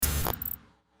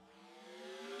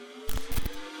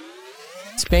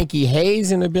Spanky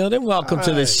Hayes in the building. Welcome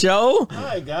to the show.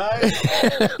 Hi, guys.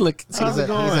 Look, How's it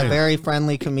going? He's a very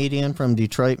friendly comedian from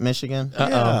Detroit, Michigan.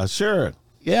 Yeah, sure.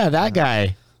 yeah, that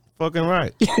guy. Fucking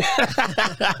right.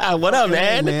 What up,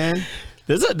 man? Man.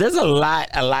 There's a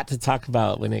lot to talk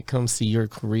about when it comes to your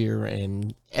career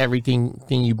and everything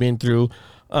you've been through.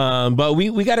 But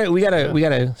we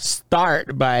gotta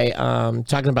start by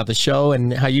talking about the show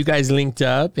and how you guys linked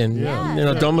up, and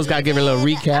Domo's gotta give her a little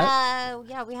recap.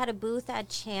 Yeah, we had a booth at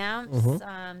Champs.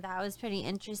 That was pretty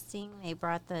interesting. They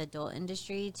brought the adult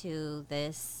industry to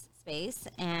this space,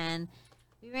 and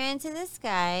we ran into this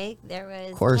guy. There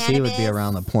was Of course, he would be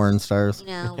around the porn stars.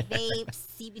 Vapes,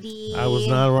 CBD. I was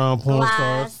not around porn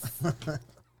stars.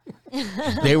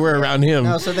 They were around him.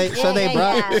 No, so they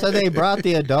brought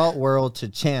the adult world to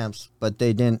Champs, but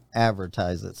they didn't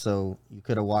advertise it, so you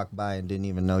could have walked by and didn't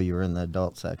even know you were in the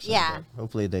adult section. Yeah. But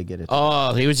hopefully they get it.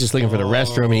 Oh, he was just looking for the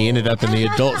restroom, and he ended up in the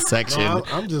adult section. No,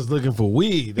 I'm just looking for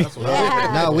weed. That's what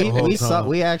I'm No, looking for.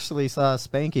 we actually saw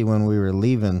Spanky when we were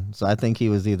leaving, so I think he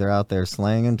was either out there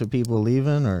slanging to people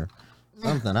leaving or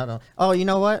something. I don't. Oh, you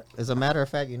know what? As a matter of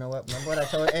fact, you know what? Remember what I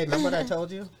told you? Hey, remember what I told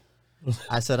you?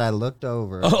 I said I looked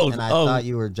over and I thought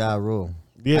you were Ja Rule.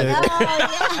 Yeah.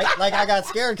 I got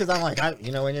scared because I'm like,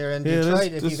 when you're in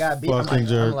Detroit, if you got beat,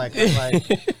 I'm like,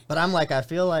 but I'm like, I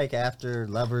feel like after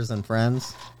Lovers and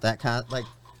Friends, that kind of, like,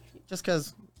 just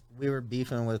because we were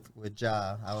beefing with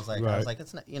Ja, I was like,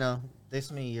 it's not,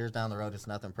 this many years down the road, it's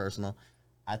nothing personal.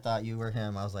 I thought you were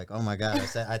him. I was like, oh my god,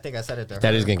 I think I said it to her.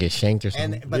 That is gonna get shanked or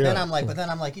something. Then I'm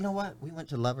like, you know what? We went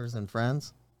to Lovers and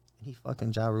Friends. He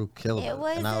fucking Ja Rule killed it.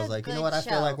 And I was like, you know what? I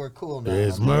feel like we're cool now.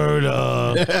 It's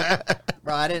murder.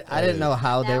 Bro, I didn't know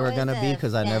how they were gonna be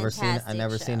because I never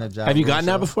seen a Ja. Have you Rule gotten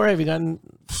show. out before? Have you gotten?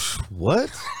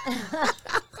 What?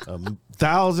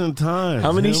 1,000 times.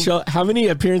 How many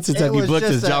appearances have you was booked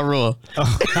just as Ja Rule?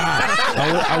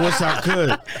 I wish I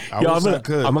could.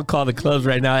 I'm gonna call the clubs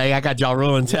right now. Hey, I got Ja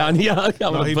Rule in town. He be out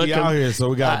here, so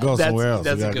we gotta go somewhere else.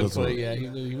 That's a good point. Yeah,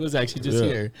 he was actually just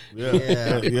here.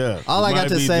 Yeah. All I Might got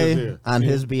to be say just here. on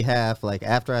his behalf, like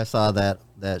after I saw that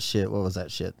shit, what was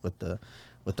that shit with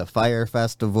the Fire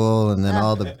Festival and then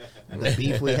all the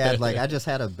beef we had, like I just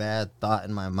had a bad thought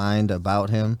in my mind about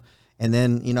him. And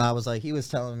then, I was like, he was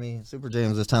telling me, Super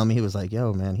James was telling me, he was like,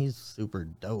 yo, man, he's super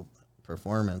dope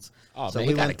performance. Oh, so man,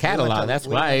 he got a catalog. That's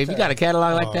why. If you got a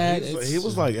catalog like that. He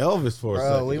was like Elvis for a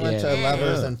second. Bro, we went to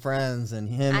Lovers and Friends, and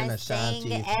him and I Ashanti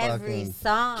sang every fucking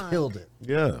song. killed it.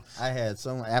 Yeah. I had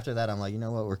after that, I'm like, you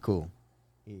know what? We're cool.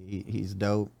 He's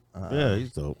dope. Yeah,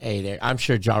 he's dope. Hey, there. I'm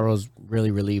sure Ja Rule's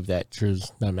really relieved that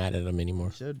True's not mad at him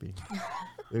anymore. Should be.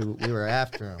 we were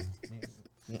after him.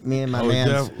 Me and my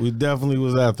we definitely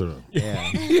was after him.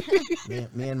 Yeah.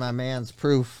 me and my man's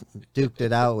Proof duked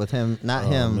it out with him. Not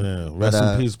him. Man. Rest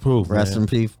in peace, Proof. Rest in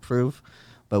peace, Proof.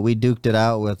 But we duked it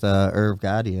out with Irv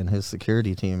Gotti and his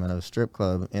security team at a strip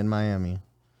club in Miami.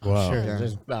 Wow. Sure.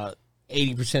 There's about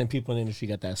 80% of people in the industry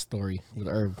got that story with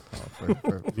Irv. For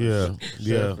sure.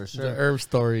 The Irv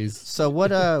stories. So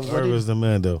what Irv is the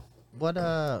man, though.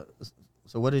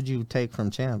 So what did you take from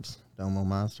Champs, Domo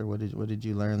Monster? What did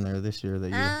you learn there this year that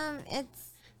you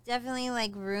It's definitely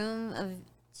like room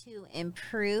to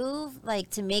improve, like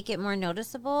to make it more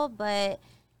noticeable, but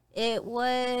it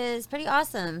was pretty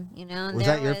awesome, Was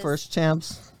that your first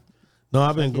Champs? No,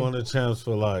 I've been going to Champs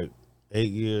for like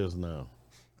 8 years now.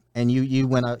 And you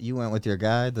went with your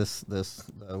guy, this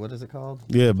what is it called?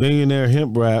 Yeah, Billionaire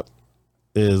Hemp Rap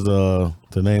is the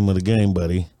name of the game,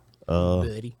 buddy.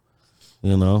 Buddy.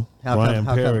 Brian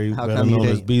Perry, better known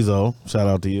as Bezo. Shout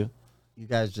out to you. You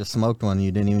guys just smoked one.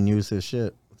 You didn't even use his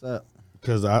shit. What's up?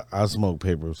 Because I smoke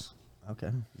papers.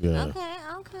 Okay. Yeah.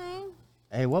 Okay.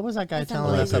 Hey, what was that guy That's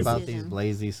telling us Blazy about Susan. these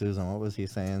Blazy Susan? What was he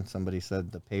saying? Somebody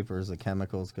said the papers are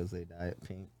chemicals because they dye it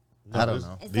pink. I don't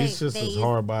know. It's These like sisters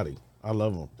hard body. I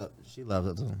love them. She loves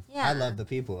it too. Yeah. I love the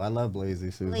people. I love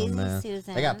Blazy Susan, Blazy man.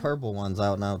 Susan. They got purple ones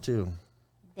out now too.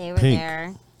 They were Pink.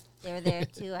 there. They were there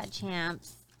too at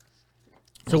Champs.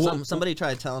 So somebody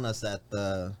tried telling us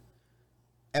that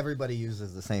everybody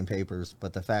uses the same papers,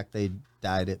 but the fact they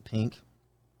dyed it pink,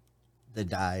 the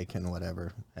dye can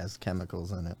whatever has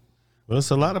chemicals in it. Well, it's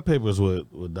a lot of papers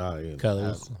with dye in it.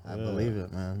 Colors. I believe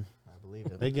it, man. I believe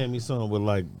it. They gave me some with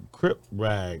like Crip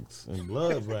rags and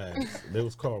blood rags. They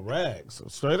was called rags,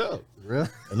 straight up. Really?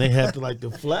 And they had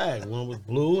the flag. One was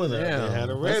blue and they had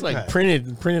a red. That's like pack.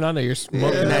 printed on there. You're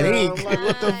smoking that I'm ink. like,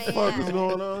 what the fuck is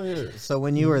going on here? So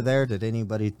when you were there, did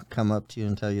anybody come up to you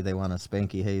and tell you they want a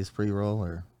Spanky Hayes pre-roll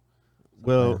or?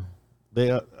 Well,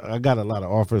 I got a lot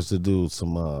of offers to do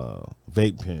some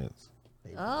vape pens.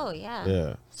 Oh yeah.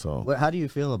 Yeah. So How do you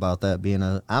feel about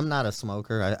that? I'm not a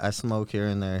smoker. I smoke here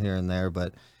and there,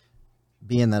 but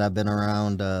being that I've been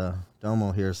around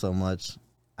Domo here so much,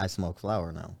 I smoke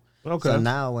flower now. okay. So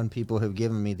now when people have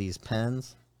given me these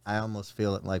pens, I almost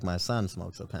feel it like my son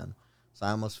smokes a pen. So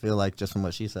I almost feel like, just from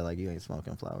what she said, like, you ain't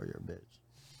smoking flower, you're a bitch.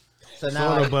 So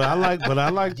now, Sorta, but I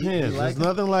like pens. like There's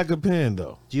nothing like a pen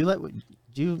though. do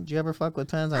you ever fuck with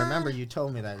pens? I remember you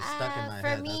told me that it's stuck in my For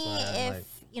head. me, That's why I'm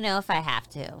like, if I have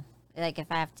to, like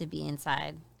if I have to be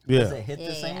inside. does Yeah. it hit the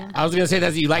Yeah. same? I was gonna say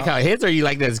that you like how it hits, or you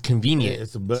like that it's convenient,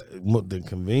 It's the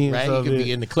convenience right? You of could it.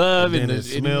 be in the club and and it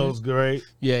smells great.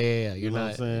 Yeah. You're You know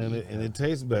not. what I'm saying? And it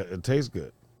tastes better. It tastes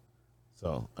good.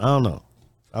 So I don't know.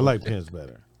 I like pens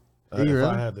better. Do you if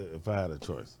really? if I had a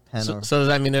choice. Pen So, or- so does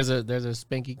that mean there's a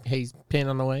Spanky Hayes pin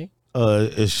on the way?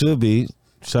 It should be.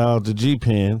 Shout out to G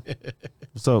Pen.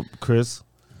 What's up, Chris?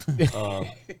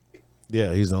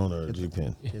 Yeah, he's the owner of G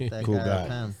Pen. Get that Cool guy a guy.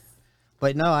 pen.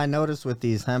 But no, I noticed with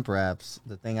these hemp wraps,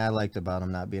 the thing I liked about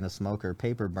them not being a smoker,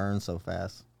 paper burns so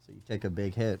fast. So you take a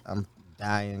big hit, I'm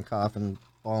dying, coughing,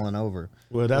 falling over.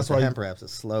 Well, that's With why the hemp wraps,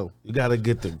 it's slow. you got to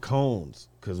get the cones,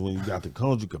 because when you got the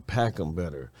cones, you can pack them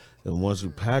better. And once you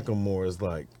pack them more, it's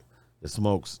like it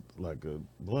smokes like a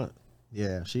blunt.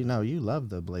 Yeah, you love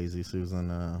the Blazy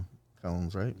Susan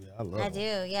cones, right? Yeah, I love I them.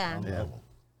 do, yeah. I love them.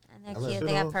 And they're I left cute. it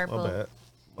They got on. purple. My bad.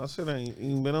 My shit ain't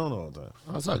even been on all the time.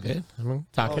 Oh, it's all good. I'm Oh,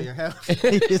 talking. your hair.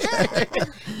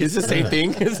 It's the same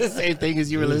thing. It's the same thing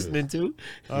as you were listening to.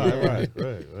 All right,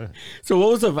 right. So what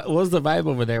was the vibe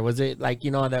over there? Was it like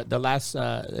the last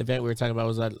event we were talking about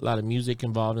was a lot of music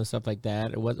involved and stuff like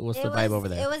that? Or what's the vibe over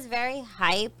there? It was very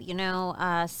hype.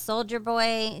 Soldier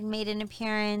Boy made an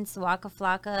appearance. Waka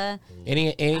Flocka.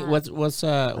 Any what's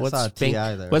saw Spank,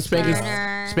 T.I. there. what's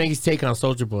Turner. Spanky's take on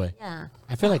Soldier Boy? Yeah.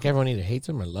 I feel like everyone either hates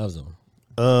him or loves him.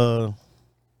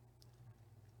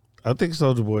 I think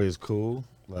Soldier Boy is cool.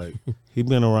 Like he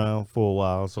been around for a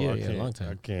while, so Yeah, I yeah, can't. long time.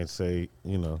 I can't say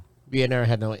You had never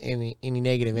had any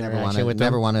negative Never interaction with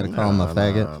wanted, him. wanted to call him a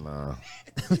faggot.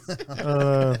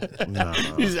 Nah.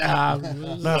 He's,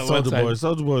 Not Soldier Boy.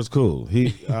 Soldier Boy is cool.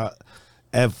 He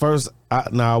at first.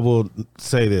 Now I will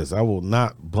say this: I will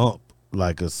not bump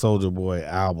like a Soldier Boy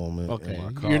album in Okay,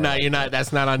 my car. you're not.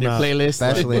 That's not on your Nah. playlist.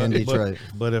 Especially in Detroit.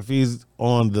 But if he's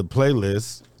on the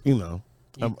playlist, You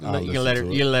I'll can let it. listen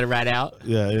to You let it ride out.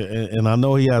 Yeah, and I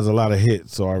know he has a lot of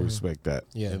hits, so I respect that.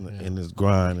 Yeah, in his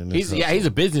grind and his He's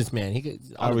a businessman. He could,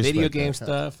 all I the video respect game that.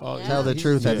 stuff. All, Tell the he's-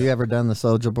 truth. Have you ever done the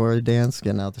Soldier Boy dance,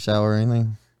 getting out the shower or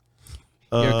anything?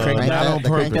 You're a crank not that- on the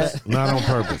crank purpose. that? Not on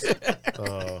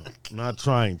purpose. Not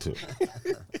trying to.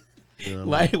 You know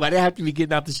what I mean? Why did I have to be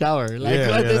getting out the shower? Like Yeah,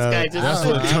 what yeah, this guy that- just. that's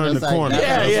what turned the corner.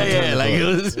 Yeah, That's yeah, what turned yeah. the Like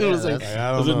corner. it was like Like, I it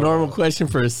don't was a know. normal question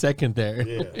for a second there.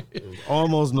 Yeah, it was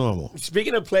almost normal.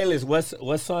 Speaking of playlists,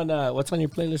 what's on your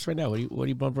playlist right now? What do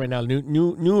you bump right now?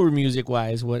 Newer music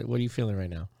wise, what are you feeling right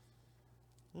now?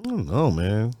 I don't know,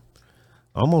 man.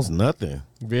 Almost nothing.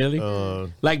 Really?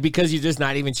 Like because you're just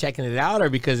not even checking it out, or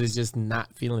because it's just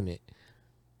not feeling it?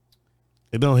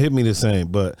 It don't hit me the same,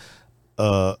 but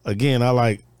again,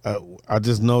 I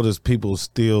just noticed people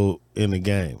still in the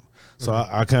game. So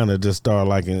I kind of just started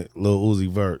liking Lil Uzi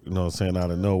Vert, you know what I'm saying, out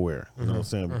of nowhere. You know what I'm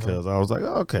saying? Because I was like,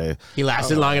 oh, okay. He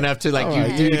lasted long enough to like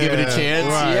Alright, you give it a yeah, chance.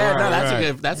 right, Yeah, no, right, that's right.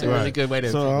 a good. That's a really Right. good way to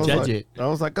So I was judge like, it. I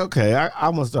was like, okay,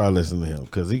 I'm going to start listening to him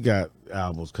because he got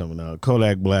albums coming out.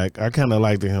 Kodak Black, I kind of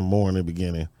liked him more in the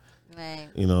beginning. Right.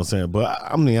 You know what I'm saying? But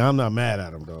I'm not mad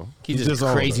at him, though. He's just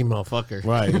a crazy older. motherfucker.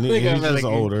 Right. And Like, he's I'm just like,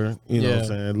 older. You know what I'm yeah.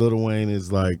 saying? Lil Wayne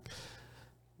is like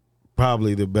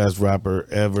probably the best rapper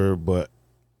ever, but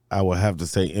I would have to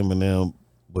say Eminem.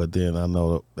 But then I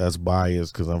know that's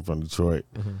biased because I'm from Detroit.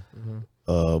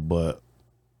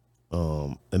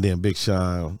 And then Big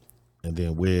Sean, and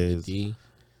then Wiz. D.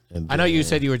 And I know you then-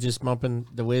 said you were just bumping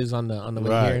the Wiz on the way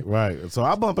right, here. right. So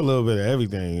I bump a little bit of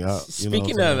everything.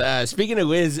 Speaking of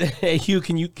Wiz, hey, Hugh,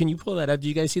 can you pull that up? Do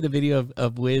you guys see the video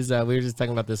of Wiz? We were just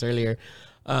talking about this earlier.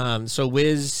 So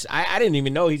Wiz, I didn't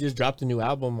even know he just dropped a new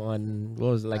album on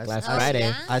what was it, like last Oh, Friday.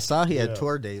 yeah? I saw he had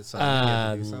tour dates, so I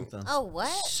had to do something. Oh, what?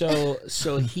 So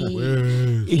he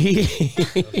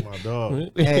that's my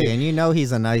dog. Hey, and you know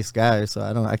he's a nice guy, so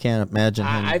I can't imagine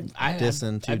him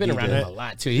dissing two I've been around DJs. him a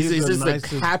lot too. He's He's the just the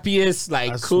nicest- happiest,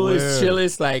 like I coolest, swear.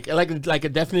 chillest, like a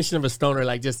definition of a stoner,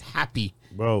 like just happy.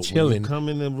 Bro, Chilling. when you come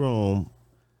in the room,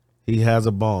 he has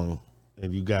a bong,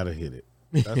 and you gotta hit it.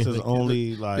 That's his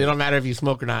only like. It don't matter if you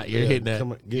smoke or not. You're hitting that.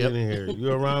 Come on, get Yep. in here.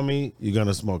 You're around me. You're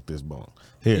gonna smoke this bong.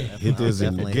 Here, hit this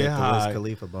in there. Definitely Get hit the Wiz high.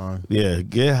 Khalifa bong. Yeah,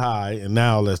 get high, and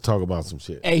now let's talk about some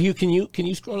shit. Hey Hugh, can you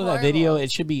scroll to that video? It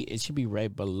should be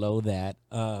right below that.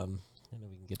 I know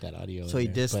we can get that audio. So he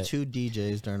dissed 2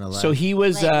 DJs during a live. So he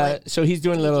was. Like so he's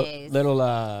doing DJs.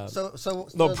 little. So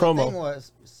little promo. The thing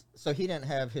was, so he didn't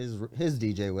have his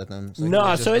DJ with him. So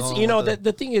No, so it's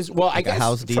the thing is, well, I guess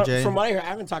house DJ? From what I heard, I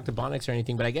haven't talked to Bonix or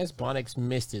anything, but I guess Bonix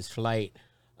missed his flight.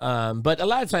 But a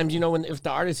lot of times, if the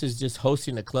artist is just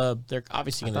hosting a club, they're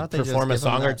obviously going to perform a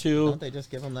song or two. Don't they just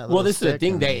give him that? Well, this is the stick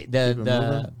thing.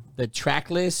 and The track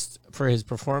list for his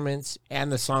performance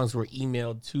and the songs were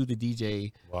emailed to the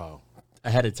DJ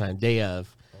ahead of time, day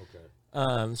of.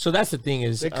 Okay. So that's the thing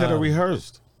is They could have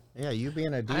rehearsed. Yeah, you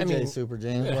being a DJ, Super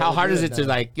James. How hard is it to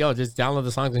just download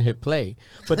the songs and hit play?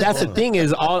 But that's the thing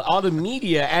is all the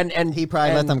media and He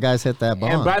probably let them guys hit that ball.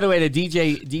 And by the way, the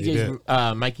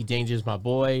DJ's Mikey Danger's my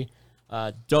boy,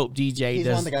 dope DJ. He's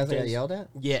one of the guys that got yelled at.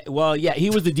 Yeah, well, yeah, he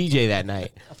was the DJ that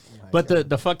night. But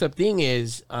the fucked up thing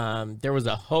is, there was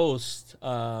a host. See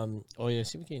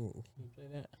if we can you play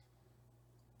that.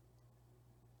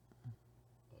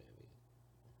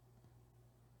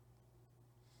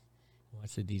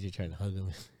 Watch the DJ trying to hug him.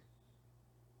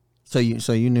 So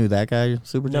you knew that guy,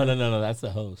 Super James? No, that's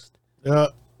the host. Yeah.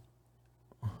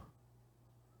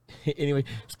 Anyway,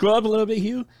 scroll up a little bit,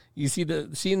 Hugh. You see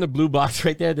in the blue box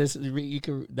right there. That's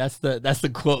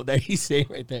the quote that he's saying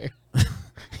right there.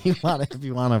 If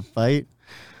you want to fight,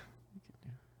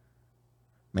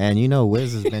 man,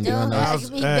 Wiz has been doing those.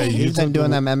 He's been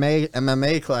doing them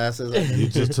MMA classes. You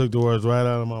just took the words right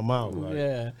out of my mouth. Like,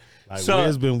 Yeah. Like So-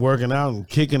 Wiz been working out and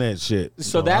kicking that shit.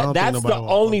 So I don't think that's nobody the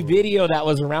wanna only fuck with it. video that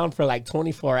was around for like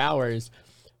 24 hours.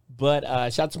 But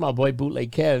shout out to my boy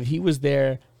Bootleg Kev. He was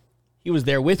there. He was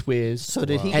there with Wiz. So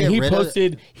did he And get he rid of-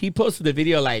 posted he posted the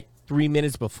video like 3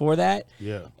 minutes before that.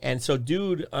 Yeah. And so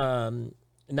dude,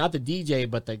 not the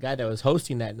DJ, but the guy that was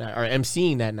hosting that night or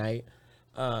emceeing that night,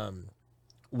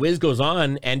 Wiz goes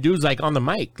on and dude's like on the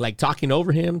mic, like talking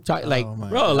over him, like my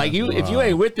bro, God. like if you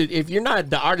ain't with it, if you're not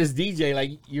the artist DJ,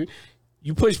 like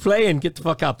you push play and get the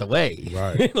fuck out the way,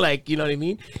 Right. like you know what I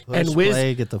mean. Push and Wiz,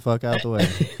 play, get the fuck out the way.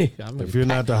 If you're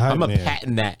not the hype I'm a man.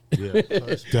 patent that. Yeah,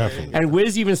 definitely. And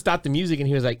Wiz even stopped the music and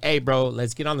he was like, "Hey, bro,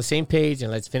 let's get on the same page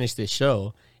and let's finish this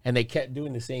show." And they kept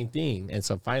doing the same thing, and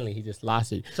so finally he just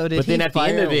lost it. So did but he then at the fire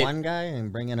end of it, one guy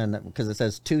and bring in because it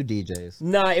says 2 DJs?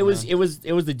 no, it was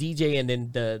the DJ and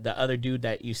then the other dude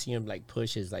that you see him like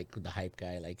push is like the hype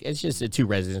guy. Like it's just the 2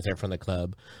 residents there from the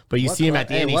club, but you What see him club- at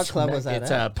the hey, end. what he's club smack- was that It's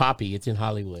at? Poppy. It's in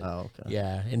Hollywood. Oh, okay.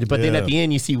 Yeah, but then at Yeah. the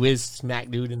end you see Wiz smack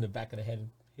dude in the back of the head.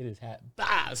 Hit his hat,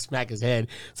 smack his head.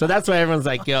 So that's why everyone's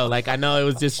like, "Yo, like I know it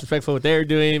was disrespectful what they were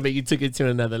doing, but you took it to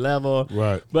another level."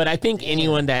 Right. But I think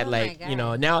anyone that Oh my like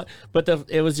God. now, but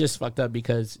it was just fucked up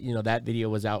because that video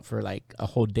was out for like a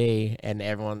whole day, and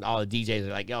all the DJs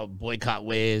are like, "Yo, boycott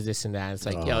Wiz, this and that." It's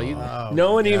like,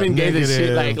 no one even gave this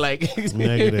shit like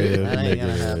Negative. That ain't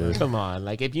gonna negative. happen. Come on,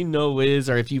 like if you know Wiz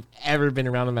or if you've ever been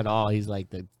around him at all, he's like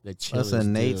the chillest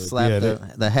Listen, Nate dude. slapped Yeah,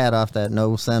 the hat off that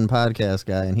No Send podcast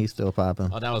guy, and he's still popping.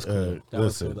 Oh, that was cool. That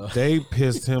was Listen, cool though. they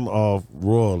pissed him off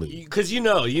royally. Because you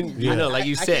know, like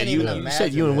you I said, can't you even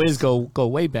said you and imagine Wiz go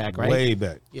way back, right? Way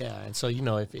back. Yeah, and so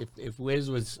if Wiz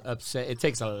was upset, it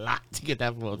takes a lot to get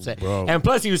that fool upset. Bro. And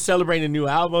plus, he was celebrating a new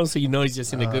album, so he's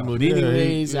just in a good mood yeah,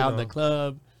 anyways, you out in know. the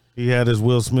club. He had his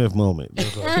Will Smith moment.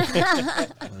 That's all.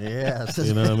 Yeah.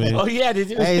 You know what I mean? Oh yeah, did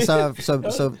you? Hey, so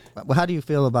how do you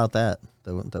feel about that?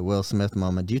 The Will Smith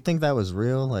moment. Do you think that was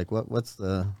real? Like, what's I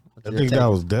your think take? that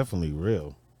was definitely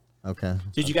real. Okay.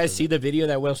 Did you guys see the video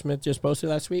that Will Smith just posted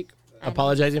last week?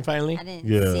 Apologizing finally. I didn't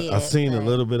Yeah, see it. I seen a but-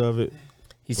 little bit of it.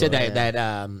 He said Yeah.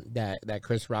 that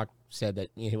Chris Rock said that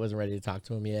he wasn't ready to talk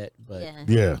to him yet, but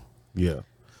Yeah. Yeah.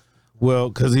 Well,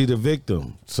 because he the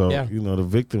victim. So, Yeah. the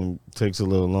victim takes a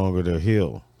little longer to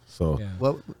heal. So,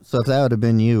 yeah. So if that would have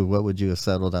been you, what would you have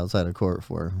settled outside of court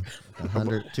for?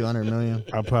 100, 200 million?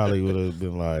 I probably would have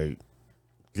been like,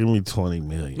 give me 20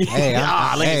 million. Hey,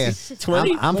 Ah, look at hey, this.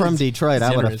 20? I'm from Detroit. I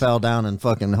would have Generous. fell down and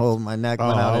fucking hold my neck,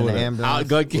 went Oh, out I in the would've- I'll ambulance.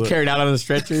 go get carried out on the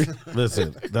stretcher.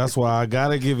 Listen, that's why I got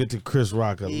to give it to Chris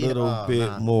Rock a little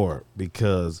bit more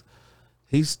because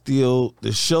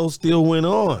the show still went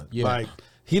on. Yeah. Like,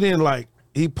 he didn't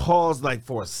he paused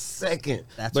for a second.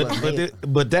 That's but what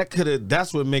but, made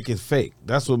that's what make it fake.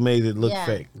 That's what made it look Yeah.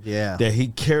 fake. Yeah. That he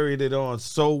carried it on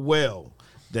so well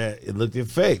that it looked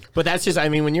fake. But that's just, I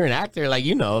mean, when you're an actor, like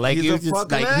He's you a just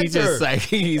fucking he's just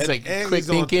actor. he's And- like and quick he's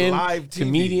on thinking live TV.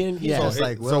 comedian. He's Yeah, on-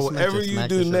 like Will so Smith whatever just you smacked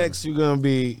do the show. next, you're gonna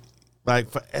be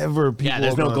forever. People yeah.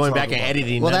 There's are no gonna going talk back and about it.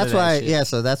 editing. Well, none that's of that why. shit. Yeah,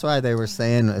 so that's why they were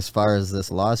saying, as far as this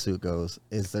lawsuit goes,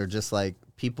 is they're just like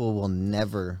people will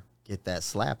never get that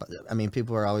slap. I mean,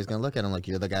 people are always gonna look at him like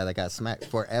you're the guy that got smacked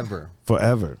forever.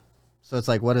 Forever. So it's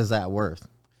like, what is that worth?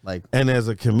 Like, And as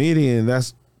a comedian,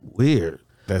 that's weird.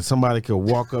 that somebody could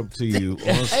walk up to you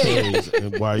on stage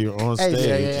and while you're on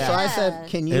stage So I said,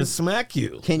 can you and smack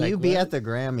you? Can Like you be what? at the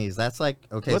Grammys? That's like,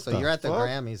 okay, What so the you're at the fuck?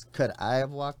 Grammys. Could I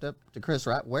have walked up to Chris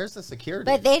Rock? Where's the security?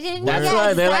 But they didn't. That's yeah,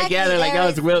 why they're like, exactly. yeah, they're like, oh,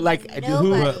 it's Will. Like,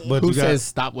 Nobody. But who you got- says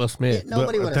stop Will Smith?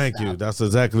 Nobody would have Thank stopped. you. That's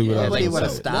exactly what I Nobody was would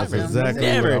have saying. stopped That's him. exactly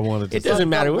Never. what I wanted to It say. doesn't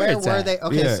matter where Where it's were at. they?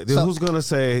 Okay, Yeah, so, who's gonna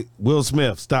say Will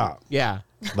Smith stop? Yeah.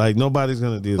 Like nobody's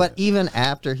gonna do but that. even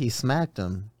after he smacked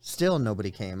him, still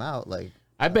nobody came out. Like,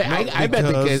 I bet. I bet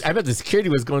because- I bet the security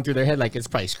was going through their head like it's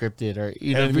probably scripted or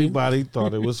you know what I mean? Everybody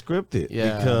thought it was scripted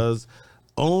Yeah. because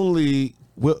only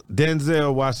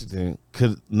Denzel Washington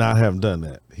could not have done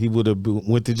that. He would have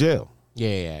went to jail.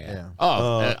 Yeah.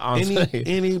 Oh,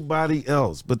 Anybody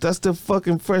else, but that's the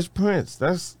fucking Fresh Prince.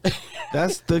 That's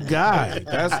the guy.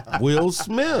 That's Will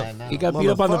Smith. he got beat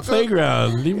up on the Motherfucker.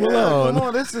 playground. Leave him Yeah, alone. come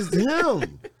on, this is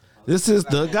him. This is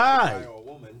the guy.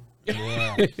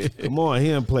 Come on, he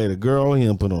didn't play the girl. He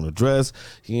didn't put on a dress.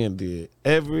 He didn't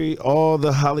did all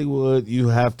the Hollywood you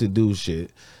have to do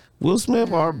shit. Will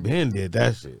Smith or Ben did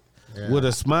that shit with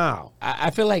a smile.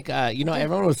 I feel like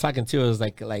everyone was talking too. It was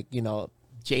like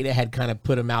Jada had kind of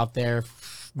put him out there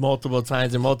multiple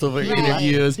times in multiple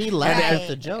interviews. He laughed And at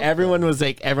the joke. Everyone was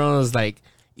like,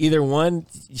 either one,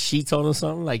 she told him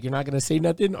something like you're not gonna say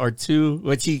nothing, or two,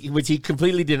 which he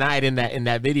completely denied in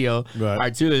that video. Right.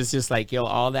 Or two is just like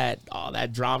all that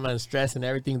drama and stress and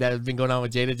everything that has been going on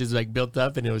with Jada just like built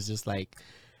up, and it was just like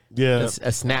Yeah.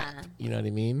 a snap. You know what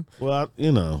I mean? Well, I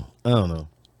don't know.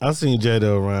 I seen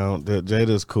Jada around.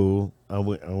 Jada's cool. I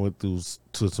went through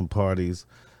to some parties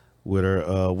with her.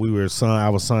 I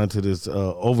was signed to this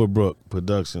Overbrook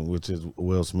production, which is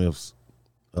Will Smith's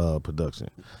production.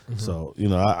 Mm-hmm. So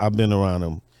I've been around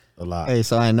him a lot. hey,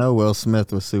 so I know Will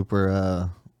Smith was super.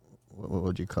 What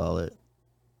would you call it?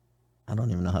 I don't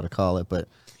even know how to call it, but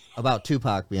about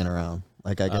Tupac being around.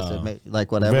 Like, I guess it made,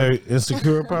 like, whatever. Very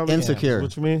insecure, probably. Insecure.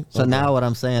 What you mean? So Okay. now what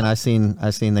I'm saying, I seen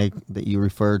that you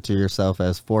referred to yourself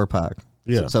as 4-Pac.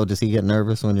 Yeah. So does he get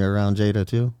nervous when you're around Jada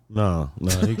too? No,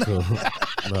 he cool.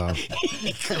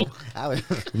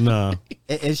 No.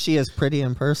 Is she as pretty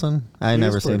in person? I She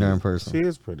never is seen her pretty. in person. She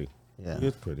is pretty. Yeah. She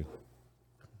is pretty.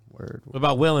 Word. What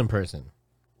about Will in person?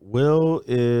 Will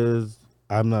is,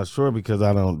 I'm not sure because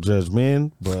I don't judge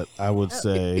men, but I would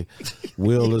say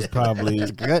Will is probably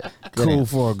Good. cool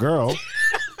for a girl.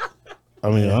 I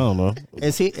mean, I don't know.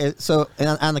 Is he so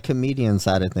on the comedian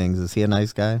side of things? Is he a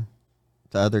nice guy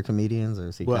to other comedians, or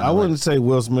is he? Well, kinda I wouldn't like, say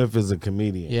Will Smith is a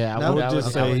comedian. Yeah, I would I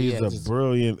just say he's a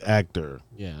brilliant actor.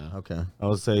 Yeah. okay. I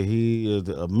would say he is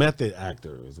a method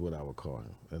actor, is what I would call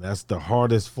him, and that's the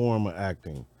hardest form of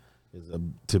acting,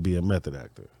 to be a method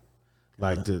actor.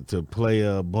 Like to play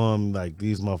a bum, like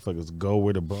these motherfuckers go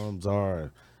where the bums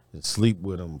are and sleep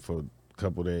with them for a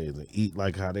couple days and eat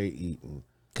like how they eat, and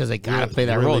Because they gotta play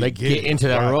that really role. They get it. into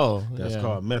that Right. role. That's Yeah.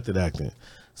 called method acting.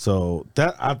 So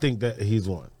I think that he's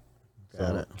one.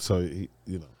 Got it. So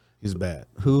he's bad.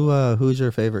 Who's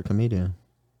your favorite comedian?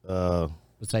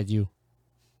 Besides you,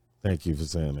 Thank you for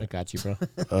saying I that. got you,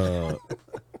 bro.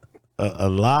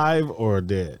 Alive or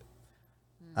dead?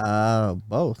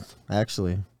 Both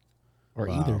actually. Or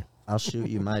Wow. either. I'll shoot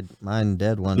you my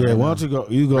dead one. Yeah, right why now. don't you go?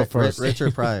 You go first.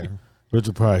 Richard Pryor.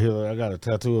 Richard Pryor. Here, I got a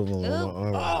tattoo of him on my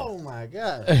arm. Oh my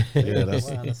god. Yeah, that's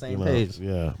We're on the same you know, page.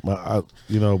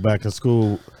 Yeah, back in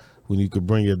school when you could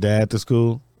bring your dad to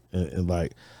school, and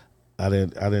like I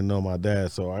didn't know my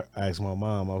dad, so I asked my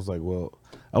mom. I was like, well,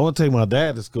 I want to take my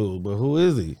dad to school, but who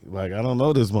is he? Like, I don't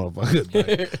know this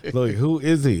motherfucker. Like, look, who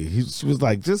is he? She was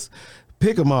like, just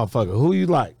pick a motherfucker. Who you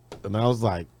like? And I was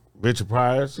like, Richard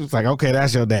Pryor. She was like, okay,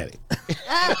 that's your daddy.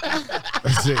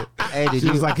 That's it. Hey, did She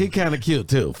was you? like, he kind of cute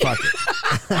too. Fuck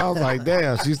it. I was like,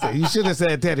 damn. She said, you should have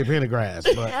said Teddy Pendergrass,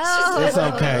 but Oh, it's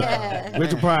okay. yeah.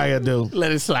 Richard Pryor do.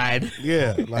 Let it slide.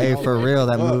 Yeah. Like, Hey, for real,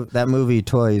 fuck. that movie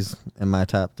Toys in my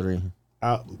top 3.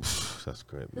 That's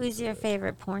crazy. Who's your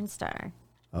favorite porn star?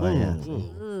 Oh yeah.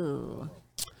 Ooh.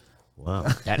 Wow.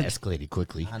 That escalated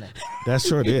quickly. That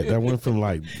sure did. That went from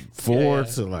like 4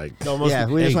 to like. Almost, Yeah,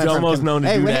 we just went from almost known to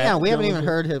hey, do wait, that. now, we haven't even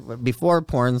heard it before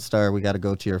porn star. We got to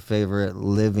go to your favorite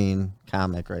living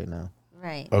comic right now.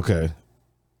 Right. Okay.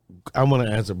 I'm going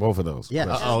to answer both of those. Yeah,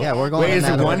 Uh-oh. yeah, we're going. Wait, in is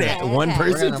that it one order. one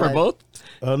person gonna for like- both?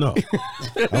 No.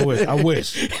 I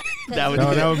wish. That would,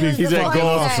 No, that would be he's like fucking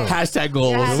goals. awesome. Hashtag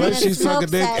goals. Yeah. Unless she suck a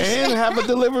Smoke dick sesh. and have a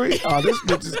delivery. Oh, this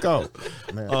bitch is cold.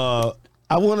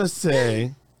 I want to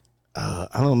say, I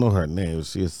don't know her name.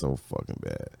 She is so fucking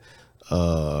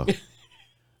bad.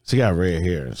 She got red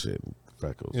hair and shit.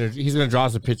 Freckles. He's gonna draw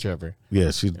us a picture of her. Yeah,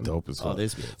 she's dope as Oh, fuck.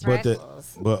 this bitch. But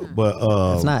Freckles.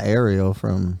 but It's not Ariel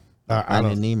from.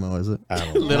 Finding Nemo, is it? I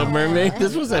don't know. Little Mermaid.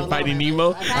 This was at Finding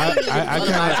Nemo. I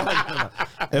kind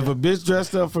of, if a bitch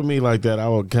dressed up for me like that, I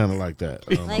would kind of like that.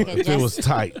 Like if it was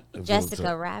tight. If it was Jessica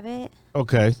tight. Rabbit.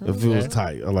 Okay, if it was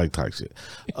tight, I like tight shit.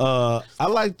 I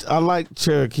liked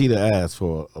Cherokee the Ass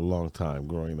for a long time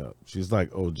growing up. She's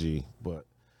like OG, but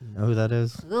You know who that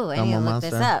is? Ooh, I need to look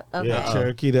this up. Okay. yeah,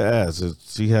 Cherokee the Ass.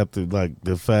 She had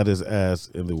the fattest ass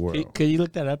in the world. Could you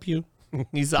look that up, you?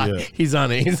 He's on. Yeah. He's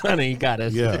on it. He's on it. He got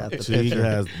us. Yeah, the she picture.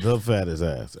 has the fattest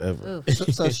ass ever. Ooh.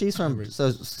 So she's from. So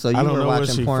you I don't were know where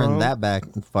watching she porn from. that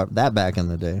back in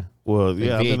the day. Well,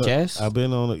 yeah, VHS? I've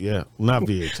been on it. Yeah, not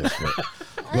VHS,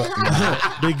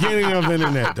 but beginning of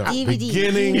internet though. DVD.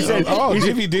 Beginning. He said, of, he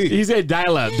said- DVD. He said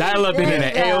dial-up There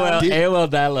internet. you go. AOL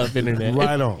dial-up internet.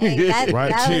 Right on. Hey,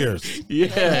 Right. that was- Cheers.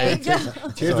 Yeah.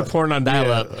 Cheers to porn on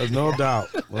dial-up. Yeah, no doubt.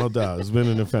 No doubt. It's been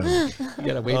in the family. You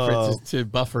gotta wait for it to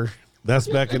buffer. That's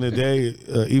back in the day,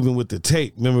 even with the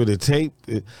tape. Remember the tape?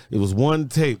 It was one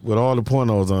tape with all the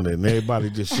pornos on it, and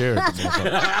everybody just shared it.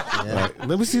 Like,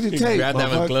 let me see the tape. Grab that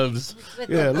with motherfucker. gloves. With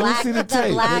Yeah, the let me black, see the with the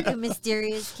tape. black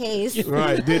mysterious case.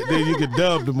 Right. Then you could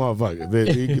dub the motherfucker.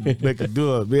 Then you could make a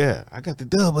dub. Yeah, I got the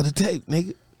dub of the tape,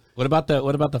 nigga. What about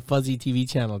the fuzzy TV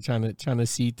channel? Trying to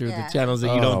see through Yeah. the channels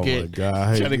that you don't get. Oh my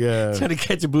God. Trying to, Yeah. trying to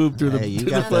catch a boob through Hey, you through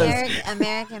got the fuzz.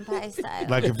 American Pie style.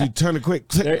 Like if you turn it quick.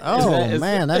 Click. There- Oh is that-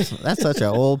 man, that's such an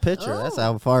old picture. That's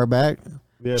how far back.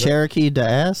 Yeah, that- Cherokee the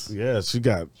ass. Yeah, she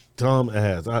got dumb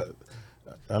ass. I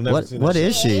never What seen what that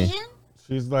is shit. she? Asian?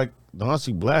 She's like, no,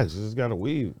 she black. She just got a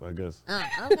weave, I guess. Oh,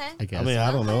 okay. I guess. I mean, I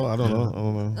don't know. I don't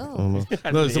know.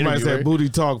 Look, somebody interview her. said booty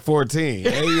talk 14.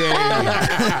 Hey,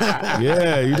 yeah.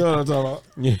 Yeah, you know what I'm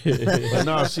talking about. But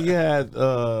no, she had,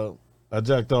 I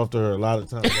jacked off to her a lot of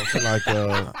times.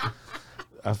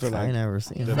 I feel I ain't like never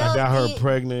seen that her. I got her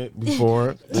pregnant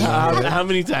before. How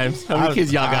many times? How many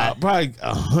kids y'all got? Probably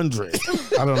 100.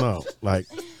 I don't know. Like,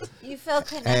 You feel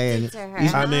connected Hey, to her.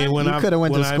 I mean, when You could have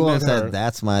went to school and met her, said,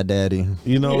 "That's my daddy."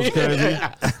 you know what's crazy?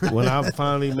 When I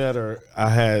finally met her, I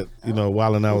had,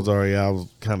 while I was already, I was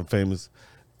kind of famous,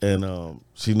 and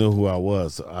she knew who I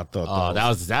was. So I thought, Oh,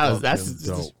 that's fucking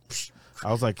dope.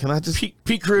 I was like, can I just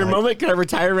peak career Like, moment. Can I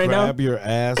retire right now? grab your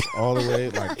ass all the way,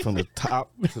 like from the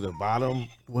top to the bottom?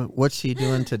 What's she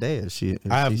doing today? Is she?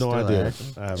 I have she no still idea. acting?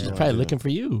 I have She's no probably idea. looking for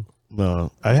you.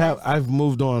 No, I've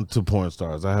moved on to porn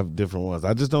stars. I have different ones.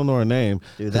 I just don't know her name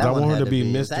Dude, because that I one want her had to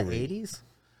be Is that mystery. 80s?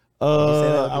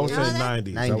 I would No, say that's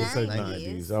 90s. I would say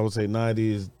 90s. 90s. I would say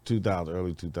 90s, 2000,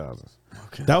 early 2000s.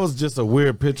 Okay. That was just a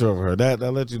weird picture of her. That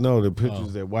let you know the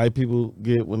pictures that white people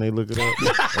get when they look it up,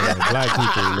 and black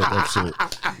people look up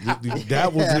shit.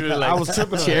 That was I was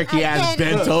tripping. on Cherokee ass I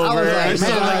bent was over. I was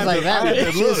like,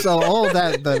 that. She's so old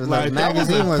that the like that was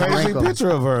magazine a was crazy wrinkled. picture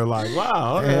of her. Like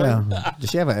wow, okay. Yeah. Does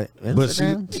she have an But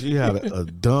Instagram? she had a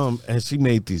dumb, and she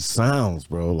made these sounds,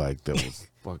 bro. Like that was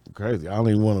fucking crazy. I don't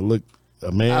even want to look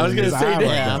a man. I was in gonna his say eye right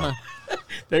that. now.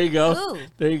 There you go. Ooh.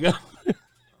 There you go.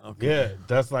 Yeah,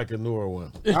 that's like a newer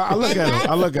one. I look at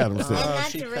him. I look at him. And Say,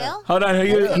 that's real? Hold on.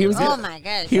 He was Oh gonna, my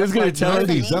gosh. he was gonna like tell her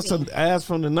 90s. That's Navy. an ass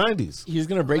from the 90s. he was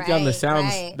gonna break down the Right, sounds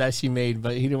right. that she made,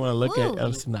 but he didn't want to look at Ooh.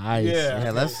 us in the eyes.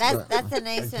 Yeah, let's That's a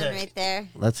nice one right there.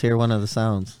 let's hear one of the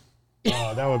sounds.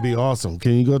 Oh, that would be awesome.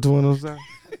 Can you go to one of those?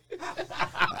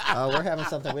 We're having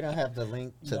something. We don't have the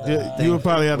link to the. Yeah, thing. you would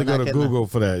probably have to We're go not to getting Google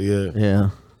for that. Yeah.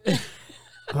 Yeah.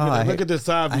 Oh, I Look hate, at the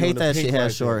side. I view hate of the that she pink has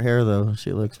right short there. hair though.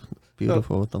 She looks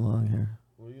beautiful with the long hair.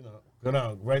 Well, go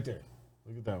down right there.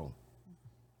 Look at that one.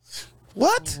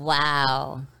 What?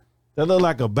 Wow. That look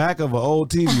like a back of an old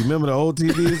TV. Remember the old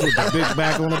TVs with the big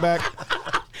back on the back?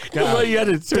 Well, you had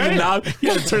to turn the knob. You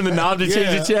had to turn the knob to change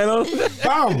Yeah. the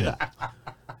channel. Boom.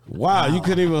 Wow, you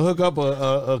couldn't even hook up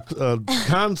a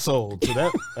console to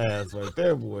that ass right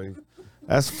there, boy.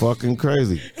 That's fucking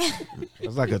crazy.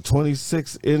 That's like a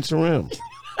 26-inch rim.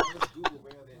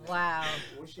 Wow.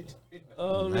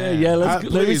 Oh man, yeah. Let me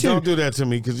Please see. don't do that to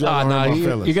me because y'all Oh, hurt no, my you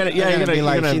feelings. gotta, yeah, You're you're gonna be gonna,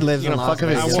 like, you're she gonna, lives you're in gonna fuck up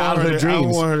Las his Vegas. childhood I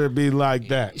dreams. want her to be like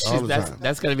that all the time.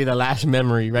 That's gonna be the last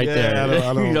memory right Yeah, there.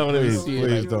 I don't, You don't wanna please, see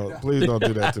it. please don't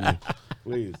do that to me.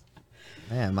 Please.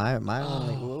 Man, my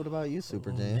only. What about you,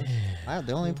 Super James?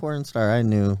 The only porn star I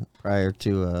knew prior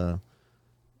to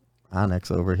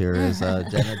Onyx over here is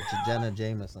Jenna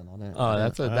Jameson. Oh,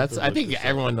 that's. I think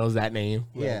everyone knows that name.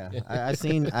 Yeah, I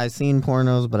seen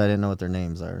pornos, but I didn't know what their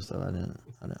names are, so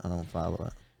I don't follow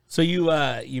it. So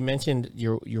you mentioned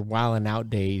your wilding out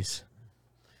days.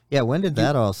 Yeah, when did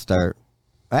that all start?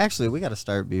 Actually, we got to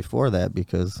start before that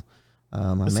because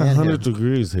my It's man 100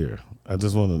 degrees here. I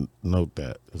just want to note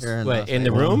that. It's here in What, Las in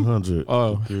the Vegas. room? 100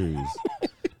 Oh. degrees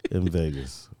in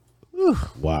Vegas.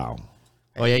 Wow.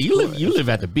 Oh yeah, you live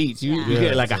at the beach. You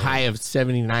get like a high of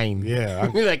 79.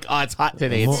 Yeah, You're like, oh, it's hot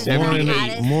today. It's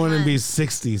 78. Morning be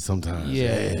 60 sometimes.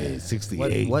 Yeah.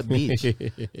 68. What beach?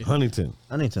 Huntington.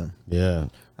 Huntington. Yeah.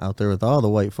 Out there with all the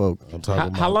white folk. I'm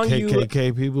talking How about long you-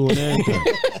 KKK people and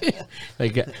everything.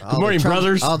 Like, good All morning, the Trump-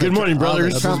 brothers. all the Good morning, Trump- all the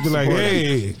brothers. Trump Just be like, supporters.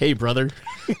 hey. Hey, brother.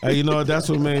 Hey, you know what? That's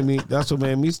what made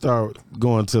me start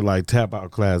going to like tap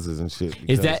out classes and shit.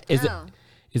 Is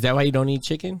because- that why you don't eat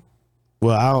chicken?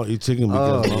 Well, I don't eat chicken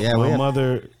because Oh, yeah, my we have-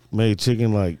 mother made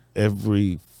chicken like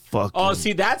every fucking. Oh,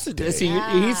 see,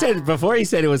 he said before he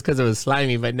said it was because it was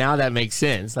slimy, but now that makes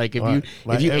sense. Like if Right.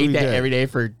 Like if you ate every that day. every day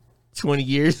for 20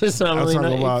 years or I'm something,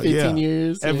 talking about 15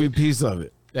 years, every piece of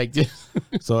it. like just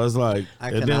So it's like,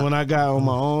 and then cannot- when I got on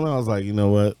my own, I was like, you know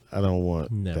what? I don't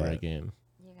want never that. again.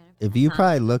 If you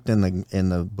probably looked in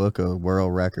the book of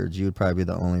world records, you would probably be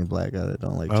the only black guy that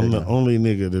don't like I'm chicken. the only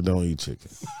nigga that don't eat chicken.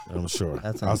 I'm sure.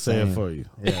 That's I'll say it insane. for you.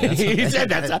 Yeah, that's- He said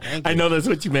that. I know that's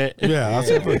what you meant. Yeah, I'll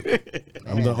say it for you.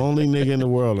 I'm the only nigga in the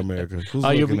world, America. Who's Oh,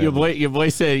 your looking at me? boy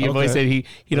said Okay.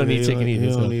 he don't need chicken either.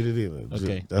 He so. don't need it either.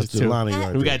 Okay, That's it's two. Jelani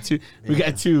right We there.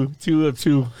 got two of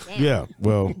two. Yeah,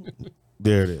 well,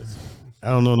 there it is. I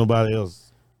don't know nobody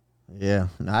else. Yeah,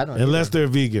 no, I don't. Unless they're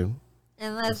vegan.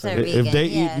 Unless they're If vegan, they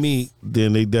yes. eat meat,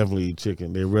 then they definitely eat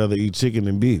chicken. They'd rather eat chicken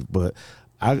than beef. But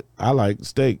I like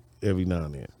steak every now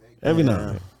and then. Every now and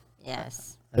then.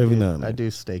 Yes. Every now and I then. do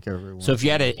steak every once. So if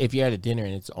you had a dinner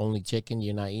and it's only chicken,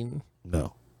 you're not eating.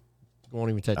 No. You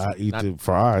won't even touch I it. eat Not the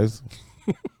fries.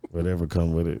 Whatever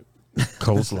come with it.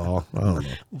 Coleslaw. I don't know.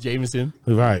 Jameson.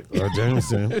 Right. Or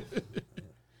Jameson.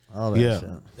 all that Yeah.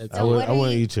 shit. I what are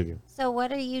wouldn't you- eat chicken. So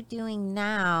what are you doing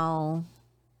now?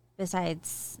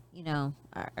 Besides,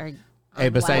 our Hey,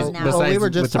 besides- now? besides- we were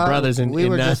with just the brothers in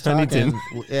Huntington.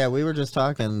 Yeah, we were just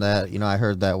talking that I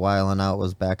heard that Wild 'N Out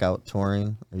was back out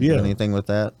touring. Are you doing Yeah. anything with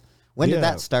that? When did Yeah.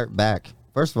 that start back?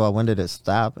 First of all, when did it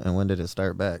stop, and when did it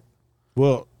start back?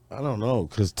 Well, I don't know.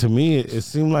 Because to me, it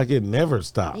seemed like it never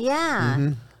stopped.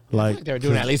 Yeah. Like They were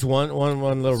doing at least one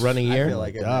little run a year. I feel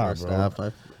like it God, never bro.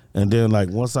 stopped. And then like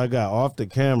once I got off the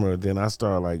camera, then I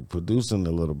started like producing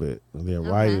a little bit and then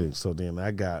writing. So then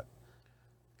I got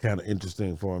kind of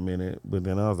interesting for a minute, but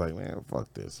then I was like, man,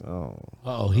 fuck this.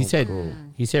 Oh, He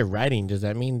said writing. Does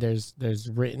that mean there's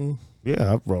written?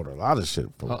 yeah, I wrote a lot of shit.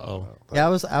 For Uh-oh. Yeah, I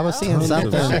was seeing Oh,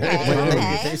 something. okay, When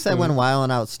okay. they said when Wild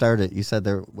 'N Out started, you said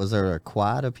there was a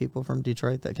quad of people from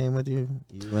Detroit that came with you,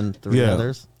 you and three Yeah.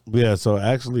 others. Yeah, so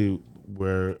actually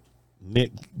where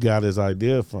Nick got his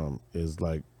idea from is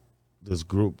like this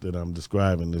group that I'm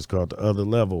describing is called The Other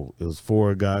Level. It was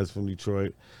 4 guys from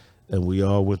Detroit, and we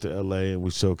all went to LA and we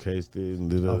showcased it.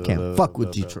 And can't fuck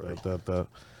with Detroit.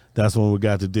 That's when we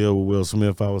got to deal with Will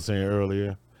Smith, I was saying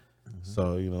earlier.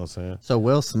 So, you know what I'm saying? So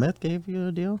Will Smith gave you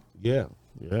a deal? Yeah.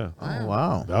 Oh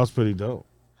wow! That was pretty dope.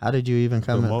 How did you even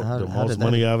come? The in? How most did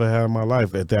money that, I ever had in my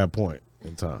life at that point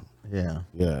in time. Yeah.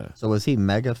 Yeah. So was he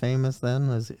mega famous then?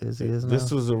 Is he is now?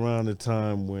 This was around the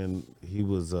time when he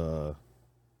was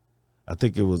I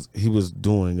think he was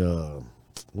doing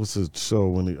what's his show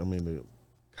when the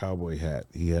cowboy hat.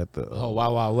 He had the Wild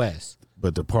Wild West.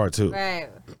 but the part 2. Right.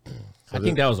 I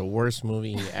think that was the worst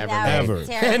movie ever That made. was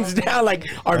Ever. terrible. Hands down, like,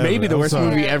 or Ever. maybe the I'm worst sorry.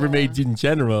 movie ever made in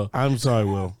general. I'm sorry,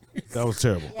 Will. That was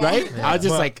terrible. Right? I was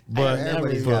just like, But I never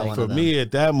everybody's even got like- one for of them. me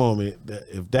at that moment,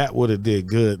 if that would have did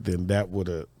good, then that would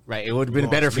have right. It would have been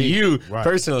Lost better for me. you Right.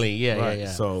 personally. Yeah, right. yeah.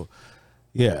 So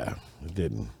yeah, it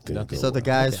didn't go Okay. So the well.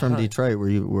 guys from Huh. Detroit,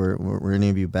 were any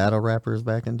of you battle rappers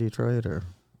back in Detroit, or?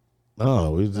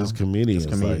 No, we was just comedians.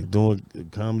 comedians. Like doing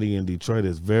comedy in Detroit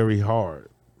is very hard.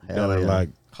 You Hell gotta yeah. like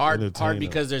hard entertain them.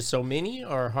 because there's so many,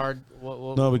 or hard.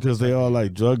 What, No, because they all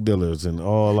like drug dealers and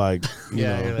all like you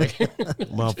yeah, know, you're like,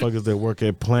 motherfuckers that work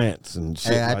at plants and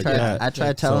shit Hey, I like tried. that. I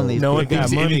tried telling these. no one They got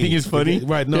thinks anything is funny.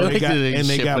 right? No, They're they like, got "This and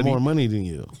they shit got funny." more money than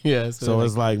you. yeah. So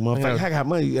it's like, motherfucker, I got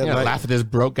money. yeah, Like, laugh at this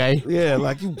broke guy. yeah,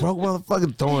 like you broke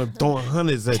motherfucker throwing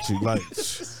hundreds at you. Like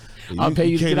I'll pay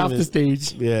you to can't get off the even-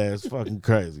 stage. Yeah, it's fucking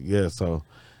crazy. Yeah, so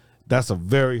that's a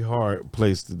very hard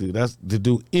place to do. That's to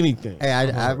do anything. Hey,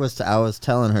 I was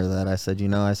telling her that. I said,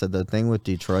 the thing with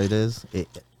Detroit is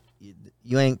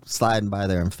you ain't sliding by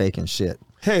there and faking shit.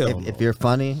 Hell If, no. if you're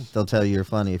funny, they'll tell you you're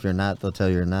funny. If you're not, they'll tell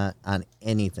you you're not on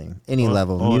anything, any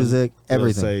level, On- music, they'll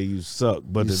everything. say you suck.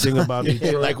 But the thing about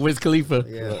Detroit, like Wiz Khalifa.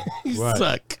 Yeah. You Right.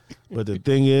 suck. but the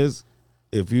thing is,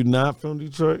 if you're not from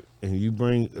Detroit and you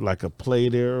bring like a play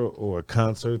there or a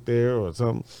concert there or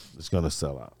something, it's gonna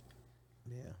sell out.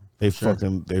 Yeah. They Sure.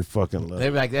 fucking love They'd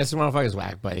it. be like, "This motherfucker's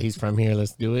whack, but he's from here.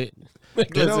 Let's do it."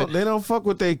 Like, They don't fuck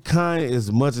with they kind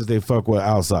as much as they fuck with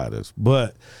outsiders.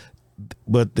 But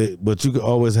but you could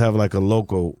always have like a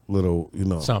local little,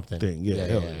 something thing.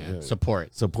 Yeah.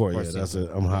 Support. Yeah, that's it.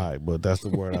 I'm high, but that's the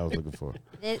word I was looking for.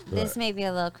 This may be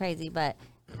a little crazy, but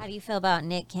how do you feel about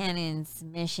Nick Cannon's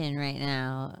mission right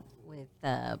now with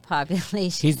the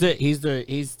population?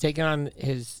 He's taking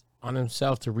on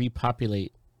himself to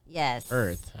repopulate Yes.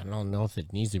 Earth. I don't know if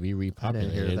it needs to be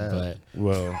repopulated, but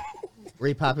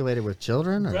repopulated with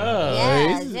children? Or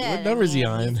what number is he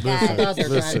on? I thought they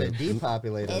were trying to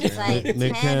depopulate it. It's like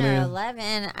Nick 10 Cannon, or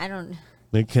 11. I don't.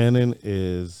 Nick Cannon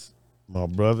is my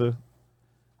brother,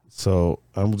 so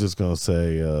I'm just gonna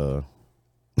say.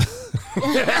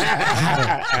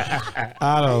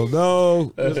 I don't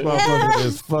know. This motherfucker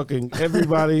is fucking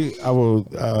everybody. I will.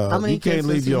 You can't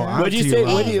leave your. What do you say?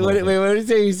 What do you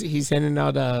say? He's sending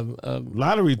out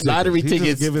lottery tickets. Lottery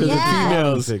tickets to the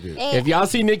females. Hey, if y'all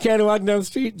see Nick Cannon walking down the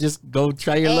street, just go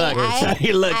try your luck. Try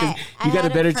your luck. 'Cause you got a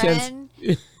better chance.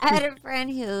 I had a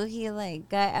friend who he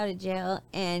got out of jail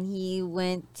and he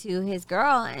went to his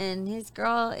girl, and his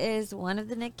girl is one of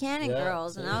the Nick Cannon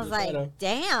girls, and I was like,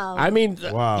 damn. I mean,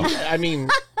 wow.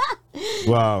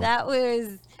 Wow. That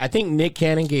was. I think Nick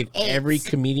Cannon gave every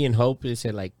comedian hope. They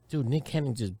said like, dude, Nick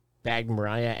Cannon just bagged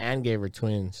Mariah and gave her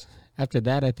twins. After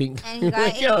that, I think. And he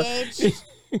got engaged.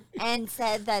 And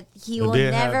said that he will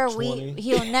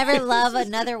never love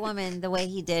another woman the way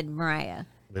he did Mariah.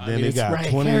 But then he got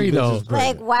 20 Harry, though.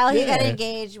 Like while he got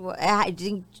engaged, I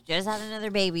just had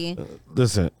another baby.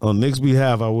 Listen, on Nick's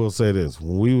behalf, I will say this: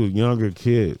 when we were younger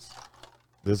kids,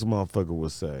 this motherfucker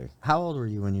would say, "How old were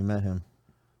you when you met him?"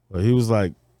 Well, he was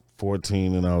like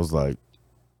 14, and I was like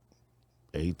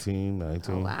 18,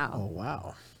 19. Oh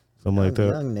wow, something like that.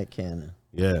 Young Nick Cannon.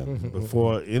 Yeah,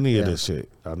 before any of this shit,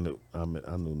 I knew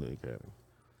Nick Cannon.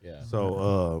 Yeah.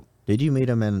 So, did you meet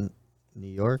him in New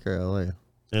York or LA?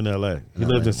 In LA. He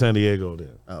lived in San Diego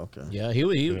then. Oh, okay. Yeah,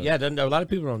 a lot of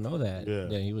people don't know that. Yeah.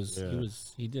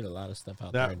 He did a lot of stuff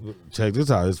out Now, there. check this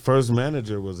out. His first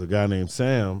manager was a guy named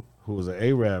Sam, who was an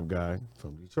Arab guy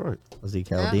from Detroit. Was he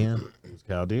Chaldean? He was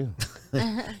Chaldean.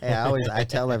 Hey, I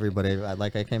tell everybody,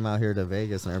 I came out here to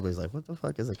Vegas and everybody's like, what the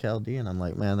fuck is a Chaldean? I'm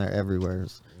like, man, they're everywhere.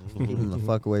 Just keep them the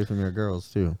fuck away from your girls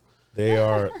too. They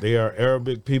are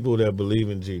Arabic people that believe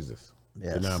in Jesus.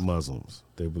 Yes. They're not Muslims.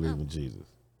 They believe in Jesus.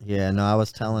 Yeah, no, I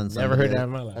was telling Never heard that in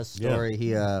my life. a story.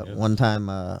 He one time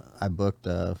I booked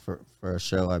for a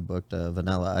show. I booked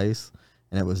Vanilla Ice,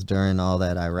 and it was during all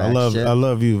that Iraq shit. I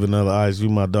love you, Vanilla Ice. You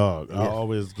my dog. I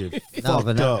always get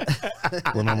fucked up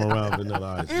when I'm around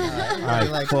Vanilla Ice.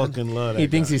 I fucking love that. He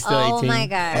thinks he's still 18. Oh my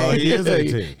god. Oh, he is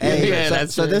 18. Hey,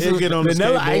 so this is get on the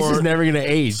Vanilla Ice is skateboard. never gonna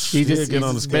age. He just get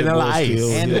on the Vanilla skateboard Ice. still.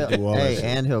 and Yeah, do all that shit.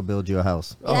 and he'll build you a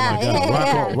house. Oh my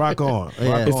God! Rock on!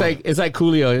 Yeah. It's like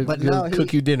Coolio. But He'll no,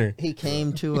 cook you dinner. He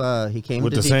came to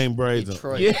With the same braids on.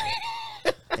 Detroit. Yeah.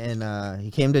 And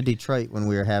he came to Detroit when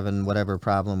we were having whatever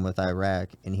problem with Iraq,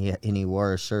 and he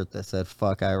wore a shirt that said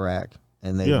 "fuck Iraq,"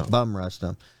 and they bum rushed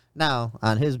him. Now,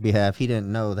 on his behalf, he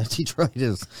didn't know that Detroit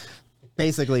is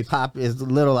basically is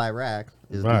little Iraq.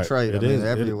 Is Right. Detroit? It I mean, is.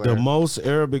 they're everywhere. The most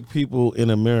Arabic people in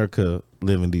America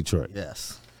live in Detroit.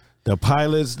 Yes. The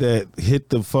pilots that hit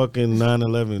the fucking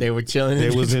 9/11, They were chilling.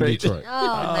 they was in Detroit. Oh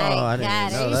my I didn't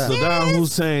god. know Are you that. serious? Saddam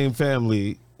Hussein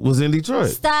family was in Detroit.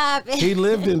 Stop. He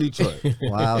lived in Detroit.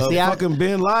 Wow. See, Fucking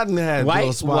Bin Laden had Why?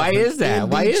 little spots Why is that? in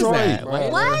Why is Detroit. that?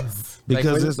 What?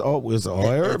 Because Like it's all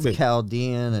Arabic. It's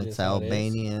Chaldean. It's how it is.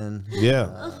 Albanian.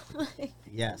 Yeah,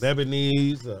 Yes.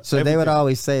 Lebanese. So they would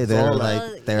always say they're all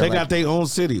like They got their own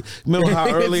city. Remember how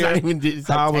earlier it's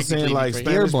not how I was saying technically like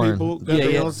Detroit. Spanish Dearborn. people got Yeah,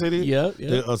 their yeah. own city?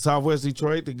 Yep. Southwest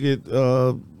Detroit to get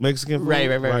Mexican food. Right.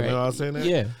 Now I was saying that?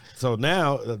 Yeah. So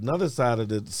now another side of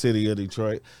the city of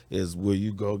Detroit is where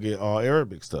you go get all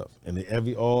Arabic stuff and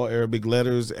all Arabic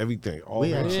letters, everything. All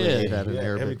We Arabic. actually Yeah. ate at an Yeah,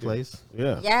 Arabic everything. place.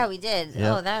 Yeah. Yeah, we did.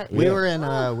 Yeah. Oh, that. We were in.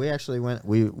 We actually went.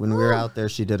 When we were out there,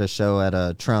 she did a show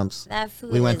at Trump's. That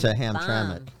food. We went is to bomb.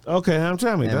 Hamtramck. Okay,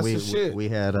 Hamtramck. And That's we the shit. we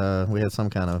had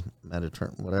some kind of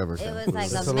Mediterranean whatever. It thing. was like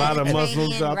There's a a lot of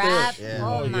Muslims Mediterranean out there. wrap. Yeah.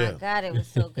 Oh Oh, my yeah. god, it was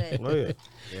so good. Oh yeah.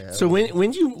 Yeah. So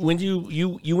when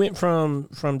you went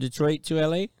from Detroit to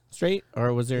LA straight,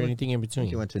 or was there anything in between?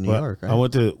 You went to New But York, right? I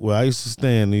went to I used to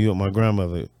stay in New York. My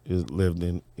grandmother lived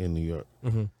in New York.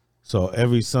 Mhm. So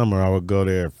every summer I would go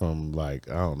there from like,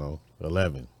 I don't know,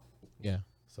 11. Yeah.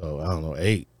 So I don't know,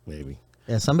 8 maybe.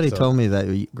 Yeah, somebody So- told me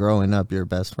that growing up, your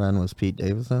best friend was Pete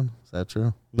Davidson. Is that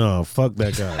true? No, fuck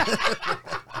that guy.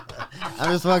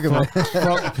 I'm just fucking.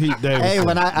 Fuck Pete Davidson. Hey,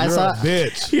 when I You're saw- a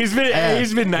bitch. He's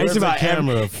been nice Where's the about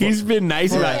camera? He's been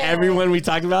nice about everyone we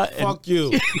talked about. and- Fuck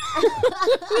you.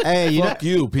 Hey, you know, Fuck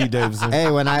you, Pete Davidson. hey,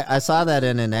 when I saw that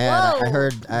in an ad, Whoa. I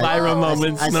heard Viral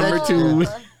moments I said- number 2.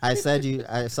 I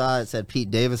saw it said Pete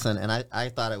Davidson, and I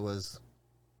thought it was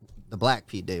the black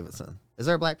Pete Davidson. Is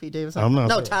there a black Pete Davidson? I'm not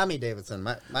No, sure. Tommy Davidson.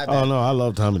 My bad. Oh no, I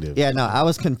love Tommy Davidson. Yeah, no, I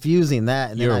was confusing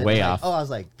that. And You then were I way was off. Like, I was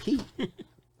like,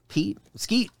 Pete,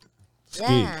 Skeet.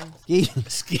 Yeah. Skeet.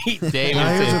 Skeet Now here's the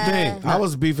Davidson. thing. I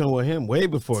was beefing with him way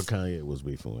before Kanye was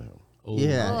beefing with him.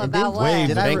 Yeah. Oh, and about what?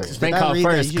 Did I Spank read call that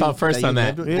first. you- Call first you on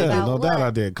that. lived- Yeah, About no doubt what?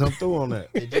 I did. Come through on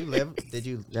that. Did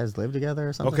you guys live together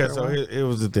or something? Okay, for a so while? here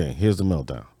was the thing. Here's the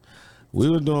meltdown. We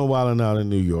were doing Wildin' Out in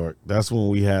New York. That's when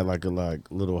we had like a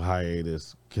little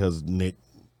hiatus because Nick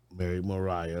married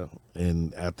Mariah,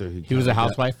 and after He was a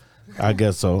housewife. I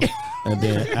guess so. And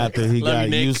then after he Love got you,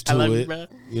 Nick. used I to love you, it, bro.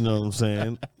 you know what I'm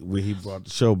saying? He brought the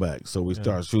show back, so we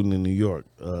started shooting in New York,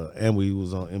 and we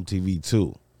was on MTV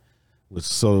too,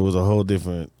 so it was a whole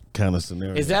different kind of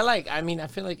scenario. Is that like? I mean, I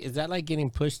feel like is that like getting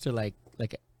pushed to like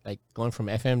going from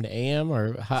FM to AM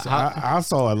or how? So I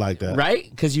saw it like that, right?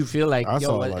 Because you feel like I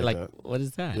saw what, it like that. what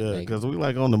is that? Yeah, Like, because we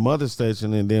like on the mother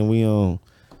station, and then we on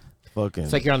fucking.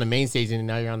 it's like you're on the main stage and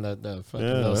now you're on the fucking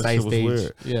little that side shit was stage.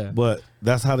 weird. Yeah, But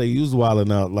that's how they used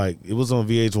Wildin' Out. Like it was on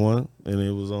VH1 and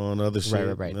it was on other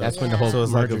shit. right. you know? That's when the Yeah. whole So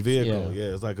it's like a merger- vehicle. Yeah,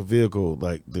 it's like a vehicle,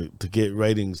 like to get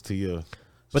ratings to your.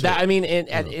 But shit. that I mean,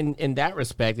 in that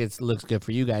respect, it looks good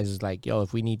for you guys. It's like, yo,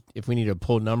 if we need to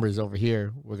pull numbers over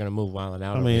here, we're gonna move Wildin'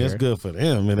 Out. I over mean, it's here. good for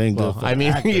them. It ain't Well, good for. I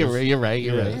mean, the actors. you're right.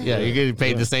 Yeah, Yeah, you're getting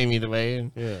paid the same either way.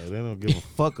 And Yeah, they don't give a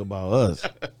fuck about us.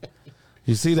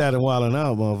 You see that in Wildin'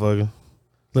 Out, motherfucker.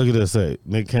 Look at this. Say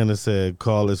Nick Cannon said,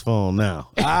 "Call his phone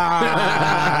now."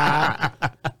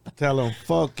 Tell him,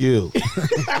 "Fuck you."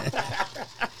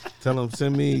 Tell him,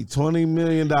 "Send me $20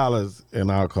 million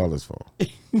and I'll call his phone."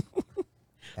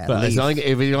 At but it's least. only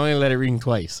if you only let it ring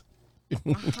twice.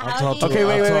 How do Okay, you-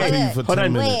 wait. I'll talk to you Hold for 10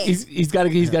 on. minutes. He's got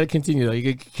to continue though.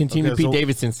 You can continue Okay, Pete so-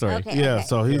 Davidson story. Okay. Yeah,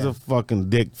 so he's a fucking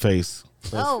dick face.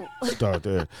 Oh. Start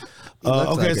there. looks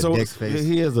Okay, like a so dick's face.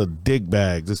 he has a dick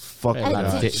bag. This fucking Yeah, a lot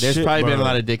of guy. dick- There's Shit probably been a burner.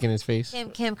 lot of dick in his face.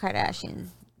 Kim Kardashian's.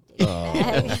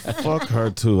 Fuck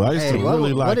her too. I used Hey, to what-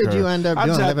 really what like did her. you end up I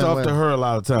doing jacked living off with- to her a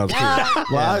lot of times too.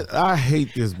 Well, I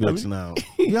hate this bitch now.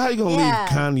 How you gonna Yeah.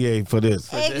 leave Kanye for this?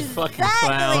 fucking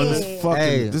clown. This fucking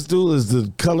Hey. this dude is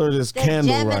the color of this The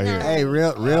candle right Gemini. here. Hey,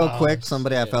 real quick,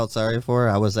 somebody I felt sorry for.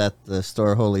 I was at the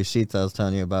store Holy Sheets I was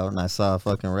telling you about, and I saw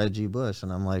fucking Reggie Bush,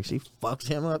 and I'm like, she fucked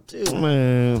him up too.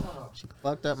 Man, She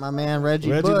fucked up my man Reggie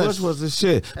Reggie Bush was the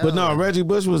shit. But no, yeah. Reggie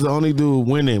Bush was the only dude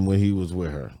winning when he was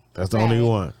with her. That's the only Right.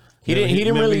 one. He didn't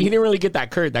Remember really get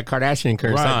that Kardashian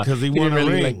curse, Right, huh? because he won didn't a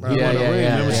really, ring. like- He yeah, won a yeah, ring.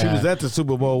 yeah, Remember, she yeah. was at the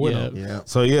Super Bowl with Yeah. him.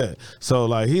 Yeah. So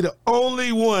like he the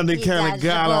only one that He kind dodged of the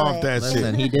got bullet. off that Listen,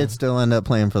 shit. he did still end up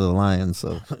playing for the Lions,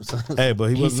 so Hey,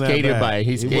 but he He wasn't skated that bad. by it.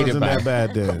 He skated wasn't by that it.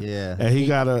 bad then. Yeah. and he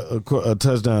got a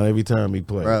touchdown every time he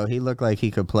played. bro, he looked like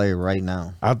he could play right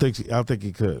now. I think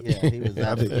he could. Yeah, he was.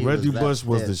 I think he Reggie was that Bush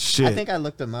was fit. the shit. I think I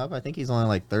looked him up. I think he's only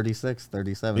like 36,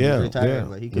 37. Yeah, he's retired, yeah,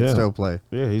 but he can yeah. still play.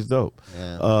 Yeah, he's dope.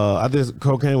 Yeah. I did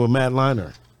cocaine with Matt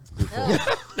Liner.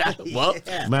 Well,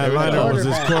 Matt Liner was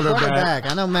his quarterback.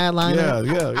 I know Matt Liner.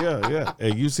 Yeah.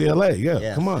 At UCLA. Yeah,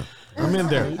 Yeah. come on. I'm in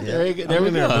there. there we I'm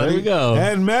in go. There buddy. we go.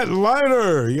 And Matt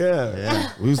Liner.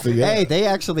 Yeah. We used to Hey, they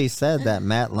actually said that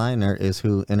Matt Liner is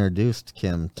who introduced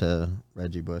Kim to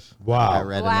Reggie Bush. Wow. I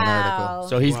read in an article. Wow.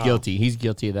 So he's guilty. He's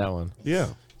guilty of that one. Yeah.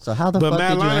 So how the But fuck Matt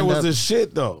did you Liner end was up? the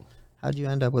shit though. How'd you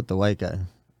end up with the white guy?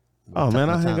 Oh man,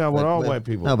 I Tom- hang out with like, all white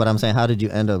people. No, but I'm saying, how did you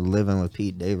end up living with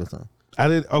Pete Davidson? I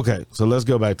did. Okay, so let's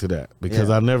go back to that because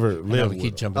Yeah. I never No, lived we with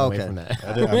keep him. jumping away Okay. from that.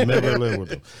 I never lived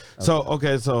with him. So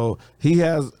so he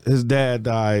has his dad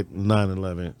died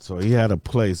 9/11, so he had a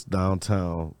place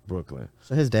downtown Brooklyn.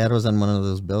 So his dad was in one of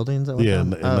those buildings. At one Yeah,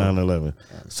 time? in 9/11.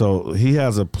 So he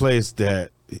has a place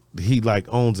that he like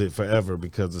owns it forever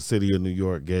because the city of New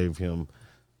York gave him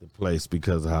the place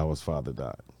because of how his father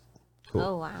died.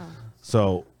 Oh wow.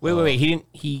 So Wait.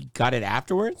 He got it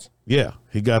afterwards. yeah,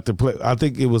 he got the place. I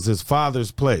think it was his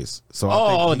father's place. So I think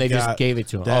Oh, he and they just got gave it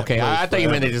to him. that Okay, place I thought you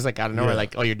meant forever. they just like out of nowhere, Yeah.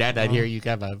 like, oh, your dad died here. You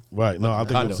have a Right. No, I think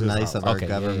it Condo. was his Nice house. of our Okay, yeah,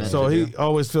 government. yeah. So to he do.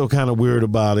 always feel kind of weird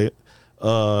about it. You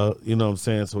know what I'm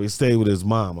saying? So he stayed with his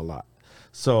mom a lot.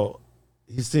 So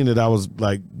he seen that I was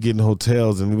like getting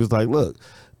hotels and he was like, look,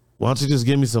 why don't you just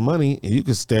give me some money and you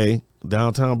can stay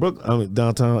downtown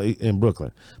downtown in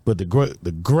Brooklyn. But the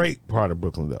great part of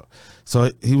Brooklyn though. So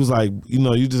he was like, you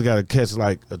know, you just gotta catch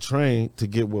like a train to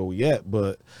get where we at,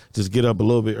 but just get up a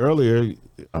little bit earlier.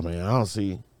 I mean, I don't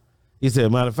see. He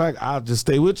said, matter of fact, I'll just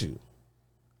stay with you.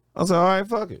 I said, all right,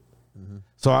 fuck it.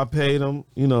 So I paid him,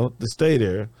 you know, to stay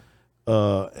there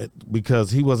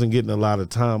because he wasn't getting a lot of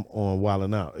time on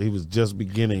Wildin' Out. He was just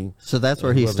beginning. So that's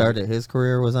where he started his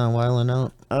career, was on Wildin'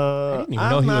 Out. didn't even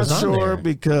know I'm he not was on sure there.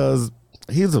 because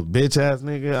he's a bitch ass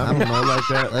nigga. I don't know like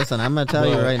that. Listen, I'm gonna tell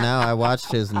you right now. I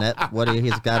watched his what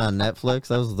he's got on Netflix.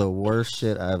 That was the worst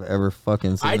shit I've ever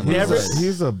fucking seen.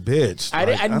 He's a bitch.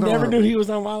 I never knew he was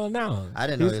on Wild 'N Out. I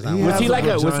didn't know he was on. Was he like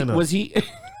was he?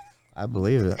 I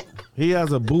believe it. He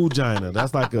has a boogina.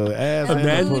 That's like a ass A and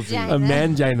man, a pussy. a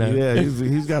mangina. Yeah,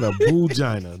 he's got a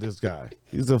boogina. This guy.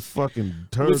 He's a fucking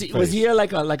turd. Was he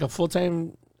like a full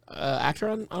time actor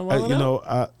on Wild 'N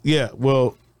Out? Yeah.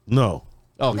 Well, no.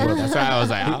 Oh, well, that's why I was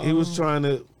like, He was trying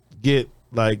to get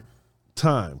like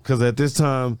time because at this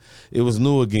time it was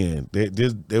new again.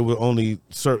 They were only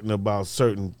certain about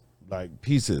certain like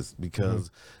pieces because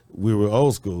we were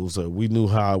old school, so we knew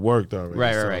how it worked already.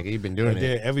 Right. You've been doing it.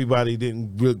 Then everybody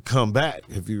didn't really come back,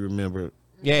 if you remember.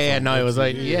 Yeah. No, it was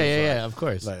like, yeah, of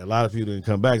course. Like a lot of people didn't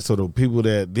come back, so the people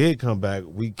that did come back,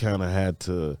 we kind of had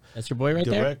to. That's your boy right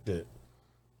direct there. It.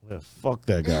 Yeah, fuck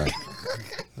that guy.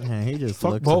 Man, he just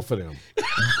fuck both of them.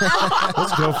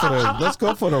 Let's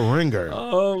go for the ringer.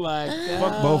 Oh my god!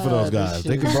 Fuck both of those guys.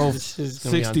 They can both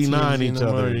 69 each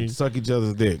other and suck each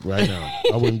other's dick right now.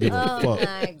 I wouldn't give a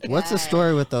fuck. What's the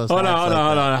story with those? Hold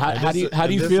on. How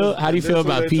do you feel? How do you feel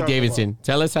about Pete Davidson?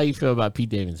 Tell us how you feel about Pete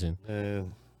Davidson.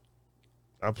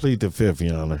 I plead the fifth,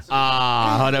 Your Honor.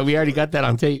 Hold on. We already got that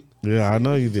on tape. Yeah, I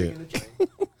know you did.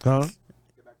 Huh?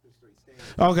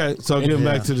 Okay, so getting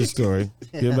back to the story.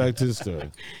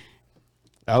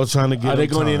 I was trying to get. Are they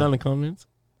going in on the comments?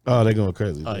 Oh, they're going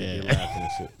crazy. Oh yeah.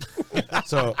 Laughing and shit.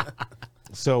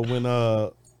 So when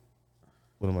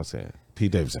what am I saying?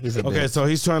 Pete Davidson. Okay, so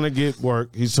he's trying to get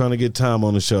work. He's trying to get time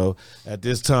on the show. At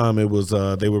this time, it was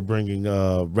they were bringing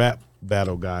rap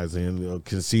battle guys in.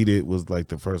 Conceited was like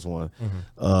the first one.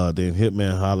 Then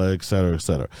Hitman, Holla, et cetera, et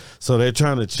cetera. So they're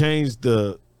trying to change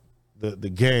the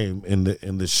game in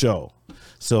the show.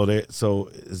 So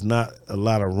it's not a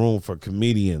lot of room for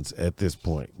comedians at this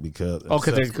point because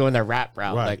they're going that rap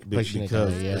route, right? Like pushing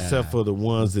because it. Yeah. Except for the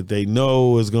ones that they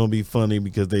know is going to be funny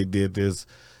because they did this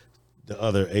the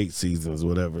other 8 seasons,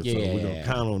 whatever. Yeah, so we're going to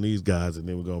count on these guys and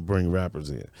then we're going to bring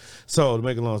rappers in. So to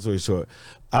make a long story short,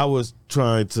 I was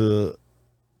trying to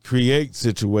create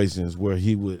situations where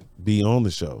he would be on the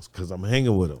shows because I'm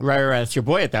hanging with him. Right. It's your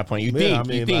boy at that point. You think?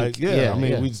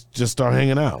 We just start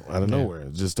hanging out out of nowhere.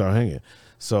 Just start hanging.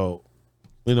 So,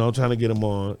 trying to get him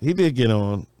on. He did get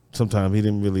on. Sometimes he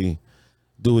didn't really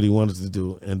do what he wanted to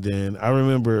do. And then I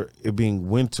remember it being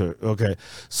winter. Okay,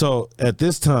 so at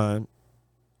this time,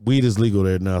 weed is legal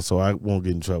there now, so I won't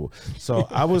get in trouble. So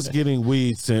I was getting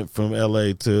weed sent from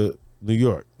L.A. to New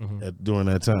York during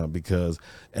that time because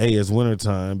A, it's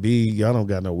wintertime. B, y'all don't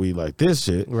got no weed like this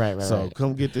shit. Right. So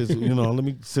come get this, let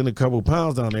me send a couple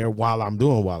pounds down there while I'm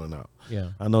doing Wild 'N Out. Yeah.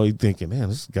 I know you're thinking, man,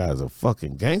 this guy's a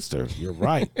fucking gangster. You're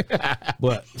right.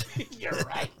 But you're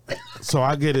right. So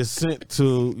I get it sent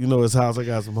to, his house. I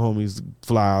got some homies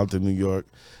fly out to New York.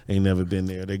 Ain't never been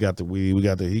there. They got the weed.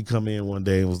 He come in one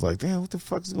day and was like, damn, what the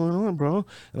fuck's going on, bro?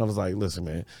 And I was like, listen,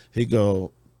 man. He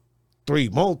go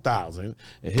 3,000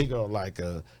 and he go like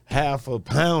a half a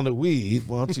pound of weed.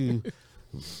 Why don't you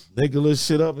make a little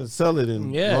shit up and sell it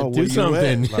and do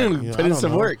something. Put in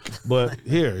some work. But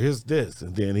here's this.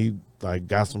 And then he like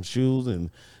got some shoes and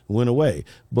went away.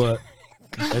 And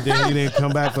then he didn't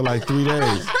come back for like 3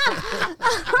 days.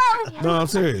 No, I'm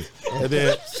serious. And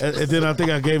then I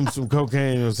think I gave him some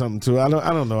cocaine or something too. I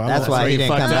don't know. That's why he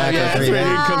didn't come back. That's why he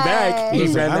didn't come back.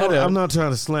 Listen, I'm not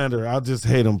trying to slander. I just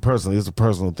hate him personally. It's a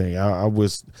personal thing. I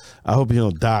hope he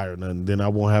don't die or nothing. Then I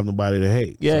won't have nobody to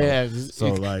hate.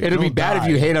 So like, it'll be bad if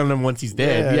you hate on him once he's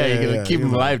dead. You're gonna keep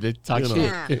him alive to talk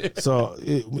shit. So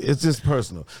it's just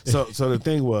personal. So the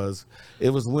thing was, it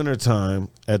was wintertime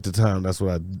at the time. That's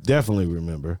what I definitely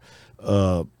remember.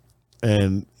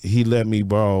 And he let me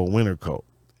borrow a winter coat.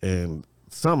 And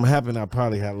something happened. I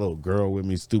probably had a little girl with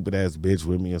me, stupid ass bitch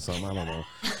with me or something. I don't know.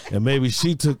 And maybe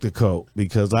she took the coat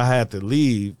because I had to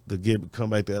leave to come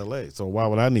back to LA. So why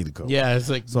would I need a coat? Yeah, it's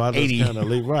like so I just 80. kind of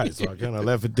leave right. So I kind of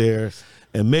left it there.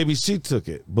 And maybe she took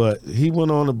it. But he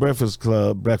went on the Breakfast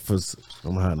Club.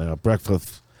 I'm hot now.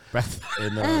 Breakfast.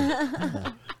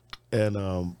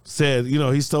 And said,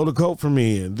 he stole the coat from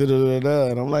me and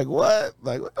da-da-da-da. And I'm like, what?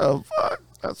 Like, what the fuck?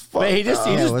 That's fucked But he just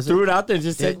threw it out there and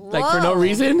just said, like, for no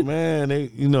reason? Man,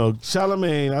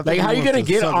 Charlamagne. Like, how are you going to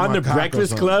get on the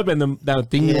Breakfast Club and the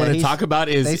thing you want to talk about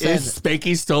is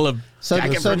Spanky stole a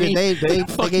jacket from me? They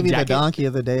gave you the donkey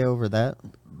of the day over that?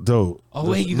 Dude. Oh,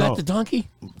 wait, you got the donkey?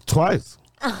 Twice.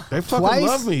 They fucking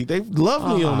love me. They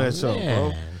love me on that show,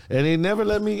 bro. and they never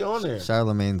let me on there.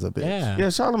 Charlemagne's a bitch. Yeah,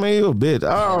 Charlamagne, you a bitch.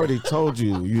 I already told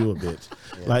you a bitch.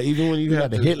 Yeah. Like even when you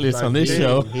had the hit list on this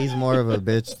show, he's more of a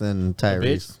bitch than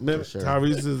Tyrese. Sure.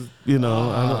 Tyrese is, you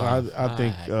know, I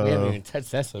think we haven't even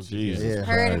touched that subject. Yeah.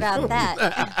 Heard about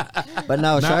that. But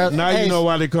no, now you know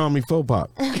why they call me Faux Pop.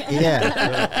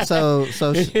 Yeah. So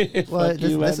well,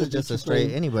 this is just a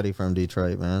straight anybody from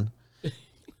Detroit, man.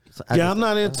 So I'm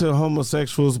not into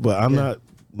homosexuals, but I'm not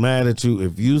mad at you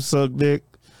if you suck dick.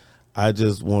 I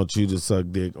just want you to suck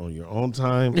dick on your own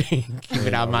time. Keep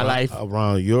it out of my life.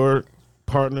 Around your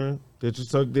partner that you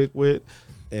suck dick with.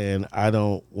 And I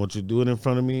don't want you to do it in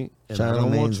front of me. And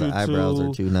Charlemagne's eyebrows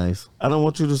are too nice. I don't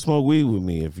want you to smoke weed with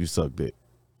me if you suck dick.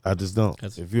 I just don't.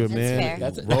 If you're a man,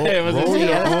 roll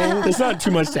your own. It's not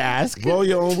too much to ask. Roll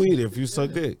your own weed if you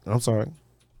suck dick. I'm sorry.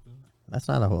 That's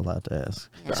not a whole lot to ask.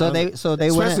 So they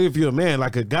especially if you're a man,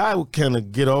 like a guy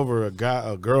can get over a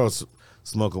girl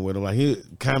smoking with him. Like he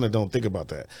kind of don't think about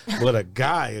that. But a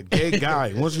gay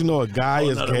guy, once you know a guy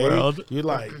is gay, you're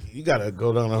like, you gotta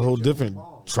go down a whole different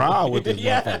trial with this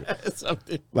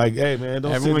motherfucker. Like, hey man,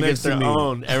 don't everyone sit gets next their to me.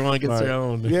 own. Everyone gets their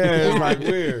own. Yeah, it's like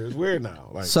weird. It's weird now.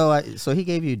 Like, so he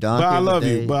gave you donkey.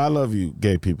 But I love you,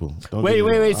 gay people.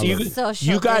 Wait. So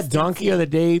you got donkey of the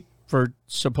day for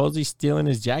supposedly stealing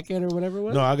his jacket or whatever it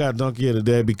was? No, I got donkey of the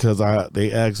day because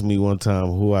they asked me one time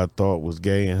who I thought was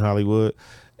gay in Hollywood,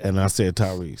 and I said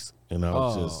Tyrese. And I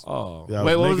was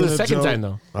Wait, what was the second time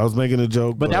though? I was making a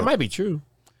joke, but that might be true.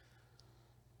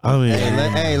 I mean,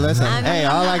 hey, listen. Hey,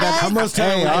 all I got. How much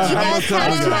time?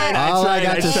 All I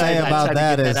got to say about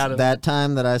that is that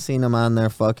time that I seen him on there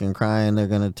fucking crying, they're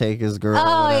gonna take his girl.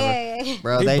 Oh yeah.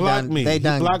 Bro, he blocked me. He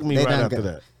blocked me right after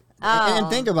that. And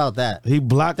think about that. He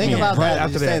blocked me. Think about right that.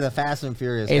 after You that. say the Fast and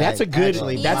Furious. Hey, that's a good.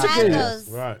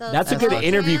 That's a good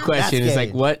interview question. It's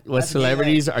like, what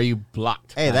celebrities are you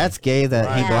blocked? Hey, that's gay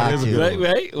that he blocked you.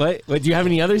 Wait. Do you have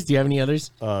any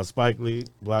others? Spike Lee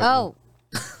blocked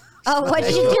me. Oh, what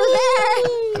did you do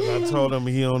there? I told him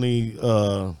he only.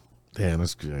 Damn,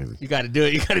 that's crazy. You got to do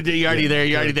it. You're already there.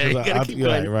 You got to keep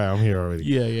going. Right, I'm here already.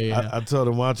 Yeah. I told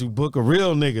him, why don't you book a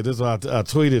real nigga? This is why I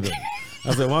tweeted him.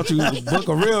 I said, why don't you book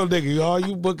a real nigga? All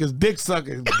you book is dick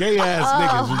suckers, gay ass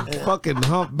niggas, you fucking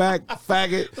humpback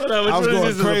faggot. I was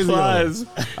going crazy. I was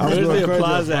going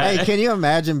crazy. Hey, can you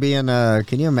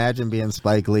imagine being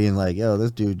Spike Lee and like, yo,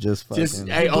 this dude just fucking.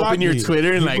 Hey, open your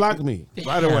Twitter and he blocked me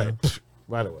right away.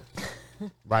 Right away.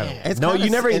 No,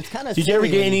 you never. Did you ever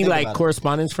get any like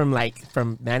correspondence from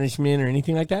management or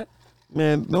anything like that?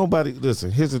 Man, nobody.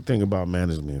 Listen, here's the thing about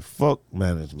management. Fuck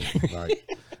management.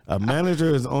 Like, a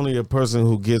manager is only a person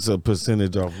who gets a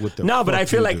percentage off with the. No, but I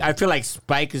feel like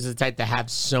Spike is the type to have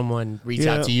someone reach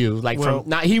out to you, like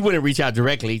he wouldn't reach out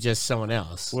directly, just someone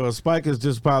else. Well, Spike is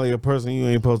just probably a person you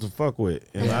ain't supposed to fuck with,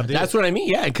 and I did. That's what I mean.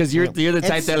 Yeah, because you're the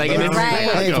type that like.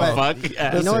 Fuck.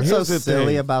 Yeah. You know what's so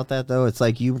silly about that though? It's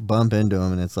like you bump into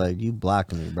him, and it's like you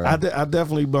blocked me, bro. I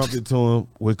definitely bumped into him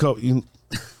with Kobe.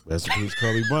 That's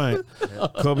Kobe Bryant.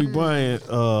 Kobe Bryant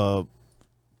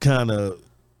kind of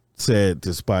said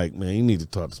to Spike, man, you need to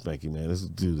talk to Spanky, man. This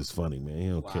dude is funny, man. He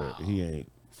don't care. He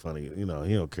ain't funny. You know,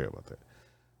 he don't care about that.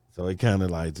 So he kind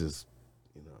of like just,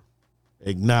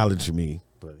 acknowledged me,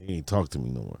 but he ain't talk to me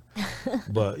no more.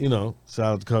 But,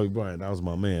 shout out to Kobe Bryant. That was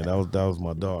my man. That was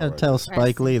my dog. Right tell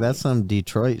Spike Lee, that's some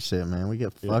Detroit shit, man. We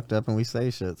get fucked up and we say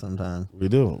shit sometimes. We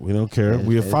do. We don't care.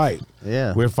 We fight.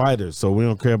 Yeah. We're fighters, so we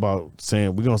don't care about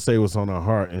saying, we're going to say what's on our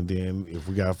heart, and then if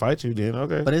we got to fight you, then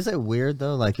okay. But is it weird,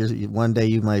 though? Like, one day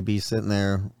you might be sitting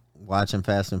there watching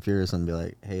Fast and Furious and be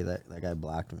like, hey, that guy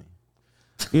blocked me.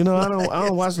 I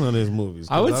don't watch none of these movies.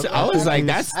 I was like,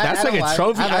 that's like a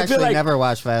trophy. I feel like never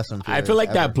watched Fast and Furious. I feel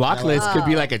like that block list could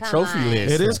be like a trophy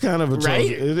list. It is kind of a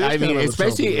trophy. Right? I mean,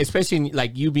 especially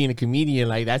like you being a comedian,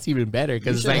 like that's even better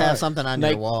because it's like have something on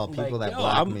your wall, people that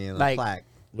block me and a plaque.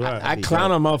 Right. I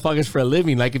clown on motherfuckers for a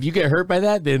living. Like if you get hurt by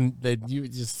that, then you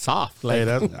just soft. Like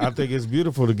I think it's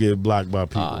beautiful to get blocked by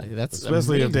people. That's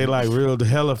especially if they like real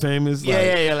hella famous.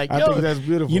 Yeah. Like I think that's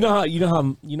beautiful. You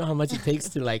know how much it takes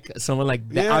to like someone like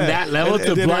that, on that level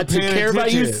to care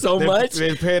about you so much.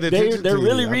 They're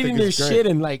really reading your shit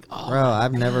and like. Oh, bro,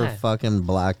 I've never fucking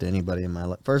blocked anybody in my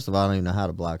life. First of all, I don't even know how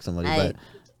to block somebody, but.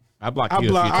 I blocked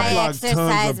you. I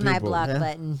exercise my block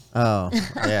button. Oh,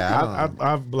 yeah.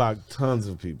 I've blocked tons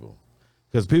of people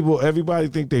because everybody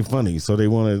think they funny, so they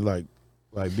want to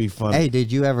like be funny. Hey,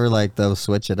 did you ever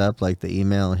switch it up, like the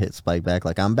email and hit Spike back,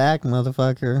 like I'm back,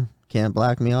 motherfucker? Can't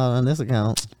block me out on this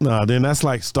account. No, then that's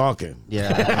like stalking.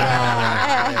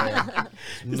 Yeah.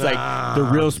 It's like the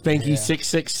real Spanky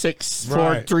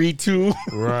 666-432.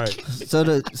 Right. So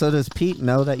does Pete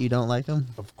know that you don't like him?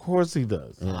 Of course he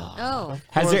does. Oh.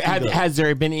 Has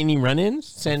there been any run-ins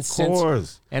since? Of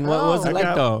course. And what was it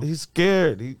like though? He's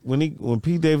scared. When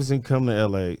Pete Davidson come to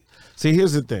LA. See,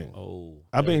 here's the thing.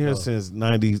 I've been here since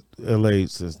LA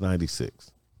since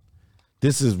 96.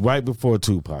 This is right before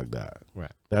Tupac died.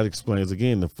 Right. That explains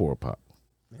again the 4-Pac.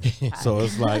 So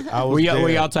it's like I was. Were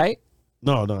y'all tight?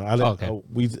 No.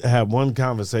 We had one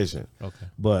conversation. Okay.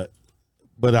 But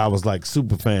I was like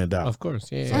super fanned out. Of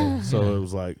course, yeah. So it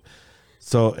was like,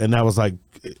 and that was like,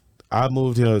 I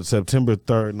moved here September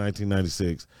 3rd,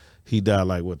 1996. He died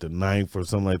like the 9th or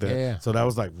something like that. Yeah. So that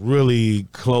was like really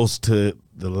close to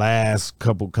the last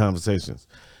couple conversations.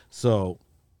 So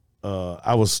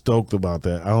I was stoked about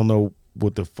that. I don't know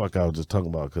what the fuck I was just talking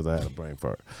about because I had a brain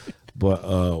fart. But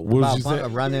what was you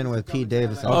saying? Run in with Pete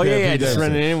Davidson. Oh yeah, Pete just Davidson.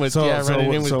 running in with So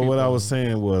people. what I was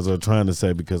saying was, or trying to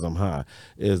say because I'm high,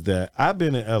 is that I've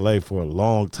been in LA for a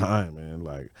long time, man.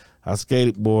 Like I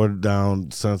skateboarded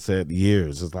down Sunset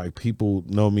years. It's like people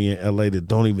know me in LA that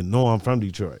don't even know I'm from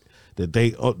Detroit. That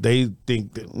they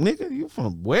think that, nigga, you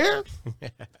from where?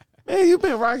 Man, you've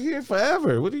been right here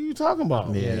forever. What are you talking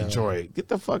about? Yeah. Detroit. Get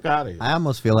the fuck out of here. I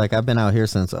almost feel like I've been out here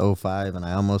since 05, and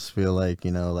I almost feel like,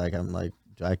 like I'm like,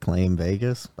 do I claim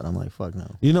Vegas? But I'm like, fuck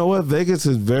no. You know what? Vegas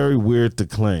is very weird to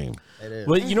claim. It is.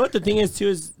 Well, you know what the thing is too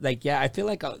is like, yeah, I feel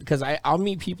like because I'll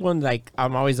meet people and like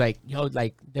I'm always like, yo,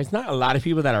 like there's not a lot of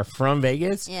people that are from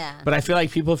Vegas. Yeah. But I feel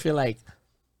like people feel like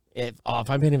if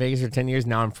I've been in Vegas for 10 years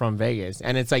now, I'm from Vegas,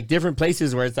 and it's like different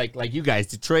places where it's like you guys,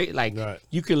 Detroit, like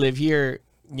you could live here.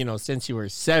 Since you were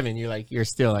 7, you're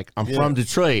still like, I'm from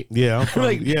Detroit. Yeah, I'm from,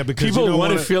 like, yeah, because people you don't want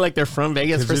to wanna, feel like they're from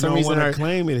Vegas for some reason. Or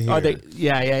claim it here.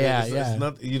 Yeah. It's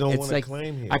not, you don't want to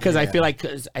claim here. Because I feel like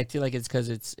it's because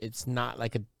it's not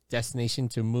like a destination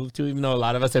to move to, even though a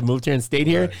lot of us have moved here and stayed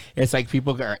here. Right. It's like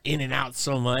people are in and out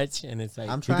so much, and it's like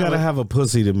you gotta have a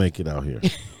pussy to make it out here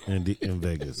in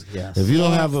Vegas. Yes. If you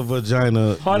don't have a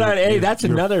vagina, hold on, hey, that's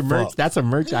another merch. Fucked. That's a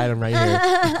merch item right here.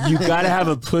 You gotta have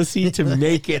a pussy to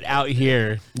make it out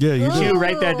here. Yeah, you do.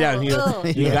 Write that down. You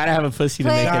gotta have a pussy to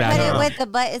make it out here. Put it with the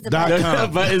butt is the butt. The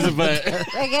butt is a butt.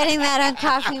 We're getting that on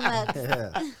coffee mugs.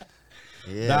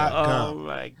 Yeah. Oh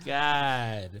my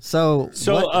god. So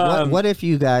what if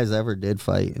you guys ever did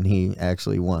fight and he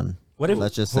actually won? What if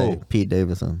let's just say Pete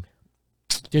Davidson?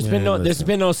 There's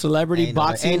been no celebrity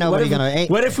boxing. What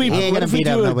if we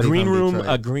do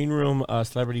a green room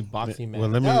celebrity boxing match? Well,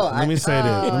 let me say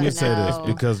this. Let me say this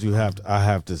because I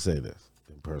have to say this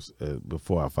in person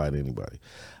before I fight anybody.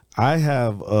 I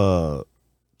have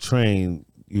trained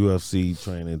UFC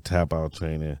training, tap out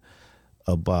training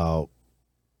about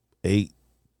 8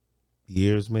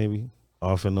 years, maybe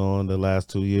off and on the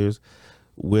last 2 years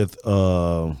with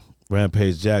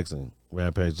Rampage Jackson.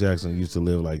 Rampage Jackson used to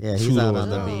live like he's out on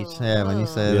the beach. Yeah, when you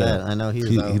say that, I know he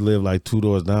lived like 2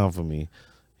 doors down from me.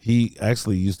 He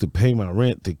actually used to pay my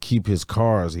rent to keep his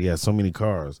cars. He had so many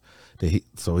cars that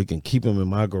so he can keep them in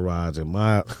my garage and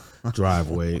my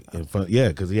driveway in front. Yeah,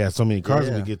 because he had so many cars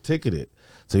and we get ticketed.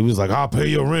 So he was like, "I'll pay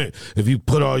your rent if you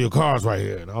put all your cars right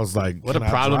here." And I was like, "What a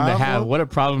problem to have! What a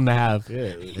problem to have!"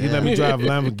 Yeah, he let me drive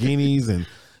Lamborghinis and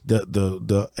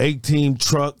the 18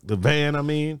 truck, the van. I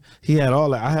mean, he had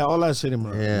all that. I had all that shit in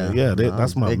my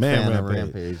that's my man,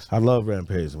 Rampage. I love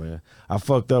Rampage, man. I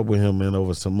fucked up with him, man,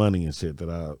 over some money and shit that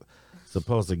I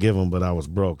supposed to give him, but I was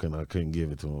broke and I couldn't give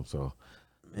it to him. So.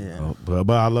 Yeah, but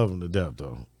I love him to death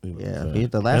though.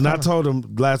 I told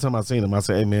him last time I seen him, I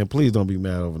said, "Hey man, please don't be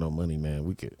mad over no money, man.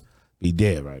 We could be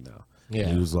dead right now." Yeah,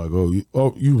 and he was like,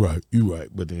 you right,"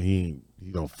 but then he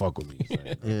don't fuck with me.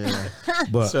 Yeah,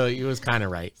 but so he was kind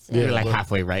of right. Yeah, like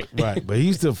halfway right. Right, but he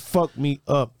used to fuck me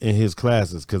up in his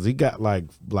classes because he got like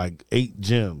 8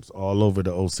 gyms all over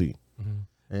the OC. Mm-hmm.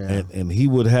 Yeah, and he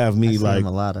would have me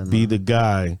be the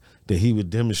guy that he would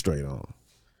demonstrate on.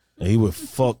 And he would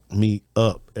fuck me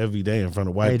up every day in front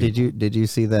of white people. Did you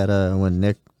see that when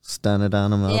Nick stunted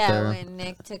on him out there? Yeah, when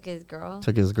Nick took his girl.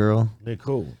 Nick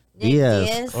who?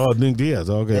 Diaz. Oh, Nick Diaz.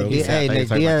 Okay. Nick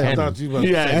Diaz. I thought you were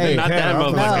not that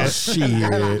motherfucker.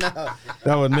 Shit.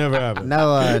 That would never happen.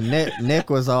 No,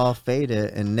 Nick was all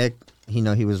faded, and Nick,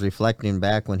 he was reflecting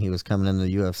back when he was coming into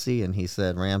the UFC, and he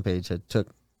said Rampage had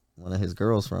took one of his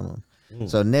girls from him.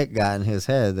 So Nick got in his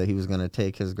head that he was going to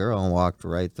take his girl and walked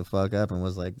right the fuck up and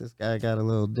was like, "This guy got a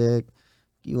little dick.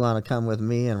 You want to come with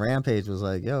me?" And Rampage was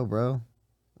like, "Yo, bro,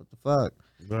 what the fuck?"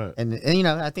 Right. And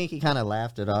I think he kind of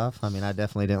laughed it off. I mean, I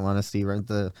definitely didn't want to see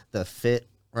the fit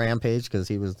Rampage because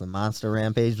he was the monster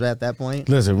Rampage at that point.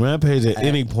 Listen, Rampage at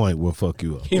any point will fuck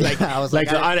you up. I was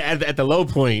at the low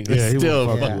point. Yeah, he still.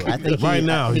 will fuck you up. I think right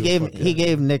now he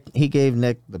gave Nick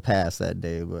the pass that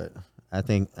day, but I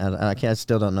think I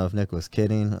still don't know if Nick was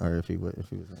kidding or if he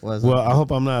wasn't. Well, I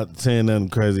hope I'm not saying nothing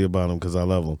crazy about him because I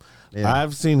love him. Yeah.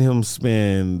 I've seen him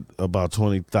spend about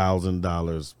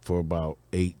 $20,000 for about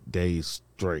 8 days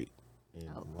straight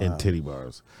in titty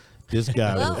bars. This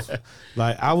guy was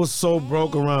like, I was so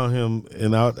broke around him,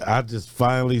 and I just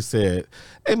finally said,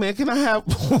 "Hey man, can I have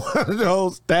one of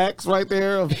those stacks right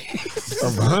there of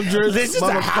hundreds? This is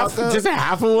just a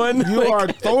half of one. You are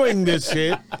throwing this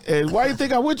shit, and why you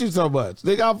think I'm with you so much?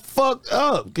 They got fucked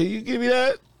up. Can you give me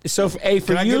that? So, for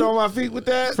can I you, get on my feet with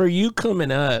that? For you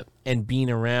coming up and being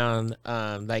around,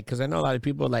 because I know a lot of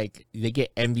people like they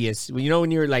get envious. When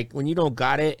you're like when you don't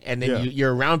got it, and then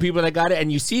you're around people that got it,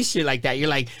 and you see shit like that, you're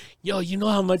like, yo, you know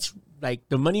how much like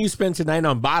the money you spend tonight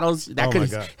on bottles that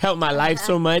could help my life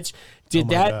so much. Did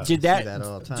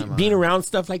that being around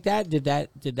stuff like that? Did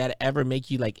that ever make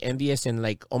you like envious and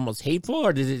like almost hateful,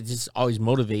 or did it just always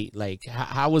motivate? Like,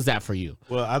 how was that for you?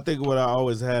 Well, I think what I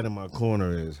always had in my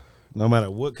corner is, no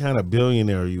matter what kind of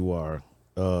billionaire you are,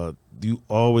 you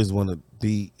always want to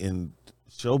be in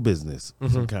show business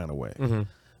some kind of way. Mm-hmm.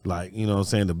 Like, you know what I'm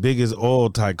saying? The biggest oil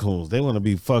tycoons, they want to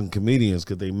be fucking comedians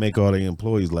because they make all their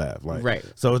employees laugh. Like, right.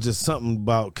 So it's just something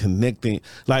about connecting.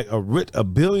 Like a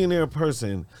billionaire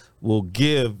person will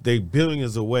give their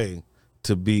billions away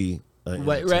to be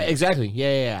right, exactly.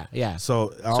 Yeah.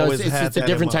 So I always it's a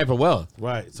different type of wealth.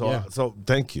 Right. So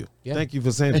thank you. Yeah. Thank you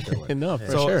for saying it that way. No,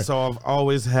 for sure. So I've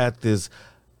always had this,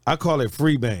 I call it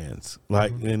free bands.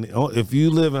 Like, and if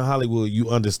you live in Hollywood, you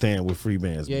understand what free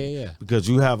bands mean. Yeah. Because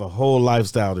you have a whole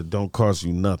lifestyle that don't cost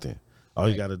you nothing. All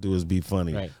you got to do is be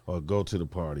funny or go to the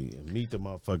party and meet the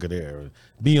motherfucker there and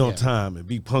be on time and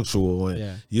be punctual,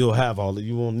 and you'll have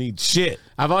you won't need shit.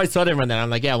 I've always told everyone that. I'm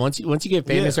like, once you get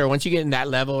famous or once you get in that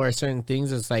level or certain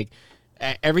things, it's like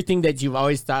everything that you've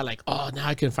always thought, like, oh, now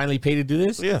I can finally pay to do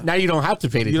this. Yeah. Now you don't have to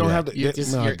pay to do that. You don't have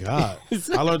to. My God.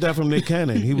 I learned that from Nick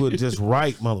Cannon. He would just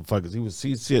write motherfuckers. He would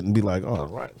see shit and be like, oh,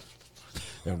 right.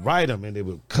 And write them, and they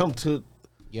would come to,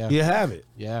 you have it.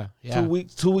 Yeah. 2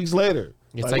 weeks later.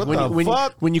 It's like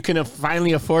when you can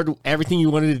finally afford everything you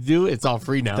wanted to do, it's all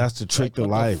free now. That's the trick to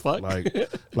life.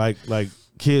 Like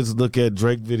kids look at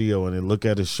Drake video and then look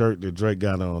at a shirt that Drake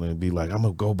got on and be like, I'm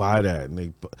gonna go buy that,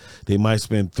 and they might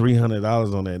spend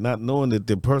 $300 on that, not knowing that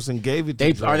the person gave it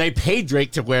to Drake. Or they paid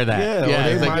Drake to wear that. Yeah,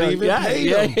 or they might even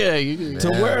pay him to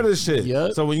wear the shit.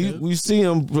 Yep. So when you see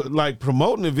him like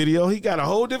promoting the video, he got a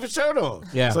whole different shirt on.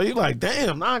 Yeah. So you're like,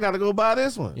 damn, now I gotta go buy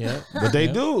this one. Yeah. But they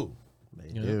do.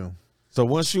 They do. So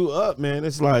once you up, man,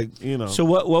 it's like, you know. So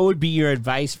what would be your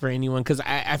advice for anyone? Because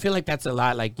I feel like that's a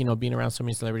lot, like, you know, being around so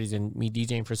many celebrities and me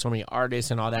DJing for so many artists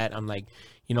and all that. I'm like,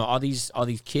 you know, all these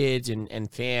kids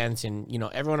and fans and, you know,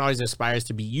 everyone always aspires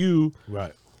to be you.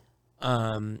 Right.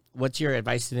 What's your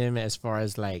advice to them as far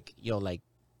as like, yo, like,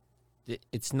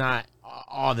 it's not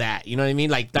all that, you know what I mean?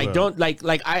 Like don't like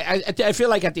I feel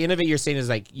like at the end of it, you're saying is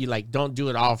like, you like don't do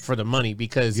it all for the money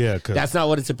because that's not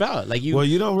what it's about. Like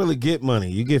you don't really get money,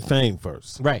 you get fame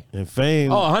first, right? And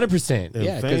fame, 100%,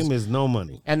 yeah. Fame is no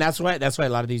money, and that's why a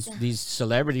lot of these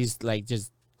celebrities like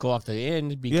just go off the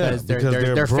end because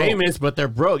they're famous, but they're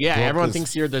broke. Yeah, everyone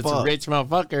thinks you're this rich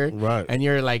motherfucker, right? And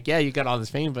you're like, yeah, you got all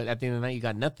this fame, but at the end of the night, you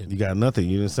got nothing. You got nothing.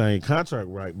 You didn't sign your contract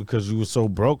right because you were so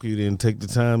broke. You didn't take the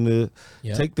time to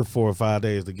take the 4 or 5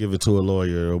 days to give it to a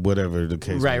lawyer or whatever the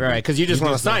case. Right. Because you just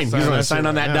want to sign. You just want to sign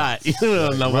on that dot. You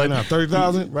don't know right now,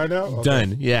 $30,000 right now. Okay.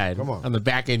 Done. Yeah. Come on the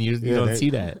back end, you don't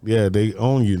see that. Yeah, they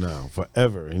own you now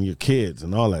forever, and your kids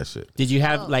and all that shit. Did you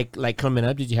have like coming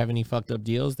up? Did you have any fucked up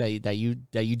deals that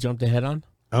you jumped ahead on?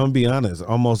 I'm gonna be honest.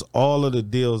 Almost all of the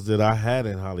deals that I had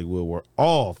in Hollywood were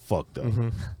all fucked up,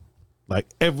 like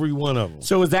every one of them.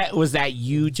 So was that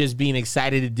you just being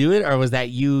excited to do it, or was that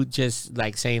you just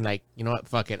like saying like, you know what,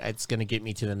 fuck it, it's gonna get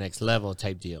me to the next level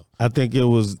type deal? I think it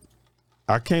was.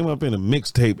 I came up in a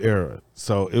mixtape era,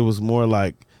 so it was more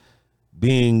like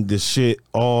being the shit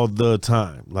all the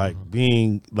time, like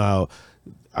being now.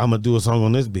 I'm gonna do a song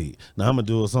on this beat. Now I'm gonna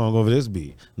do a song over this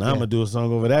beat. Now I'm gonna do a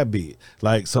song over that beat.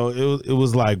 Like, so it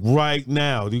was like right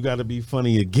now you got to be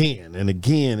funny again and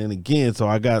again and again. So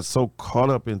I got so caught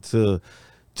up into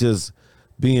just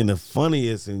being the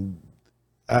funniest, and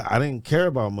I didn't care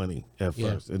about money at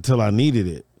first until I needed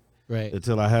it. Right.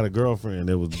 Until I had a girlfriend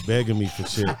that was begging me for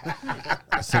shit.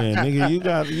 Saying,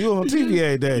 nigga, you on TV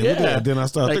every day. Yeah. Then I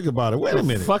started thinking about it. Wait a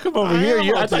minute. Fuck him over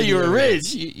here. I thought you were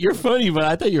rich. You're funny, but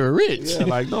I thought you were rich. Yeah,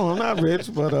 like, no, I'm not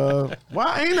rich, but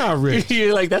why ain't I rich?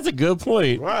 You're like, that's a good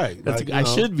point. Right. That's Like, I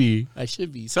should be.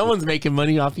 Someone's making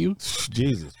money off you.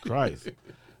 Jesus Christ.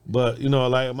 But,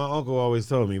 like my uncle always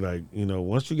told me, like,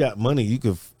 once you got money, you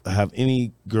can have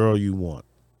any girl you want.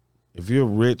 If you're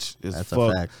rich as That's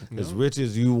fuck, a fact. as rich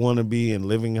as you want to be and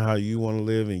living how you want to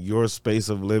live in your space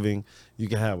of living, you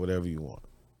can have whatever you want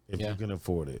if you can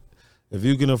afford it. If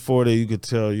you can afford it, you could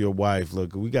tell your wife,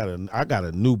 look, I got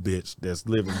a new bitch that's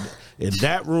living in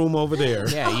that room over there.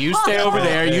 Yeah, you stay over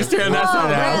there. You stay on that side of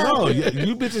the house. No,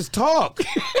 you bitches talk.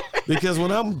 Because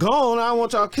when I'm gone, I don't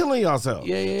want y'all killing yourself.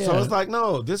 Yeah. So it's like,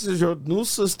 no, this is your new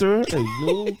sister, a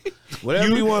new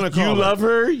whatever you want to call her. You love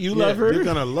her. You love her. You're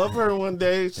gonna love her one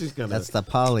day. She's gonna. That's the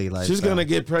poly lifestyle. She's gonna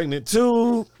get pregnant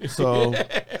too. So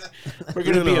we're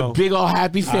gonna be a big old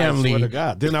happy family. I swear to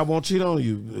God. Then I won't cheat on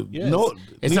you. Yes. No,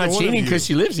 it's not cheating because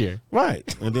she lives here. Right,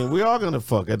 and then we're all gonna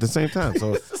fuck at the same time.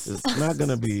 So it's not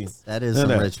gonna be. That is some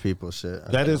rich people shit.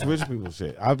 That is rich people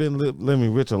shit. I've been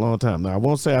living rich a long time. Now I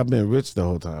won't say I've been rich the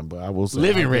whole time, but I will say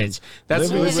living rich.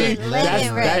 There's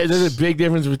a big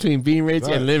difference between being rich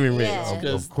and living rich. Yeah.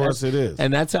 Of course it is.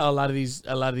 And that's how a lot of these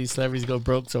celebrities go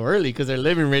broke so early because they're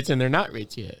living rich and they're not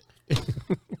rich yet.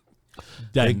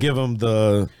 They give them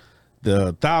the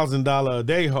 $1,000 a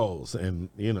day hoes, and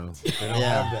they don't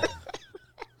have that.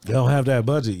 They don't have that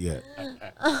budget yet.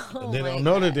 And they don't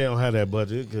know that they don't have that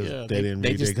budget because they didn't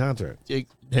read their contract.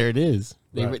 There it is.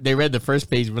 They read the first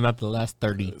page, but not the last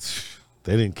 30.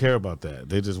 They didn't care about that.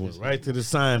 They just went right to the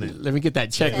signing. Let me get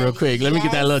that check real quick. Let me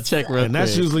get that little check real quick. And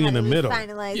that's usually in the middle, by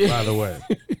the way.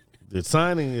 The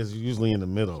signing is usually in the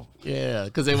middle. Yeah,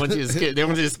 because they want you to skip. They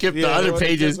want you to skip the other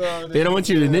pages. They don't want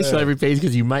you to initial every page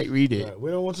because you might read it. Right. We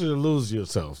don't want you to lose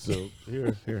yourself. So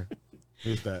here's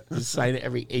that. Just sign it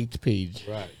every 8th page.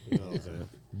 Right. You know what I'm saying?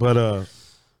 But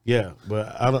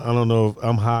but I don't know if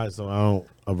I'm high, so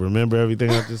I remember everything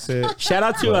I just said. Shout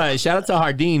out to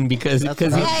Hardeen because I was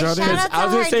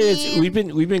gonna say this, we've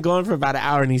been going for about an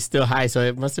hour and he's still high, so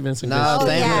it must have been some good No, shit.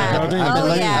 same here.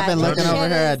 I've been looking over Shit here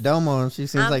is- at Domo, and she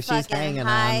seems I'm like she's fucking hanging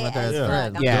high on with her as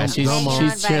thread. fuck. Yeah, I'm she's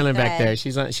hanging chilling back back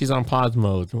there. She's on pause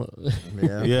mode.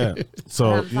 Yeah. Yeah.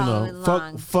 So I'm following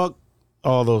along. fuck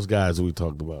all those guys we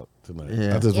talked about tonight.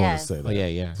 Yeah. I just want to Yes. say that. Oh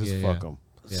yeah. Just fuck them.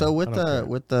 So with I don't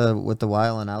care. the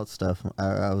Wildin' Out stuff,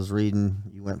 I was reading.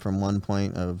 You went from one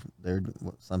point of there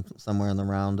somewhere in the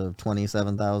round of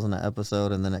 27,000 an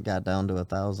episode, and then it got down to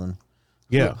 1,000.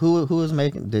 Yeah. Who was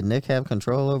making? Did Nick have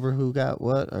control over who got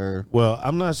what? Or Well,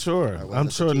 I'm not sure. I'm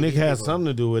sure Nick had something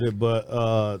to do with it,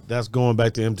 but that's going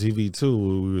back to MTV too.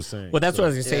 What we were saying. Well, that's what I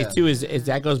was gonna say too. Is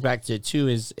that goes back to too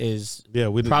is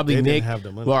we probably they Nick didn't have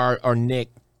the money. or Nick.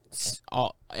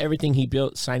 Everything he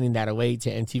built, signing that away to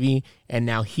MTV, and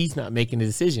now he's not making the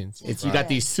decisions. It's you got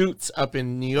these suits up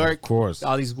in New York, Of course.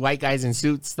 all these white guys in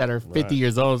suits that are 50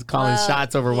 years old calling Well,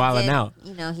 shots over he Wildin' did- Out.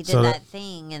 You know, he did So that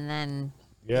thing, and then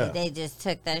Yeah. they just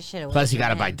took that shit away. Plus, you from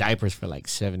got to buy him. diapers for like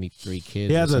 73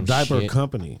 kids. He or has a some diaper shit.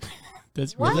 company.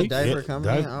 That's What? really diaper Yeah,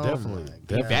 company? definitely.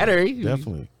 He better.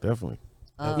 Definitely.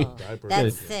 Oh,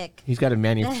 that's sick. He's got a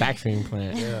manufacturing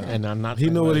plant, and I'm not. He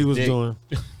talking knew about what he his was dick. doing.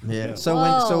 Yeah. So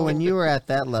Whoa. when you were at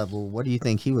that level, what do you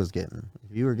think he was getting?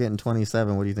 If you were getting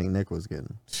 27, what do you think Nick was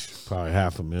getting? Probably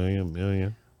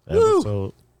 $500,000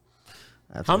 episode.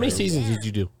 That's How many crazy. seasons did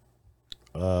you do?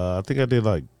 I think I did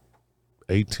like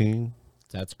 18.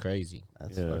 That's crazy.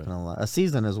 That's Yeah. fucking a lot. A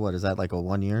season is what? Is that like a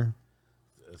 1 year?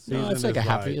 No, it's like is a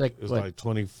half- like, it's what? like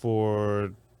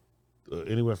 24,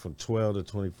 anywhere from 12 to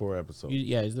 24 episodes.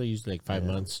 Yeah, it's usually like 5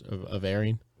 months of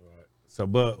airing. So,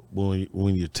 but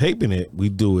when you're taping it, we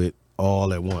do it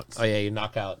all at once. Oh yeah, you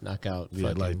knock out. Yeah,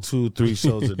 fucking- like 2-3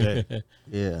 shows a day.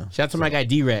 Yeah. Shout out to my guy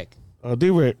D-Rec. Oh,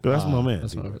 D-Rick, that's my man.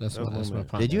 That's my D-Rick. that's my man.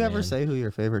 partner, Did you ever man. say who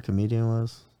your favorite comedian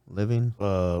was living?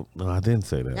 No, I didn't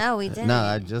say that. No, we didn't. No,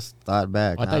 I just thought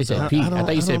back. I thought you said Not Pete. don't- I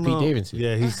thought you said don't Pete know. Davidson.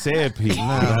 Yeah, he said Pete.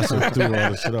 That's what threw all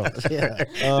the shit off. Yeah. They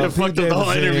Pete fucked up the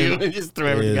whole Davidson interview and just threw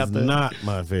everything is out there. not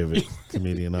my favorite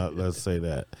comedian. Let's say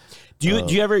that. Do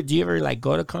you ever like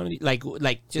go to comedy? Like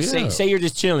just Yeah. say you're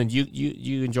just chilling. Do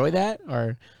you enjoy that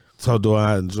or So do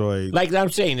I enjoy? like I'm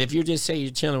saying if you just say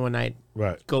you're chilling one night,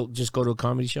 Right. go to a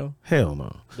comedy show? Hell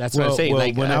no. That's what I'm saying, Well,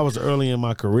 like, when I was early in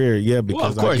my career, yeah,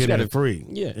 because course, I you get gotta- it free.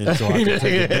 Yeah. And so I could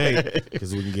take a day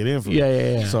because we can get in free.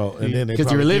 Yeah. So, and then they because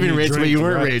you were probably living give me rich, but drinks, you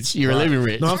weren't right? rich. You were Right. living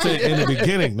rich. No, I'm saying in the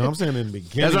beginning.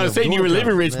 That's what I'm saying. You were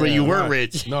living rich, but you weren't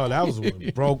rich. No, that was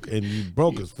when broke and you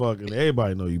broke as fuck, and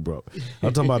everybody know you broke.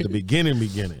 I'm talking about the beginning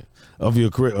of your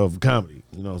career of comedy.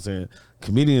 You know what I'm saying?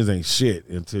 comedians ain't shit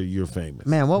until you're famous.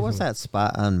 Man, what was that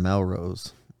spot on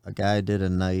Melrose? A guy did a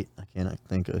night. I can't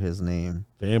think of his name.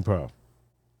 The Improv.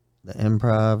 The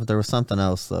Improv. There was something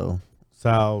else though.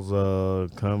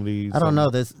 Sal's comedy. I don't know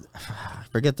this. I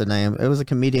forget the name. It was a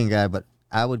comedian guy, but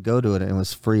I would go to it and it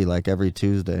was free like every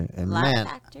Tuesday. And Laugh man,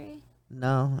 Factory?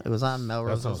 no, it was on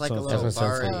Melrose. That's It was like a on little Sunset.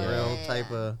 bar and Yeah. grill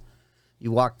type of.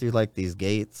 You walk through like these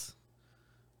gates.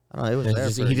 I don't know. It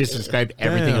was there. He just described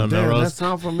everything on Damn, Melrose. that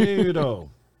sound familiar though.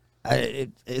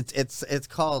 It's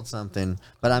called something,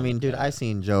 but I mean, dude, I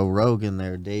seen Joe Rogan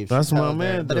there, Dave. That's my Chappelle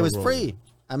there, man, but Joe it was Rogan. free.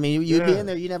 I mean, you'd be Yeah. in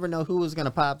there, you never know who was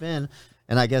gonna pop in,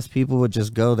 and I guess people would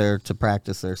just go there to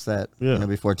practice their set, Yeah.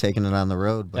 before taking it on the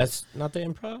road. But That's not the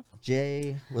Improv.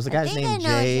 Jay was the I guy's think name I know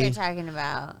Jay. what you're talking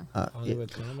about.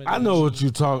 I know what you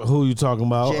talk. Who you talking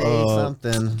about? Jay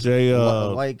something. Jay.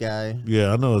 a white guy.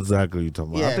 Yeah, I know exactly what you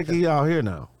talking about. Yeah, I think he out here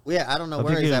now. Yeah, I don't know I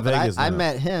where think he's he's at, in but Vegas I now.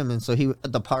 met him, and so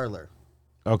the parlor.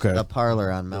 Okay. The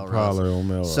parlor on Melrose. Parlor on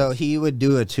Melrose. So he would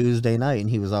do a Tuesday night, and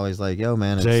he was always like, "Yo,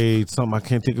 man, it's Jay, something I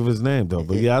can't think of his name though,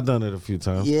 but yeah, I've done it a few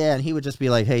times. Yeah, and he would just be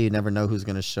like, "Hey, you never know who's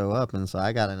gonna show up." And so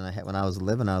I got in a when I was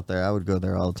living out there, I would go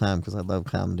there all the time because I love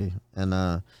comedy. And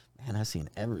man, I've seen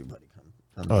everybody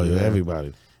come. Oh through yeah, there.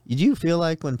 everybody. Did you feel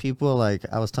like when people like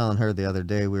I was telling her the other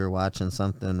day we were watching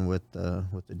something with the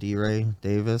D-Ray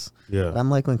Davis? Yeah. But I'm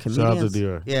like when Shout out to comedians,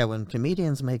 D-Ray. yeah, when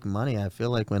comedians make money, I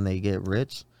feel like when they get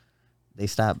rich, they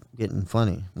stop getting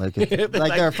funny. Like like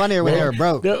they're funnier when they're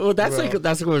broke. Well, that's like with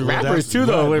Well, rappers that's- too,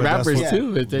 though. right, With but that's rappers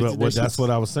what- too, That's what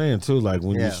I was saying too. Like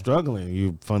when Yeah. you're struggling,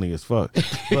 you're funny as fuck.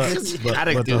 But,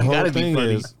 Gotta do- the whole gotta be thing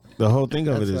funny. is the whole thing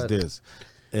of it is That's what- this,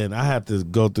 and I have to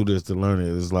go through this to learn it.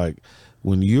 It's like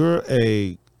when you're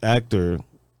a actor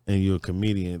and you're a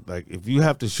comedian. Like if you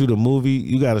have to shoot a movie,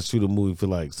 you got to shoot a movie for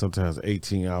like sometimes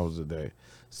 18 hours a day.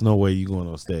 There's no way you're going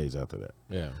on stage after that.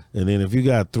 Yeah. And then if you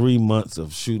got 3 months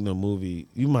of shooting a movie,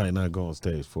 you might not go on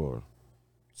stage for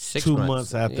 6 2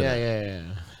 months after Yeah, that. yeah.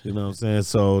 You know what I'm saying?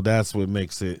 So that's what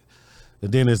makes it.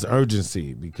 And then it's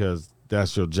urgency because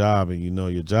that's your job and you know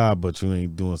your job, but you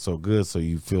ain't doing so good. So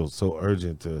you feel so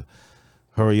urgent to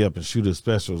hurry up and shoot a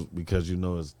special because you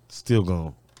know it's still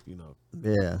going, you know.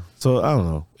 Yeah. So I don't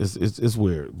know. It's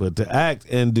weird. But to act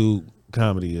and do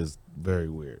comedy is very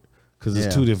weird because it's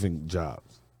Yeah. 2 different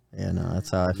jobs. Yeah, no,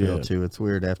 that's how I feel Yeah. too. It's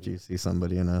weird after you see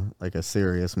somebody in a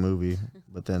serious movie,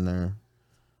 but then they're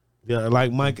Yeah,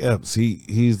 like Mike Epps,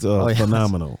 he's yeah.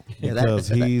 phenomenal yeah, because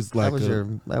he's like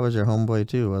that was your homeboy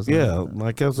too, wasn't yeah. it?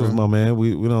 Mike Epps was my man.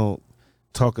 We don't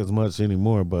talk as much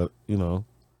anymore, but you know,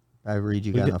 I read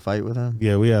you got in a fight with him.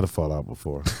 yeah, we had a fallout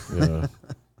before. Yeah.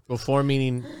 Before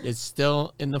meaning it's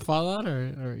still in the fallout,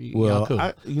 or y'all Well,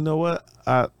 cool? you know what?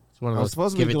 I It's one of I'm those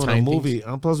supposed to be give it doing a time movie. things.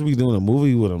 I'm supposed to be doing a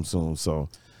movie with him soon. So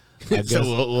I guess So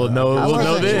we'll know. I We'll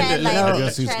know wasn't then. tread I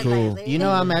guess he's tread cool. lightly. You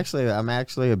know, I'm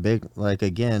actually a big like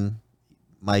again,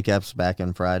 Mike Epps back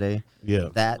in Friday. yeah.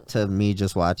 That to me,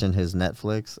 just watching his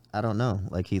Netflix, I don't know.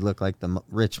 Like he looked like the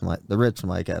rich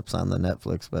Mike Epps on the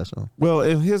Netflix special. Well,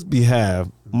 in his behalf,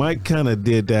 Mike kind of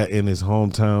did that in his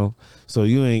hometown. So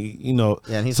you ain't, you know.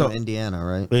 Yeah, and he's so, from Indiana,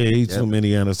 right? Yeah, he's Yep. from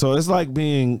Indiana. So it's like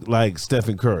being like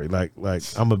Stephen Curry. Like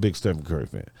I'm a big Stephen Curry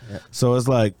fan. Yep. So it's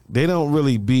like they don't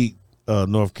really beat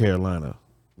North Carolina,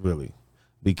 really,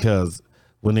 because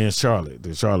when they're in Charlotte,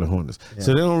 the Charlotte Hornets. Yeah.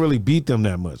 So they don't really beat them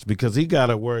that much because he got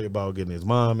to worry about getting his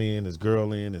mom in, his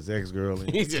girl in, his ex-girl in.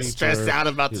 He's his just teacher. stressed out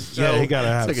about the His- show. Yeah, he got to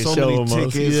have It's like a so show many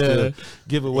almost. tickets Yeah. to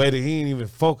give away that he ain't even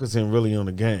focusing really on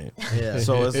the game. Yeah.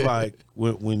 So it's like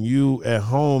when you at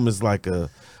home, it's like a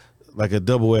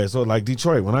double edged. So like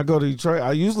Detroit, when I go to Detroit,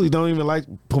 I usually don't even like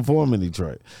perform in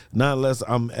Detroit, not unless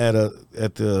I'm at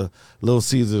the Little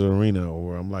Caesars Arena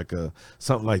or I'm like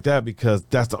something like that, because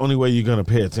that's the only way you're gonna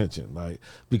pay attention. Like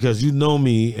because you know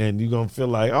me and you're gonna feel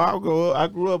like I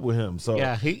grew up with him. So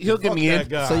Yeah, he'll get fuck me that in.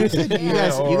 guy. So you said you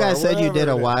guys Or said you did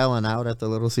a whatever it is. while and out at the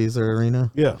Little Caesar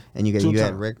Arena. Yeah, And you 2 had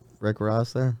times. Rick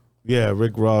Ross there. Yeah,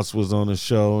 Rick Ross was on the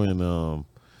show and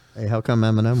Hey, how come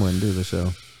Eminem wouldn't do the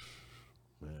show?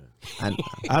 I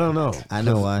I don't know. I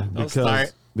know why.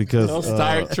 start. Because Don't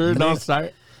start. True. Don't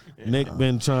start. Nick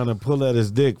been trying to pull at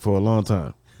his dick for a long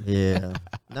time. Yeah.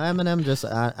 No, Eminem just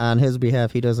on his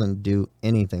behalf, he doesn't do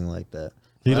anything like that.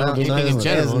 He don't do anything in There's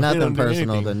general. He nothing don't do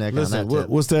personal anything. to Nick Listen, on that tip.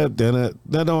 what's that?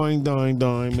 That doing.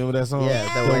 Remember that song?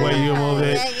 Yeah, the way you move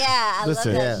it. Yeah, I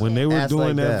Listen, love that when shit. they were Ass doing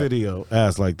Like that That. video,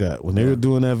 ass like that. When they were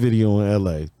doing that video in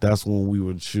L.A., that's when we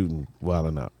were shooting Wild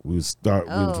 'N Out. We was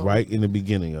Oh. right in the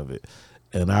beginning of it,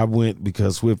 and I went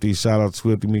because Swifty. Shout out to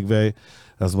Swifty McVeigh.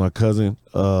 That's my cousin.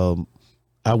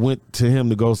 I went to him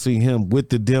to go see him with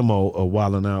the demo of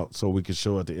Wild 'N Out so we could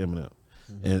show it to Eminem.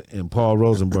 And Paul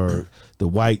Rosenberg, the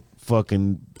white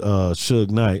fucking Suge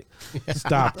Knight,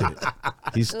 stopped it.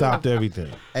 He stopped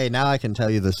everything. Hey, now I can tell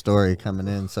you the story coming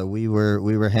in. So we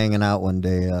were hanging out one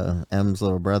day. M's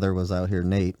little brother was out here,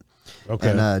 Nate. Okay.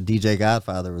 And DJ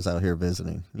Godfather was out here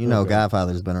visiting. You know,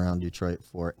 Godfather's been around Detroit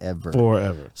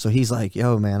forever. So he's like,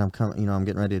 yo, man, I'm coming. You know, I'm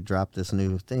getting ready to drop this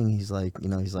new thing. He's like,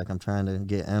 I'm trying to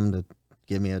get M to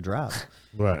give me a drop.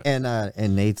 Right.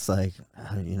 And Nate's like,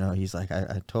 he's like,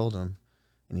 I told him,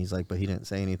 and he's like, but he didn't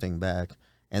say anything back.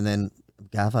 And then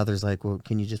Godfather's like, well,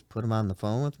 can you just put him on the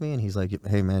phone with me? And he's like,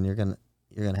 hey, man, you're gonna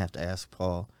have to ask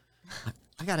Paul.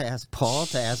 I gotta ask Paul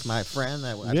to ask my friend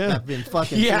that I've been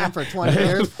fucking seeing for 20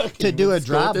 years to do a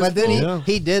drop. But then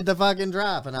he did the fucking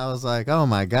drop, and I was like, oh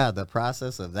my god, the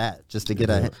process of that just to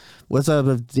get what's up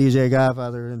with DJ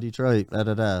Godfather in Detroit?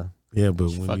 Yeah,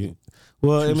 but when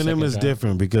Eminem is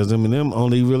different because Eminem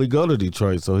only really go to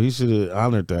Detroit, so he should have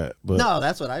honored that. But no,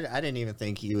 that's what I didn't even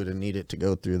think he would have needed to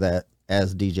go through that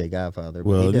as DJ Godfather.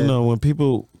 Well,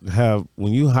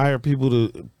 when you hire people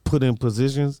to put in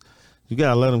positions, you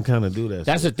gotta let them kind of do that.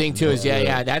 That's the thing too. Is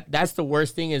that's the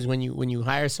worst thing is when you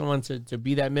hire someone to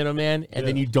be that middleman and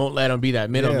then you don't let them be that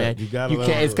middleman. You can't.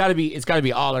 It's gotta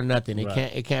be all or nothing.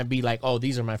 It can't be like, oh,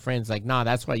 these are my friends. Like, nah,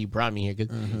 that's why you brought me here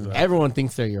because everyone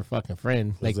thinks they're your fucking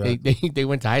friend. Like they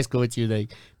went to high school with you.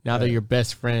 Like now they're your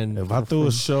best friend. If I threw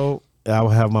a show, I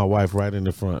would have my wife right in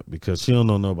the front because she don't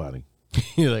know nobody.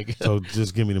 Like, so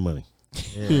just give me the money.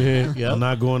 Yeah. I'm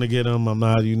not going to get them.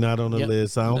 You're not on the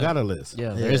list. I don't got a list.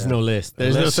 Yeah, there is no list.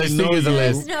 There's no such thing as a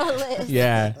list. No list.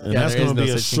 Yeah, and that's going to be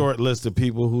a short list of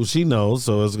people who she knows.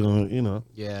 So it's going to,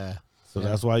 Yeah. So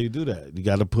that's why you do that. You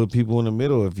got to put people in the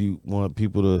middle if you want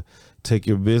people to take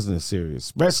your business serious,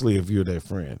 especially if you're their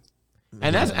friend.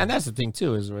 And that's the thing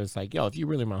too, is where it's like, yo, if you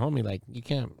really my homie, like you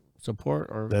can't support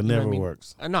or that never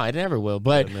works. No, it never will.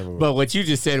 But what you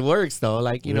just said works though.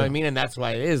 Like you know what I mean, and that's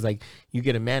why it is. Like you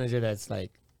get a manager that's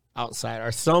like outside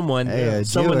or someone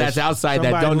that's outside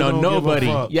that don't know nobody.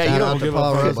 Yeah, you don't give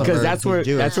a fuck because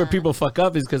that's where people fuck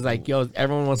up is because like yo,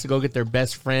 everyone wants to go get their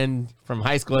best friend from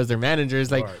high school as their manager.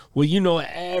 It's like, well, you know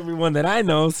everyone that I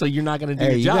know, so you're not gonna do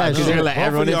your job because they're like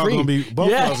everyone is free.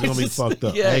 Both of y'all gonna be fucked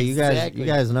up. Yeah, you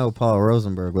guys know Paul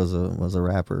Rosenberg was a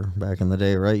rapper back in the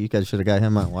day, right? You guys should have got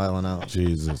him out Wildin' Out.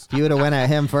 Jesus, you would have went at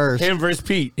him first. Him versus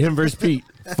Pete.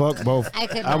 Fuck both.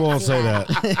 I won't say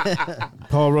that.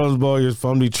 Paul Rosenberg is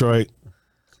from Detroit,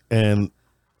 and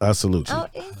I salute you. Oh,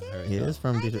 is it? He is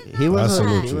from Detroit. He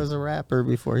was a rapper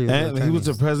before he was. And he was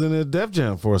the president of Def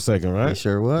Jam for a second, right? He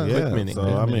sure was. Yeah. So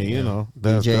I mean,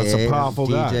 that's a powerful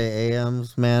guy. DJ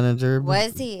AM's manager.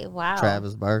 Was he? Wow.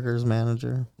 Travis Barker's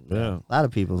manager. Yeah. A lot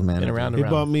of people's manager. He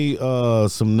bought me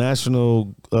some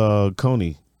National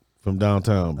Coney from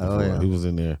downtown before. He was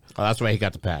in there. Oh, that's why he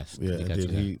got the pass. Yeah,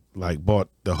 he bought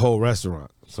the whole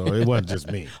restaurant. So it wasn't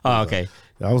just me. Oh, okay.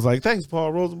 I was like, thanks,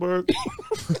 Paul Rosenberg.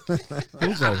 He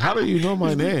was like, how do you know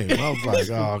my name? I was like,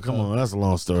 oh, come on. That's a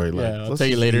long story. Like, I'll tell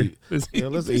you later.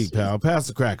 Let's eat, pal. Pass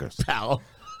the crackers. Pal.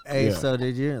 Hey, so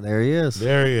did you? There he is.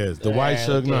 There he is. The white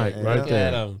Suge Knight right there.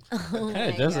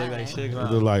 It does look like Suge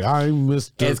Knight. They're like, I'm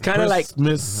Mr. It's kind of like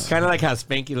Miss. Kind of like how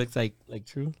Spanky looks like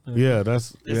True. Yeah,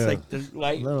 that's like the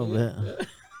light. A little bit.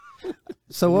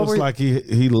 So what looks like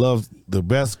he loves the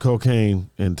best cocaine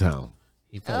in town.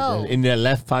 In that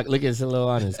left pocket, look at his little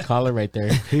on his collar right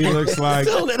there. He looks like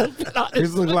he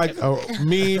looks like a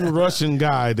mean Russian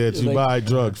guy that you buy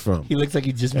drugs from. He looks like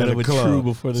he just met up with True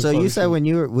before the. So you said when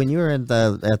you were at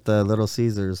the Little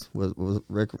Caesars, was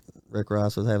Rick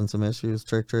Ross was having some issues,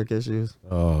 trick issues.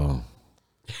 Oh,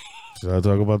 should I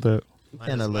talk about that?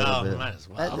 And a little bit.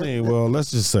 I mean, well,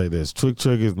 let's just say this: Trick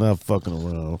is not fucking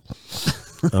around.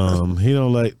 He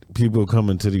don't like people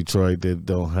coming to Detroit that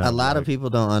don't have. A lot of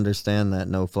people don't understand that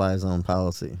no-fly zone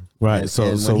policy. Right. And, so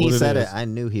when he said it, I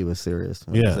knew he was serious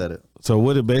when he said it. So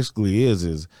what it basically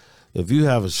is if you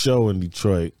have a show in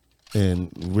Detroit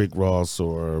and Rick Ross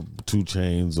or 2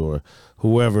 Chainz or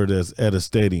whoever that's at a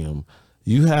stadium,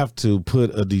 you have to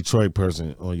put a Detroit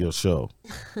person on your show.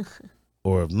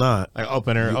 Or if not, like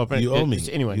opener, you owe me.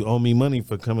 Anyway, you owe me money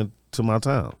for coming to my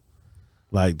town.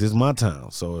 Like, this is my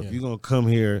town. So if you're going to come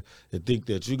here and think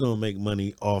that you're going to make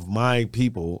money off my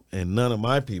people and none of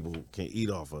my people can eat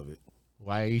off of it.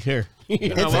 Why are you here?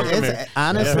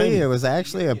 Honestly, it was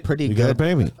actually a pretty good. You got to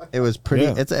pay me. It was pretty.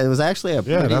 Yeah. It was actually a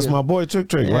pretty. Yeah, that's my boy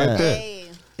Trick right there.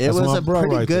 It was a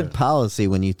pretty good policy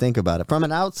when you think about it. From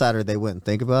an outsider, they wouldn't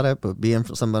think about it, but being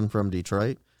from someone from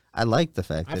Detroit, I like the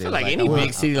fact that I feel like any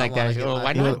big city like that.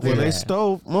 Why not? Well, they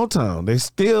stole Motown. They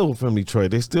steal from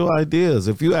Detroit. They steal ideas.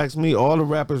 If you ask me, all the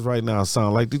rappers right now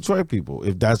sound like Detroit people.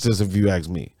 If you ask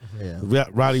me. Yeah.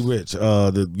 Roddy Ricch,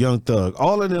 the Young Thug,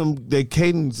 all of them, their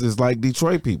cadence is like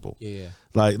Detroit people. Yeah.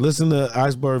 Like listen to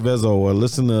Iceberg Vezo or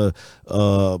listen to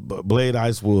Blade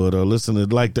Icewood or listen to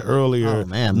like the earlier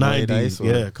Blade 90s. Icewood.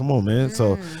 Yeah, come on, man.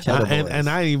 So and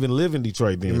I didn't even live in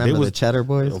Detroit then. Remember the Cheddar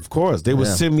Boys? Of course, they would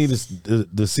send me the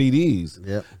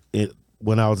CDs. Yep.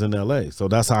 When I was in LA, so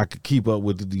that's how I could keep up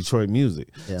with the Detroit music.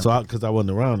 Yeah. So because I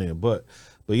wasn't around then, but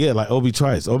yeah, like Obi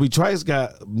Trice. Obi Trice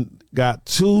got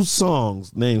 2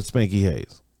 songs named Spanky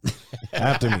Hayes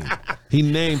after me. He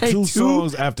named 2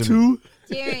 songs after me.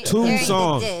 Two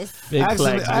songs.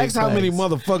 Ask how many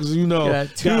motherfuckers you know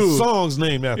got songs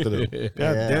named after them.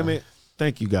 God damn it.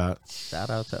 Thank you, God. Shout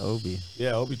out to Obi.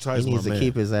 Yeah, Obi Trice. He needs to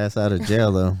keep his ass out of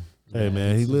jail though. Hey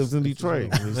man, he lives in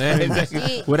Detroit.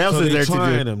 What else is there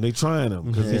to do? They trying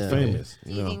him because he's famous.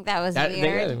 Do you think that was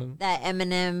weird? That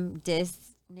Eminem dissed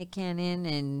Nick Cannon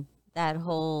and that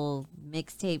whole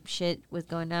mixtape shit was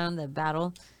going down, the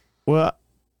battle? Well,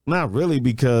 not really,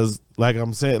 because like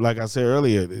I said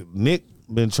earlier, Nick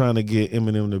been trying to get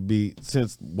Eminem to be,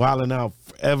 since Wildin' Out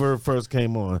ever first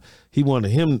came on, he wanted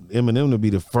Eminem to be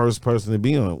the first person to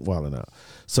be on Wildin' Out.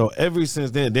 So ever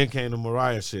since then came the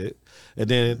Mariah shit. And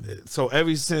then, so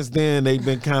ever since then, they've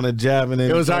been kind of jabbing it.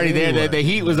 It was already there. The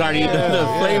heat was already,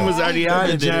 the flame was already on.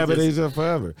 They've been jabbing each other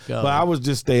forever. But I would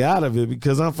just stay out of it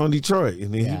because I'm from Detroit.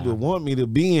 And he would want me to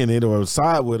be in it or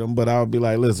side with him, but I would be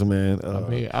like, listen, man,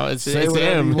 say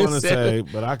whatever you want to say,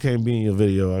 but I can't be in your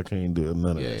video. I can't do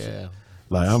none of that shit.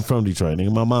 Like, I'm from Detroit,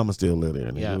 nigga. My mama still live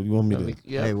there. Nigga. You want me to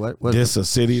hey, what diss a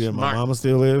city that my mama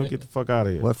still live? Get the fuck out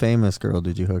of here. What famous girl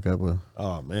did you hook up with?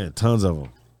 Oh, man, tons of them.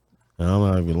 And I'm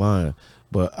not even lying.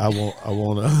 But I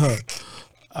want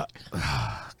to.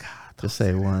 God, just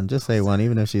say one. Just say one,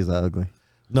 even if she's ugly.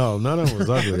 No, none of them was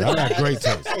ugly. I got great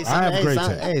taste. I have great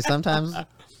taste. Hey, sometimes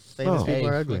famous people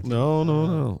are ugly.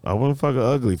 No. I wouldn't fuck an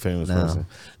ugly famous person.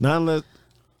 Not unless.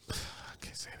 I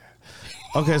can't say that.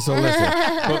 Okay, so listen.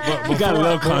 You got a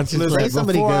little conscience. Say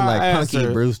somebody good like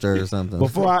Punky Brewster or something.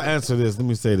 Before I answer this, let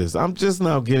me say this. I'm just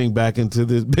now getting back into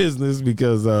this business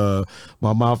because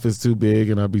my mouth is too big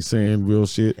and I be saying real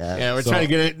shit. Yeah, we're trying to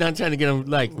get it. Not trying to get them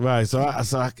like right. So I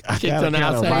gotta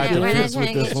ride the fence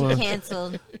with this one.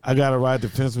 Canceled. I gotta ride the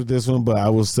fence with this one, but I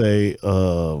will say.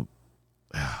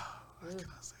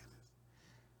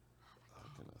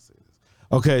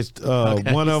 Okay,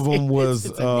 one of them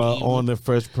was on the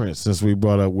Fresh Prince, since we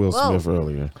brought up Will Smith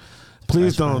earlier.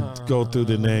 Please don't go through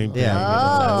the name.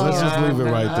 Yeah. Let's just leave it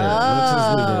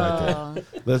right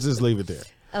there. Let's just leave it there.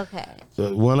 Okay.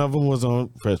 So one of them was on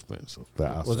Fresh Prince.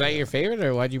 Was that your favorite,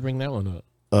 or why'd you bring that one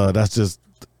up? That's just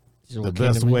the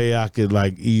best way I could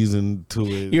like ease into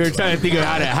it. You were trying to think of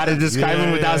how to describe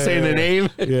him without saying the name.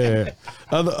 Yeah.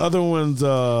 Other ones.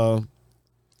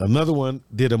 Another one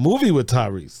did a movie with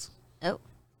Tyrese. Oh.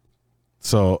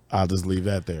 So I'll just leave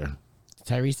that there.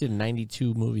 Tyrese did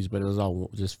 92 movies, but it was all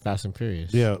just Fast and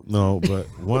Furious. Yeah, no, but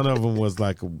one of them was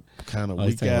like a kind of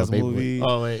weak ass movie.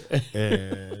 Oh wait.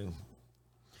 And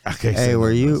I can't hey,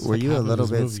 were you a little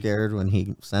bit scared when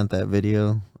he sent that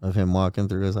video of him walking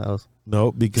through his house?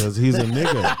 No, because he's a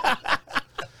nigga.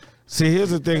 See, here's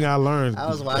the thing I learned. I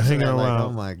was watching hanging around. Like,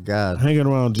 oh my God, hanging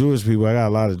around Jewish people. I got a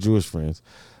lot of Jewish friends.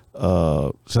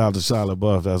 Shout out to Charlotte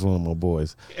Buff. That's one of my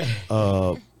boys.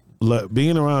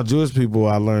 Being around Jewish people,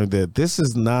 I learned that this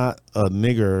is not a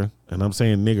nigger, and I'm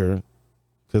saying nigger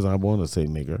because I want to say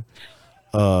nigger.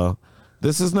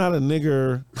 This is not a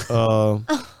nigger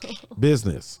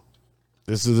business.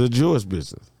 This is a Jewish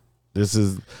business. This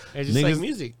is it's just like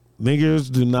music. Niggers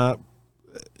do not.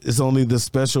 It's only the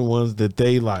special ones that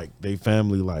they like, they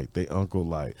family like, they uncle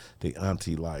like, they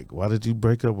auntie like. Why did you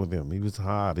break up with him? He was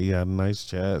hot. He had nice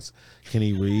chats. Can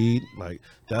he read? Like,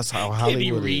 that's how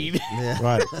Hollywood is. Yeah.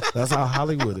 Right. That's how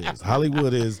Hollywood is.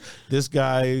 Hollywood is, this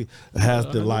guy has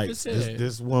the lights.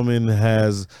 This woman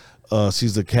has,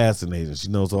 she's a casting agent. She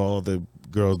knows all the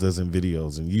girls that's in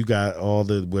videos, and you got all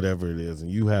the whatever it is, and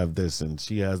you have this, and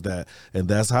she has that, and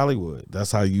that's Hollywood.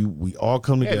 That's how we all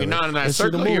come together. You're not in that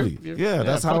circle.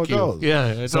 That's how it goes. Yeah,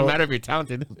 it don't matter if you're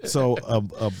talented. So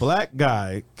a black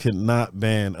guy cannot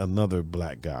ban another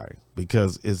black guy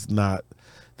because it's not.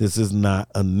 This is not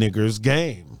a nigger's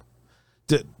game.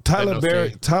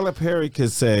 Tyler Perry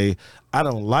could say, I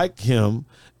don't like him,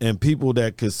 and people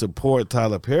that could support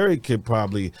Tyler Perry could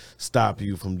probably stop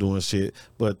you from doing shit,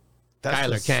 but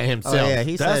Tyler can't himself. Oh, yeah,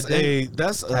 he that's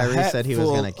said a hat said he was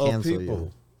going to cancel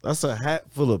you. That's a hat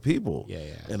full of people. Yeah.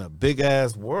 In a big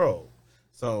ass world.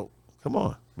 So come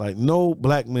on, like no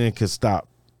black man can stop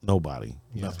nobody.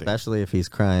 Especially if he's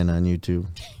crying on YouTube.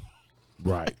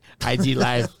 Right. IG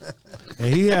Live.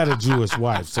 And he had a Jewish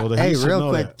wife, so hey, real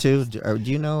quick too. Do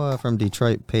you know from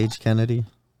Detroit, Paige Kennedy?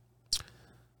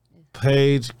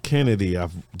 Paige Kennedy.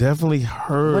 I've definitely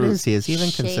heard. What is he? Is he even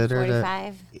Shade considered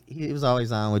 45? He was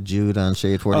always on with Jude on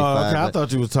Shade Oh, 45. okay. I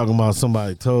thought you was talking about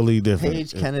somebody totally different.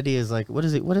 Paige Kennedy is like, what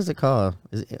is it? What is it called?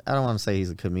 I don't want to say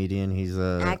he's a comedian. He's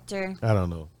a Actor. I don't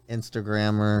know.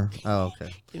 Instagrammer. Oh,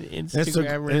 okay.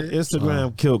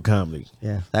 Instagram killed comedy.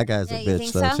 Yeah, that guy's Yeah, a you bitch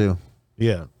think though so? too.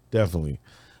 Yeah, definitely.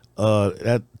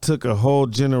 That took a whole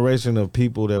generation of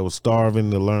people that were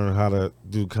starving to learn how to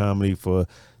do comedy for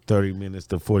 30 minutes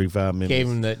to 45 minutes.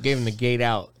 Gave him the gate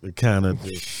out. It kind of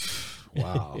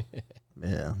wow.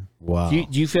 Yeah. Wow. Do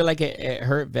you feel like it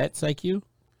hurt vets like you?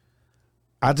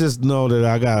 I just know that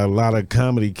I got a lot of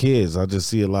comedy kids. I just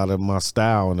see a lot of my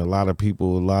style and a lot of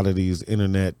people, a lot of these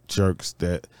internet jerks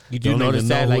that You do don't notice even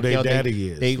know that, who like, their yo, daddy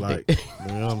is. they- like, you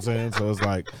know what I'm saying? So it's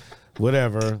like,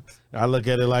 whatever. I look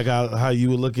at it like how you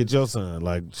would look at your son.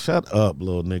 Like, shut up,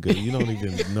 little nigga. You don't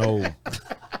even know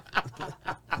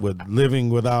with living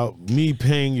without me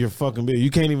paying your fucking bill.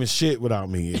 You can't even shit without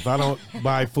me. If I don't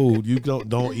buy food, you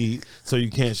don't eat, so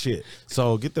you can't shit.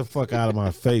 So get the fuck out of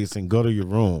my face and go to your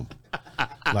room.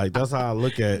 Like, that's how I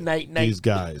look at Night. these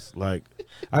guys. Like,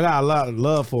 I got a lot of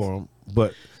love for them,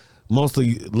 but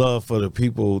mostly love for the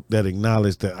people that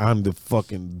acknowledge that I'm the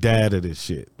fucking dad of this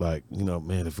shit. Like, you know,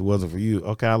 man, if it wasn't for you,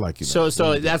 okay, I like you. So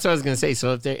that's what I was gonna say.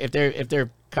 So if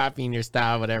they're copying your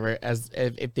style, whatever,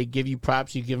 if they give you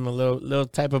props, you give them a little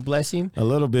type of blessing. a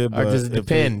little bit, Or but does it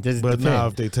depend? now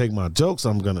if they take my jokes,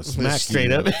 I'm gonna smack Straight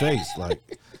you up. in the face. Like,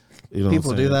 you know, People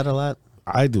what I'm do saying? that a lot.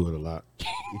 I do it a lot.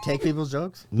 You take people's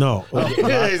jokes? No, a lot of people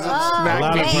Nice.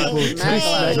 take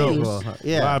Nice. jokes. Cool. A lot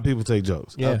Yeah. of people take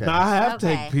jokes. Yeah. Okay. Now, I have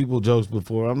Okay. taken people jokes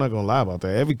before. I'm not gonna lie about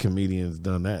that. Every comedian's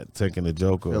done that, taking a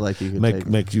joke or Feel like you could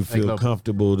make you feel Like,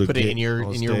 comfortable to Put get it in your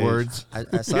on in your stage. words.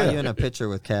 I saw you in a picture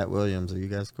with Cat Williams. Are you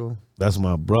guys cool? That's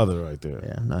my brother right there.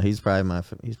 Yeah. No, he's probably my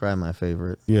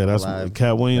favorite. Yeah, that's alive.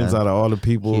 Cat Williams. Yeah. Out of all the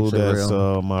people, Keeps it that's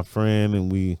real. my friend,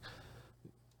 and we,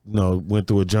 went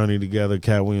through a journey together.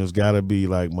 Cat Williams got to be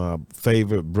like my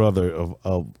favorite brother of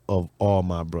all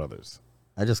my brothers.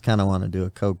 I just kind of want to do a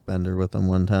coke bender with him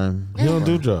one time. He don't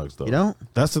do drugs though. You don't?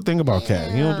 That's the thing about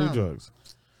Cat. He don't do drugs.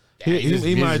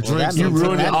 He might drink. that You means-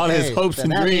 ruined that- all his hey, hopes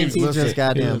and that means dreams. He's Listen, just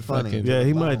goddamn he's funny. fucking- Yeah,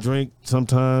 he might drink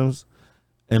sometimes,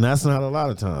 and that's not a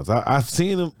lot of times. I've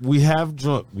seen him. We have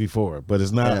drunk before, but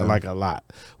it's not Yeah. like a lot.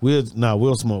 We'll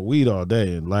smoke weed all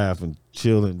day and laugh and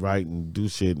chill and write and do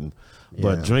shit,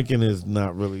 but Yeah. drinking is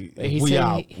not really. He we said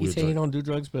out. he we'll said he drink. don't do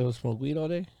drugs, but he'll smoke weed all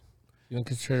day. You don't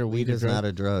consider weed Weed a is drug? not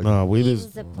a drug. No, weed Weed is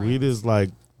is a plant. weed is like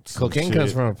some Cocaine shit.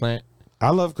 comes from a plant. I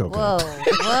love cocaine. Whoa,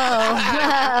 whoa.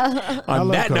 On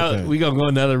love that note, cocaine. we gonna go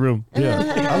another room. Yeah,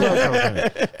 I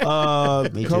love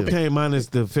cocaine. Me too. Cocaine minus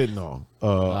the fentanyl.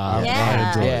 I Yeah.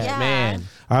 enjoy it. Yeah, man.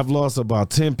 I've lost about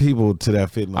 10 people to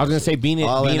that fentanyl. I was gonna shit. say being in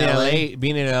All in LA,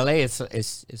 being in LA, it's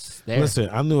there. Listen,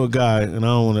 I knew a guy, and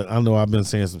I know I've been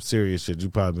saying some serious shit. You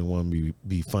probably been wanting me to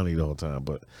be funny the whole time,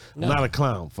 but I'm not a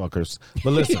clown, fuckers.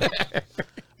 But listen,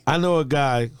 I know a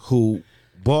guy who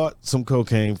bought some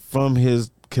cocaine from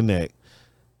his connect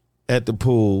at the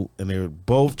pool, and they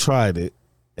both tried it,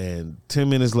 and 10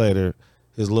 minutes later,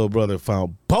 his little brother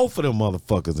found both of them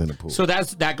motherfuckers in the pool. So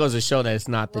that goes to show that it's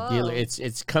not the Whoa. dealer.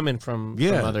 It's coming from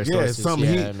yeah, other yeah, sources. it's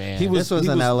something Yeah, man. he was This was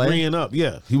in LA? reeing up.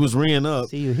 Yeah, he was reeing up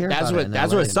See, you hear That's about what- it in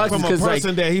that's LA, what sucks. from a 'cause, like,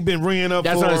 person that he been reeing up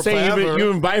That's for what I'm saying. forever.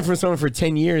 You've been buying from someone for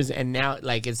 10 years, and now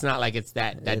like it's not like it's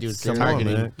that dude's Come on,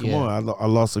 targeting. man. Come Yeah. on. I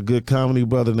lost a good comedy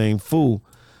brother named Fu,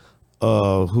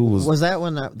 who was Was that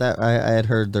when that I had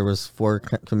heard there was 4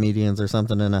 comedians or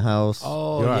something in a house?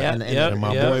 Oh You're right. yeah, And- and- yep, and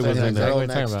my yep. boy was That's in exactly there. what you're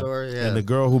talking about. door, yeah. and the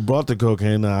girl who brought the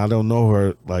cocaine. Now I don't know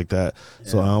her like that,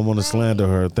 so I don't want to slander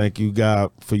her. Thank you, God,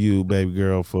 for you, baby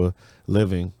girl, for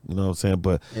living. You know what I'm saying?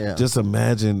 But Yeah. just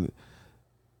imagine.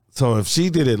 So if she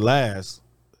did it last,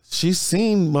 she's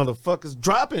seen motherfuckers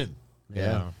dropping.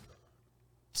 Yeah.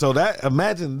 So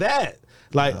imagine that.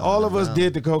 Like all of us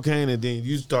did the cocaine, and then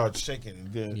you start shaking,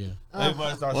 and then Yeah.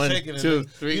 everybody starts 1, shaking. 2, and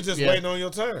 3, you just yeah. waiting on your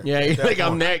turn. Yeah, at you're that like I'm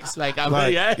point. next. Like I'm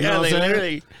Like, yeah, you know what like I'm saying?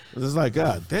 literally. It's like,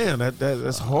 God damn,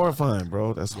 that's horrifying,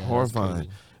 bro. That's horrifying.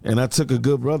 And I took a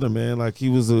good brother, man. Like he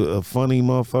was a funny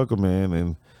motherfucker,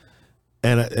 man.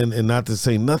 And not to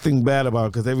say nothing bad about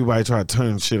it, because everybody try to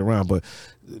turn shit around,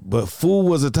 but Fool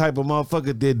was the type of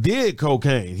motherfucker that did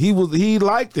cocaine. He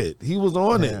liked it. He was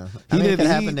on Yeah. it. I He mean, it did. could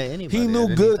happen to anybody He knew at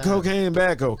any good time. cocaine and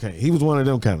bad cocaine. He was one of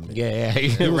them kind of niggas. Yeah, He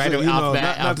yeah. was right a- you off know,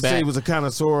 bat. not to say he was a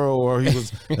connoisseur or he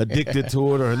was addicted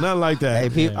to it or nothing like that. Hey,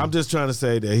 people- I'm just trying to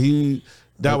say that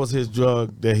that was his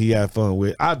drug that he had fun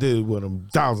with. I did it with him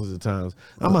thousands of times.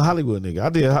 I'm a Hollywood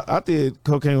nigga. I did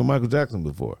cocaine with Michael Jackson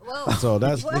before. Whoa. So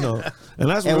that's and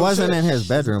that's It real wasn't shit. in his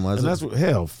bedroom, was And it? that's what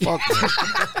hell fuck.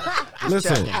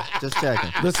 Listen, just checking.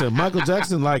 Listen, Michael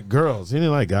Jackson liked girls. He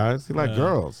didn't like guys. He liked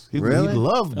girls. He Really?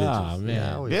 loved Oh, bitches.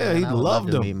 man. Yeah, he loved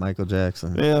to them. meet Michael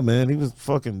Jackson. Yeah, man, he was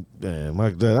fucking. Man,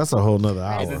 Michael Jackson. That's a whole nother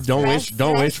hour. Don't wish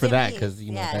for that Recipes, because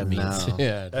you know yes. that means. No.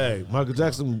 Yeah. Hey, Michael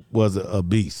Jackson was a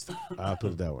beast. I'll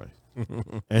put it that way.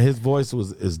 And his voice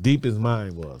was as deep as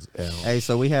mine was. Hey,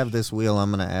 so we have this wheel.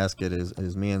 I'm gonna ask it: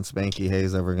 Is me and Spanky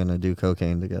Hayes ever gonna do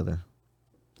cocaine together?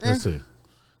 Let's see.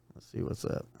 Let's see what's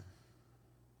up.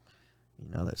 You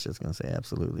know that shit's gonna say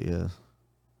absolutely yes.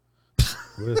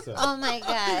 What is that? Oh my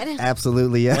god.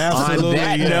 Absolutely yes. Absolutely, On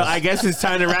that yes. note, I guess it's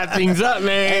time to wrap things up,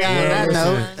 man. Yeah,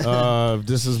 Listen,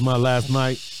 this is my last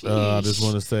night. I just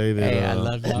want to say that Hey, I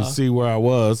love y'all. you see where I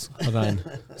was. Hold on.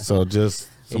 So just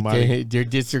somebody Dear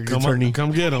district come attorney. on,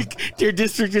 come get him. Dear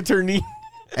district attorney.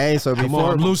 Hey, so Come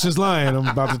before on, Lucius Lyon. I'm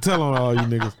about to tell on all you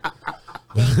niggas.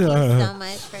 Thank you so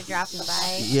much for dropping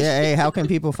by. yeah, hey, how can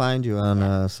people find you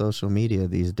on social media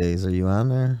these days? Are you on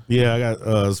there? Yeah, I got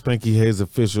Spanky Hayes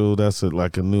Official. That's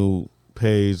like a new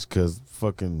page because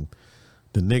fucking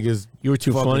the niggas. You were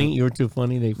too fucking- funny. You were too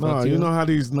funny. They No, fucked you know how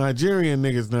these Nigerian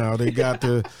niggas now, they block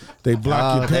your page. They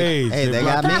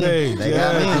block got your me. page. They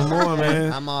yeah, got me. come on,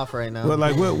 man. I'm off right now. But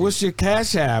like, what's your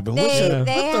Cash App? And what's They- your,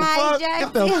 they what the fuck? hijacked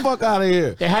Get the you. fuck out of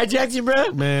here. They hijacked you,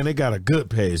 bro. Man, they got a good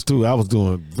page too. I was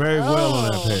doing very well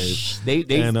on that page. They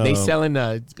And, selling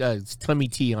tummy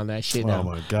tea on that shit now. Oh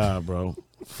my god, bro,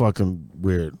 fucking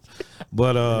weird.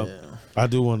 But I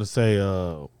do want to say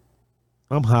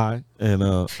I'm high and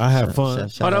I have fun.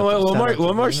 Hold on,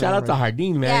 one more shout out to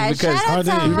Hardin, man, Yeah, because shout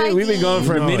out to we've been going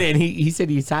for a Hardin. minute, and he said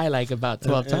he's high like about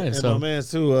 12 times. And So my man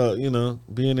too,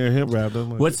 being there hip rap.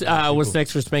 what's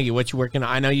next for Spanky? What you working on?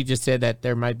 I know you just said that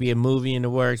there might be a movie in the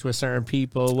works with certain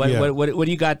people. What Yeah. what do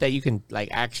you got that you can like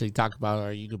actually talk about,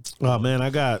 or you could? Oh man, I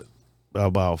got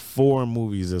about 4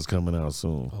 movies that's coming out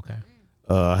soon. Okay.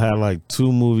 I had like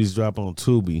 2 movies drop on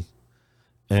Tubi,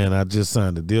 and I just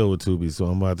signed a deal with Tubi, so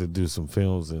I'm about to do some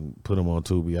films and put them on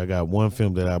Tubi. I got one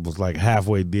film that I was like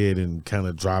halfway did and kind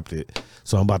of dropped it,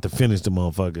 so I'm about to finish the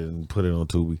motherfucker and put it on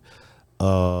Tubi.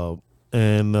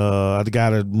 And I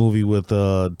got a movie with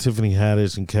Tiffany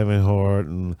Haddish and Kevin Hart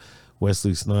and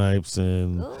Wesley Snipes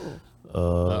and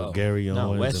Gary no,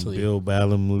 Owens Wesley. and Bill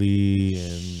Ballumley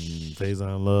and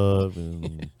Faison Love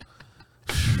and.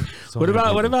 so What many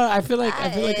about people. I feel like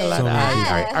a lot So of many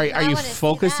are I you wanna see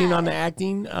focusing that. on the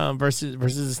acting versus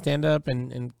the stand up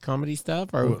and comedy stuff,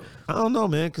 or I don't know,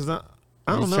 man, because I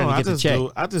don't just know. trying to I get the just check.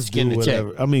 do. I just Getting do the check.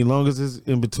 whatever. I mean, long as it's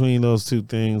in between those two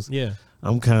things, yeah.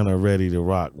 I'm kind of ready to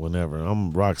rock whenever. I'm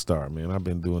a rock star, man. I've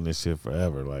been doing this shit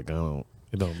forever. Like It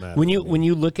don't matter. When to me.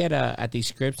 you look at these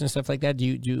scripts and stuff like that, do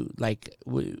you like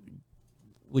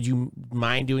would you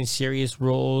mind doing serious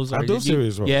roles? I or do you-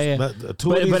 serious roles. Yeah, yeah.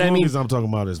 Two of these I mean, movies I'm talking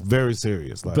about is very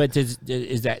serious. Like, but is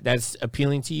that's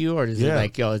appealing to you, or is it Yeah.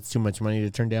 like, yo, it's too much money to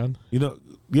turn down? no,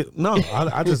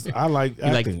 I like You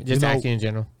like acting. just acting in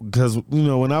general? Because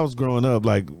when I was growing up,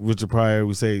 like Richard Pryor,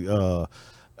 we say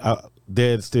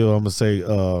dead still. I'm gonna say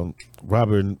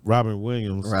Robin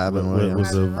Williams. Robin Williams.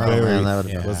 was a Oh, very man, that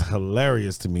would've been- was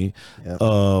hilarious to me. Yep.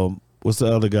 What's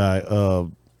the other guy?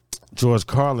 George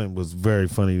Carlin was very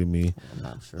funny to me. I'm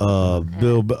not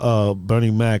sure.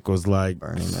 Bernie Mac was like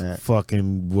Bernie Mac.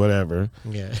 fucking whatever.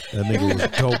 Yeah. That nigga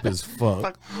was dope as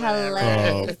fuck.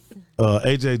 Hilarious.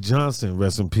 AJ Johnson,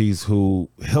 rest in peace, who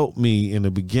helped me in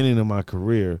the beginning of my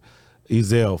career.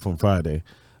 Ezel from Friday.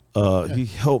 He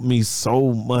helped me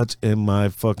so much in my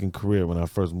fucking career when I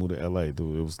first moved to LA,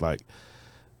 dude. It was like,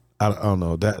 I don't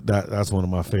know, that's one of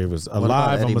my favorites. about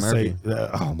Alive, I'm Eddie gonna say,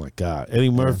 oh my God, Eddie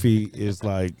Murphy is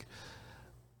like,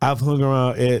 I've hung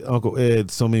around Uncle Ed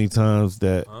so many times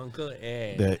that Uncle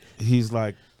Ed. that he's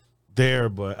like there,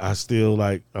 but I still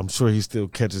like, I'm sure he still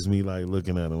catches me like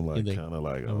looking at him like Like, kind of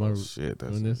like, am oh I shit,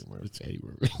 that's doing this? Eddie Murphy. It's Eddie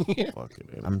Murphy. Fucking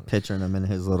Eddie I'm Murphy. picturing him in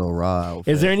his little raw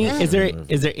outfit. Is there any is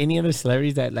Murphy. there any other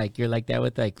celebrities that like you're like that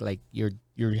with, like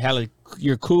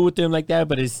you're cool with them like that,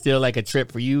 but it's still like a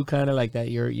trip for you, kind of like that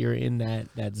you're in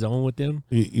that zone with them?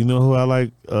 You know who I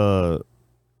like to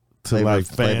like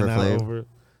fan Flavor out Flav. over?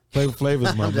 Flavor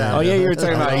Flav's my man. Oh yeah, you were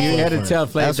talking about you had to tell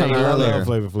Flavor That's that what you I were love. there.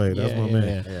 Flavor Flav. That's Yeah, my yeah,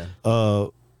 man. Yeah.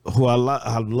 Who I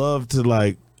love to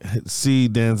like see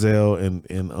Denzel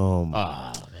and Oh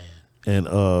man. and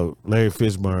Larry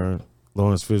Fishburne,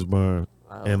 Lawrence Fishburne,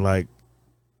 and like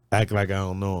act like I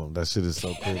don't know him. That shit is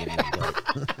so cool to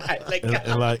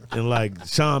me. Like, and like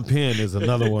Sean Penn is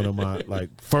another one of my like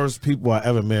first people I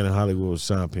ever met in Hollywood was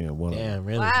Sean Penn. One of them. Damn,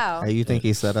 really? Wow. Hey, you think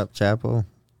he set up Chapo?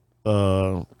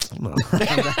 No. I'm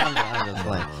just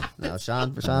playing. No,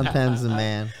 Sean Penn's the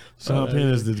man. Sean Penn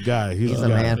is the guy. He's He's the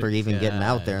the guy. man for even getting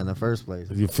out there in the first place.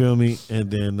 You feel me? And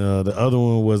then the other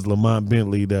one was Lamont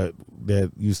Bentley that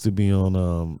that used to be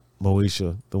on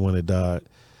Moesha, the one that died,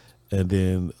 and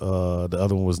then the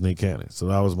other one was Nick Cannon. So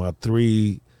that was my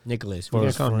 3. Nicholas. We're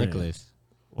gonna call him friend. Nicholas.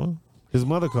 Well, his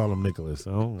mother called him Nicholas.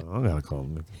 I don't gotta call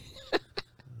him Nicholas.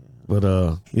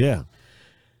 But yeah.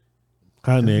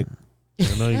 Hi, Nick.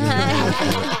 I know you're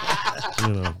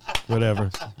whatever.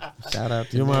 Shout out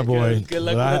to You're my Nick. boy. Good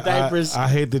luck But with the diapers. I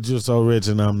hate that you're so rich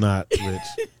and I'm not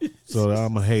rich. So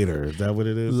I'm a hater. Is that what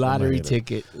it is? Lottery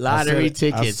ticket. Lottery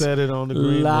tickets. I said it on the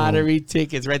green Lottery room.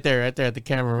 tickets. Right there at the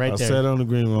camera. Right I there. said on the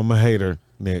green room, I'm a hater,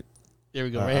 Nick. There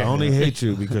we go. I Right here. only hate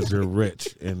you because you're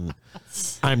rich and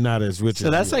I'm not as rich So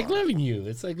as that's you like are. loving you.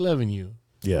 It's like loving you.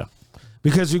 Yeah.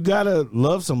 Because you gotta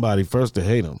love somebody first to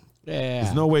hate them. Yeah.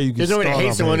 There's no way you can There's no way to start hate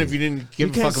off someone hating. if you didn't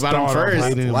give You a fuck can't about them start off first.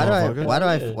 hating. Why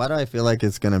do I feel like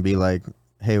it's gonna be like,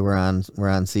 hey, we're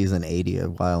on season 80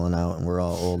 of Wildin' Out and we're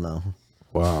all old now.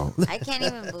 Wow. I can't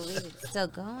even believe it's still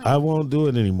going. I won't do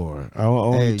it anymore. I will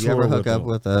only Hey, you tour ever hook with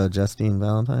up them. with Justine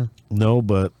Valentine? No,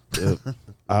 but if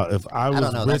I was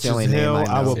don't know. That's rich the as only name hell, I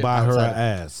I know would buy her an outside.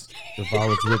 ass. If I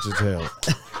was rich as hell.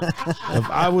 If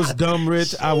I was dumb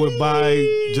rich, I would buy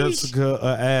Jessica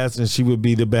an ass and she would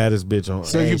be the baddest bitch on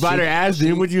So earth. you Hey, bought she- her ass,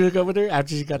 then would you hook up with her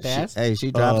after she got the ass? Hey,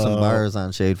 she dropped some bars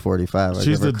on Shade 45. I She's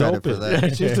give her the credit for dopest.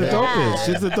 that. She's the Yeah. dopest.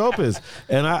 She's the dopest.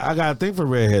 And I got a thing for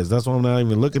redheads. That's why I'm not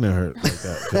even looking at her like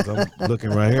that. Because I'm looking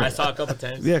right here. I saw a couple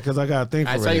times. Yeah, because I got a thing for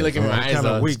I redheads. saw you looking in my I'm eyes, kind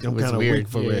though. of weak. It I'm was kind of weird. weak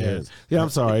for Yeah. redheads. Yeah, I'm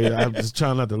sorry. I'm just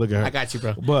trying not to look at her. I got you,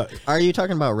 bro. But Are you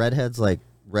talking about redheads like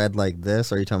red like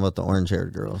this, or are you talking about the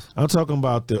orange-haired girls? I'm talking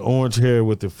about the orange hair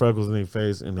with the freckles in their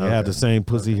face, and they have the same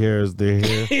pussy hair as their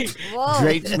hair. Whoa.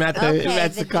 Drapes mat the, Okay,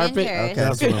 that's the carpet. ginger. Okay,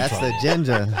 That's what I'm that's the talking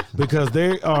ginger. Because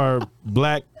they are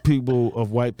black people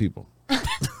of white people.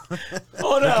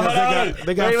 Hold on.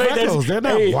 They got freckles. They're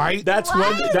not white.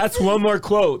 That's one more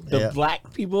quote. The Yeah.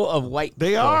 black people of white.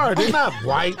 They are. They're not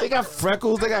white. They got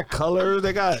freckles. They got color.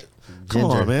 They got. Come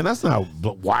Ginger. on, man. That's not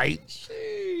white.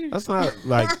 That's not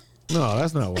like. No,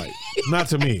 that's not white. Not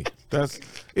to me.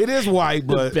 It is white,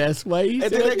 The but best way. and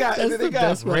then they got That's the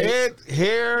best way. red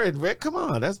hair and red. Come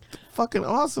on, that's fucking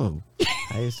awesome.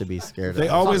 I used to be scared. They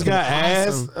of always got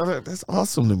awesome. ass. That's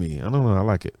awesome to me. I don't know. I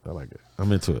like it.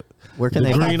 I'm into it. Where can The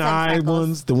they green Some eye freckles.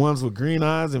 ones, the ones with green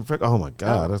eyes and freckles. Oh my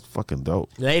god, that's fucking dope.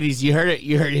 Ladies, you heard it.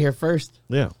 You heard it here first.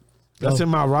 Yeah, that's Go. in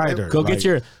my rider. Go Like, get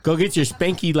your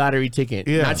Spanky lottery ticket.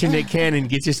 Yeah. Not your Nick Cannon.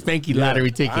 Get your Spanky yeah, lottery I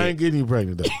ain't ticket. getting you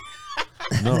pregnant though.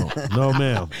 No,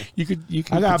 ma'am. You could.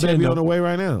 I got a pretend baby though. on the way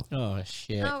right now. Oh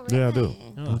shit. Oh, Yeah, I do.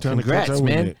 really? I'm trying congrats, to catch up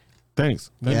man. with Nick.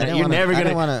 Thanks. Yeah, I didn't You're wanna- never I gonna.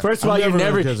 didn't wanna- First of all, I'm you're never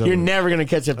never. gonna catch up You're with never gonna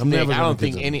catch up to I'm Nick. never I gonna don't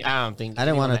think catch up. any. I don't think. I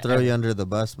didn't want to anyone throw ever- you under the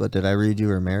bus, but did I read you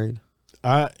were married?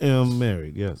 I am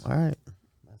married. Yes. All right.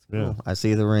 Yeah. I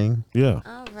see the ring. Yeah.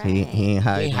 All right. He ain't They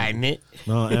hiding. hiding it.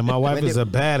 No, and my wife When is did-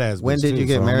 a badass. when bitch, did you too,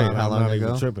 get so I'm married? not- How I'm long not even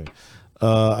ago? Tripping.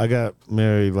 I got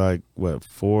married like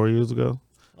 4 years ago.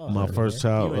 My first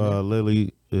child, You in there.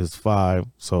 Lily, is 5,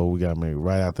 so we got married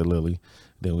right after Lily.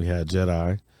 Then we had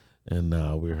Jedi,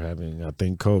 and we're having, I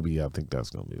think, Kobe. I think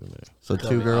that's gonna be the name. So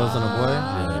 2 girls and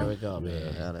a boy. There we go,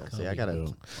 man. See, I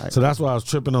gotta. So that's why I was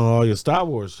tripping on all your Star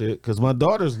Wars shit, because my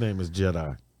daughter's name is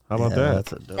Jedi. How about that?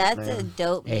 That's a dope That's name. a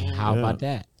dope Hey, name. how Yeah. about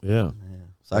that? Yeah,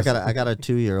 So I got a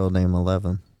 2-year-old named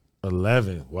 11.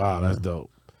 11. Wow, that's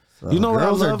dope. So You know what I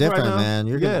girls are love right different, now? man.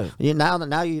 You're Yeah. gonna,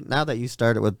 now that you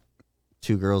started with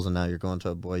 2 girls and now you're going to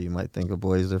a boy, you might think a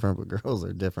boy is different, but girls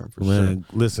are different for sure. Man,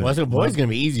 listen. Well, so boy's gonna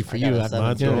be easy for I you. got a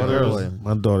My 17-year-old daughters, boy.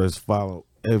 my daughters follow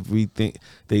everything.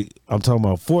 I'm talking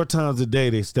about 4 times a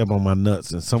day. They step on my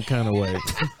nuts in some kind of way,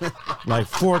 like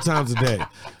 4 times a day,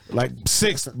 like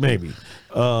 6 maybe.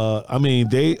 I mean,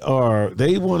 they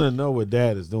want to know what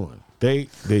dad is doing. They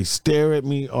stare at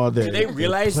me all day. Do they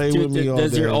realize? play with me all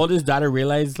Does your day. oldest daughter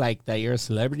realize like that you're a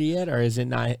celebrity yet, or is it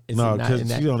not? Is No, it not because in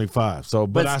that? she's only 5. So,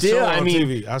 but, But I still, show her I on mean,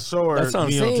 TV. I show her that's what I'm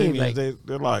me on saying, TV. like-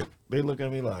 They're like, they look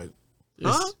at me like,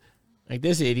 This- Like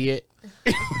this idiot.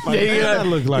 Like, man, that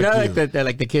look like you. like that.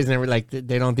 Like the kids never like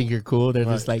they don't think you're cool. They're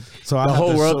just like So I the have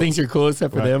whole to world show- thinks you're cool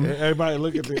except for Right. them. Everybody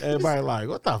look at me. Everybody like,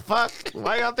 what the fuck?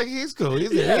 Why y'all think he's cool?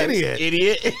 He's an idiot.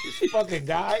 Idiot. Fucking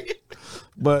guy.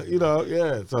 But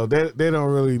yeah. So they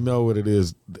don't really know what it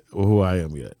is, who I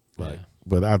am yet. Like,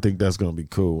 but I think that's gonna be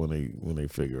cool when they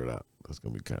figure it out. That's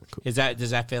gonna be kind of cool. Does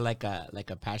that feel like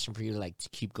a passion for you, like to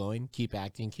keep going, keep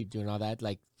acting, keep doing all that?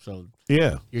 Like so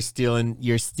Yeah. you're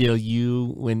still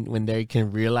you when they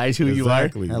can realize who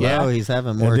Exactly. you are. Hello, Yeah. he's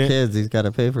having more then- kids. He's got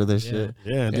to pay for this shit.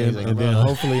 Yeah. And Yeah, he's then, like, and then bro.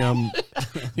 hopefully I'm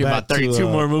You back about to, 32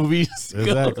 more movies.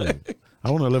 Exactly.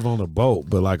 I want to live on a boat,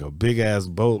 but like a big ass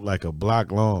boat, like a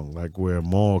block long, like where a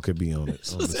mall could be on it.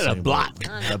 On the A same block.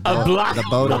 boat. A block. The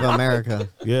boat of America.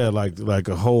 Yeah, like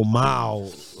a whole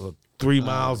mile, 3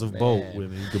 miles of boat.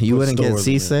 When you wouldn't get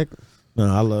seasick. No,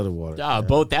 I love the water. A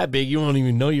boat that big, you won't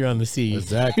even know you're on the sea.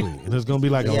 Exactly. And it's gonna be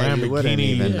like a You wouldn't Lamborghini.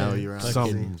 even know you're on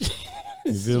Something.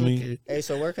 You feel me? Hey,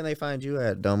 so where can they find you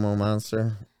at, Domo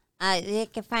Monster? You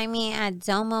can find me at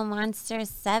Domo Monster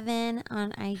 7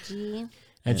 on IG.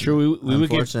 And True, we would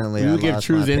give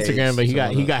True's Instagram, but he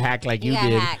got hacked like you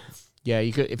did. Hacked. Yeah,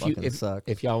 you could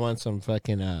if y'all want some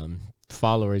fucking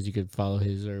followers, you could follow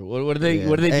his or what are they? Yeah.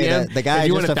 What are they? Hey, DM? the guy If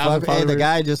you just want to 1,000 fuck. Hey, the followers-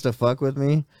 guy just to fuck with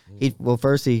me.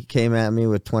 First he came at me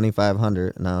with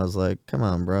 2,500, and I was like, "Come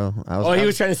on, bro." He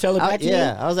was trying to sell it back to you.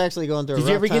 Yeah, I was actually going through. Did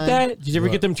you ever get that? Did you ever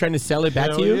get them trying to sell it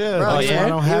back Hell to you? yeah. Bro, That's why I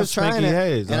don't He have was trying Spanky it,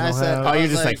 Hayes. and I said, Oh, you're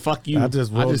was just like fuck you. I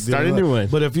just started a new one.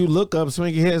 But if you look up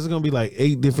Spanky Hayes, it's gonna be like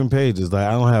 8 different pages. Like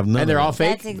I don't have none. And they're of all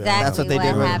them. fake. That's exactly That's what they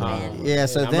did. happened. Yeah,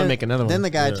 so I'm gonna then make another Then one. the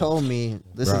guy Yeah. told me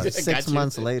this Right. is 6 Got you.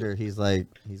 months later. He's like,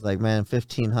 man,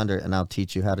 1,500, and I'll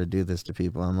teach you how to do this to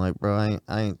people. I'm like, bro,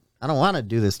 I don't want to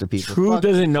do this to people. True Fuck.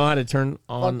 doesn't know how to turn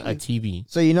on Fuck a you. TV.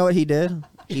 So you know what he did?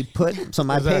 He put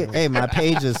my Exactly. page. Hey, my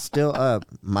page is still up.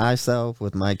 Myself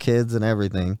with my kids and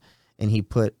everything, and he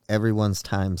put everyone's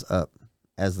times up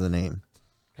as the name.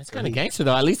 That's kind of gangster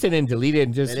though. At least they didn't delete it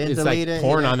and just They didn't it's like delete it,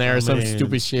 porn yeah. on there or some Man,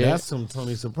 stupid shit. That's some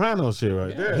Tony Soprano shit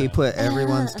right there. He put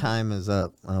everyone's time is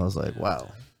up. I was like, wow,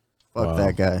 fuck Wow.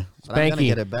 that guy. But I'm gonna Spanky.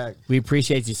 get it back. We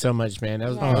appreciate you so much, man. That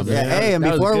was Yeah. Yeah, hey, and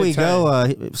that was a before good we time.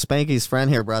 go, Spanky's friend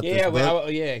here brought this book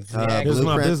exactly. This is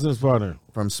my Blueprint. business partner.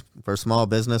 for small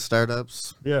business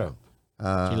startups. Yeah.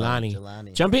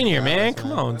 Jelani. Jump in here, man.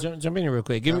 Come on, jump in here real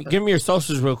quick. Give me your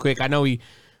socials real quick. I know we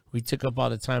took up all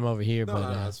the time over here,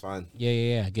 but that's fine.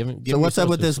 yeah. Give me So what's your up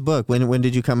with socials. this book? When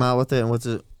did you come out with it, and what's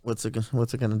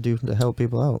it gonna do to help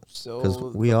people out? Because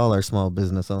So we all are small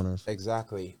business owners.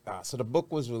 exactly. So the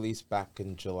book was released back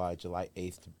in July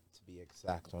 8th to be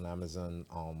exact, on Amazon,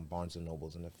 Barnes and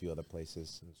Nobles, and a few other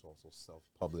places. And it's also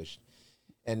self-published.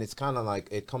 And it's kind of like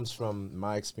it comes from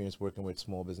my experience working with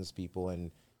small business people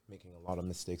and making a lot of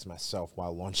mistakes myself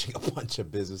while launching a bunch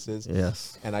of businesses.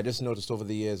 Yes. And I just noticed over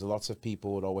the years, lots of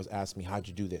people would always ask me, how'd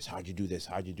you do this? How'd you do this?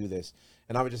 How'd you do this?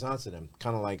 And I would just answer them,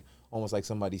 kind of like, almost like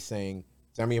somebody saying,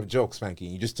 tell me a joke, Spanky.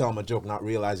 You just tell them a joke, not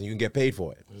realizing you can get paid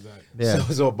for it. Exactly. Yeah.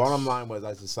 So bottom line was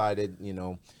I decided,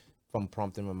 from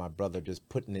prompting with my brother, just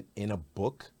putting it in a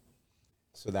book.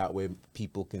 So that way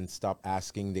people can stop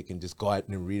asking. They can just go out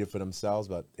and read it for themselves.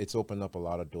 But it's opened up a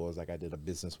lot of doors. Like I did a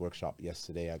business workshop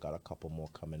yesterday. I got a couple more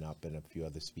coming up and a few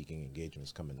other speaking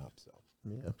engagements coming up. So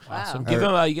Awesome. Give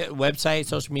them you get website,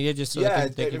 social media, just so they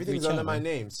can everything's reach under out, my man.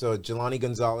 name. So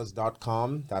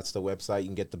JelaniGonzalez.com. That's the website. You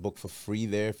can get the book for free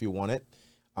there if you want it.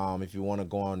 If you want to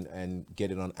go on and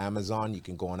get it on Amazon, you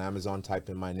can go on Amazon, type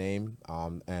in my name.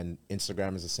 And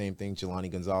Instagram is the same thing,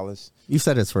 Jelani Gonzalez. You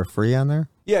said it's for free on there?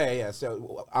 Yeah.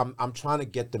 So I'm trying to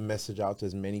get the message out to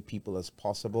as many people as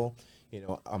possible.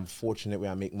 I'm fortunate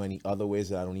where I make money other ways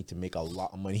that I don't need to make a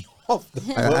lot of money off the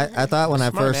book. I thought when I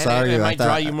Smart, first man. saw It you, might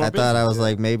draw you more I thought I was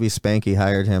like, maybe Spanky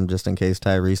hired him just in case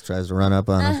Tyrese tries to run up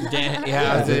on him. Damn,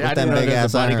 yeah, I With that didn't know big there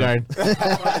was a ass iron.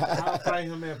 bodyguard. I'll fight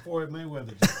him at Floyd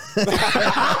Mayweather.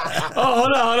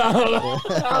 Oh,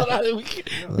 hold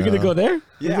on. We're gonna go there.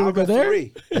 Yeah, We're gonna I'll go go there.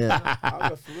 free. Yeah. I'll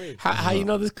go free. How you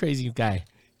know this crazy guy?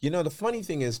 The funny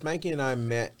thing is, Spanky and I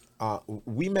met.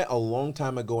 We met a long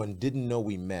time ago and didn't know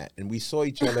we met, and we saw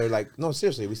each other no,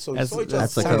 seriously, we saw each other.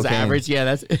 That's the sounds cocaine. average. Yeah,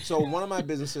 that's. So one of my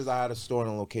businesses, I had a store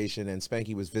on location, and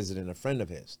Spanky was visiting a friend of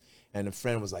his, and the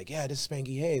friend was like, "Yeah, this is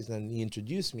Spanky Hayes," and he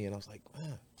introduced me, and I was like, "Wow,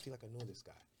 I feel like I know this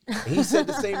guy." And he said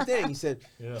the same thing. He said,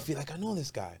 "I feel like I know this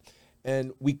guy."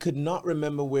 And we could not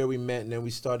remember where we met, and then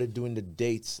we started doing the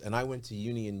dates. And I went to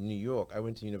uni in New York. I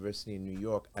went to university in New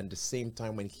York at the same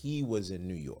time when he was in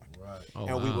New York. Right.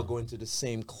 And we were going to the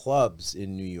same clubs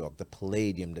in New York, the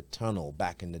Palladium, the Tunnel,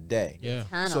 back in the day. Yeah.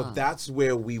 So that's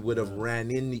where we would have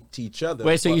ran into each other.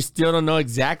 Wait, so But you still don't know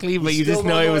exactly, but you still just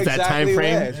know don't it was that time exactly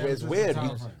frame. where. It's weird.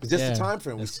 It's just Yeah, the time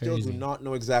frame. We that's still crazy. do not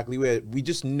know exactly where. We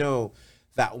just know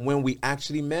that when we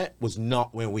actually met was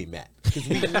not when we met because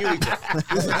we knew each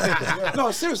other. No,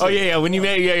 seriously. Oh yeah. When you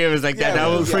met, it was like that. Yeah,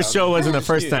 That was yeah. first show wasn't the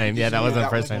first Yeah, time. Yeah, that wasn't the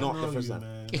first time. Not the first time.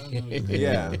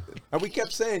 Yeah, and we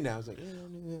kept saying that. I was like,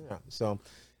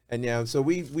 yeah. So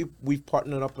we've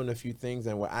partnered up on a few things,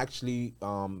 and we're actually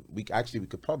we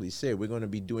could probably say we're going to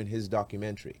be doing his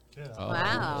documentary.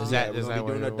 Wow. Is that We're is going that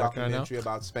to be doing a what you're working on now? documentary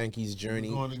about Spanky's journey.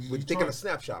 We're going to We're Detroit. taking a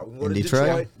snapshot. We can go In to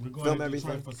Detroit? film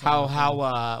everything.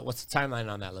 How what's the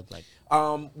timeline on that look like?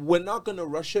 We're not going to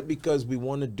rush it because we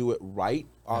want to do it right.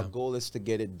 Our goal is to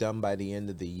get it done by the end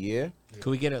of the year.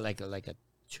 Could we get it like a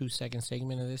 2-second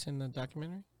segment of this in the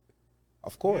documentary?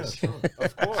 Of course,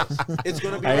 of course, it's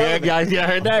going to be. I relevant.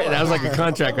 heard that. That was like a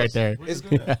contract right there. It's,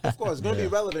 of course, it's going to be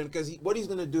relevant because what he's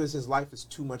going to do is his life is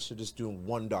too much to just do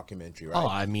one documentary, right? Oh,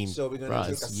 I mean, so we're going to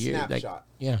take a snapshot.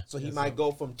 So he might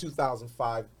go from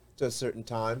 2005 to a certain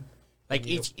time. Like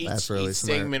each really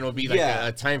segment will be like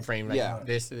a time frame. Like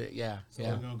this, So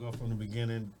we're gonna go from the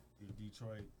beginning,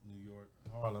 Detroit, New York,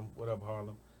 Harlem. What up,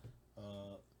 Harlem?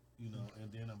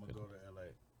 And then I'm gonna go to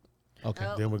LA. Okay.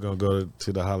 Then we're gonna go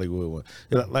to the Hollywood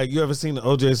one. Like you ever seen the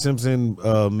O.J. Simpson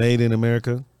Made in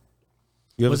America?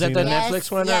 You ever Was that seen the Yes,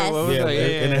 Netflix one? yes. Or what was Yeah,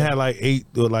 that? and it had like 8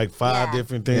 or like 5 Yeah.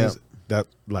 different things that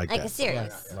like Like that. a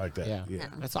series. Like that. Yeah. Yeah.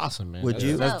 That's awesome, man. Would That's,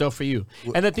 you- That's dope for you.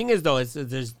 And the thing is, though, is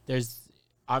there's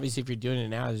obviously if you're doing it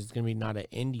now, there's gonna be not an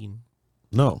ending.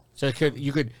 No. So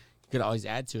you could always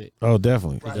add to it. Oh,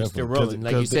 definitely. Definitely. Still rolling.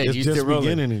 Like you 'Cause said, it's you just still rolling.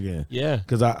 beginning again. Yeah.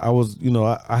 Because I was,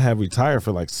 I had retired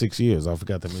for like 6 years. I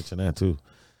forgot to mention that too.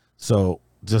 So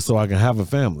just so I can have a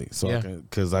family. So Yeah.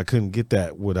 because I couldn't get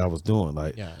that what I was doing.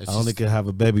 Like Yeah, I it's only just- could have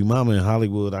a baby mama in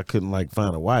Hollywood. I couldn't like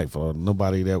find a wife or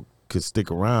nobody that could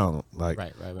stick around like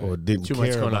Right. or didn't Too much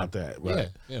care going about on. that. Right.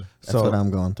 Yeah. That's So what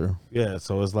I'm going through. yeah,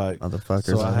 so it's like Motherfuckers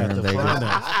so I out had here in to Vegas. find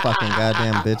that. Fucking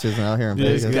goddamn bitches out here in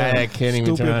This Vegas. guy that can't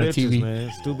even Stupid turn on bitches, TV.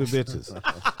 man. Stupid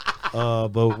bitches.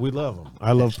 But we love them.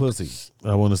 I love pussy.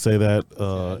 I want to say that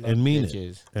and mean it.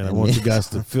 bitches. And I want you guys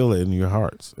to feel it in your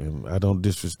hearts. And I don't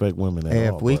disrespect women at Hey,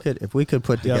 all. if we but could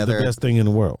put you have the together, best thing in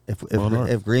the world. on earth.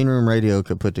 if Green Room Radio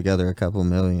could put together a couple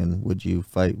million, would you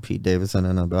fight Pete Davidson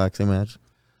in a boxing match?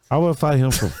 I would fight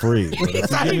him for free. But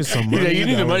if you give me some money, You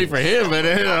need the that money would- for him, but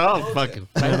I'll fucking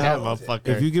fight that motherfucker.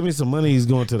 If you give me some money, he's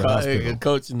going to the hospital.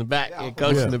 Coach in the back,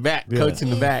 coach Yeah. in the back, Yeah. coach in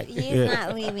the back. He's Yeah.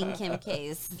 not leaving Kim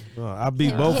K's. I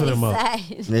beat both of them up. side.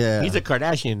 Yeah, He's a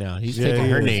Kardashian now. He's Yeah, taking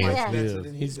he her is. name.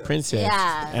 Yeah. He's princess.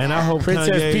 Yeah. And I hope Princess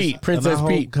Kanye's- Pete, Princess and I hope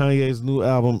Pete. Kanye's new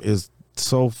album is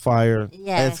so fire.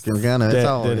 Yes. it's gonna. It's That-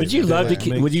 all. that- Would you love That to?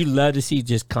 makes- Would you love to see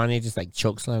just Kanye just like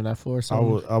choke slam that for or I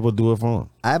something? would do it for him.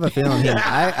 I have a feeling.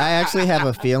 I actually have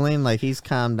a feeling like he's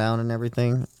calmed down and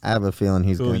everything. I have a feeling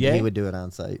Who, he Ye? would do it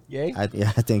on site. Ye? I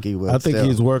think he would. I think still.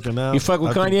 he's working out. You fuck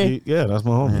with I think Kanye? yeah, that's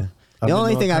my homie. I've The been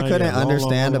only knowing thing I Kanye couldn't a long,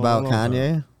 understand long, long, about long time.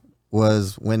 Kanye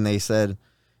was when they said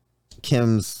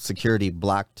Kim's security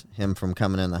blocked him from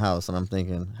coming in the house, and I'm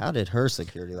thinking, how did her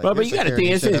security? Like, But your you got to security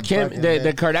think, it's should just have Kim. fucking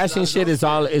The Kardashian shit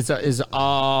is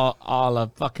all a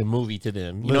fucking movie to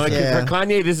them. You know, Yeah. for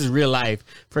Kanye, this is real life.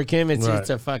 For Kim, it's Right. just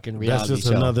a fucking That's reality just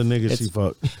show. another nigga she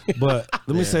fucked. But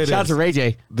let me say this. Shout out to Ray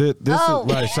J. This Oh.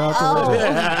 is right. Shout out to Ray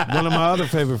J. One of my other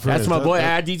favorite friends. That's my boy.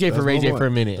 That- I DJ for that's Ray my J boy. for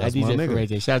a minute. I That's my DJ for nigga. Ray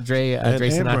J. Shout out Dre, And Dre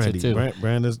Sinatra Brandy.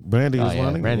 too. Brandy Oh is yeah,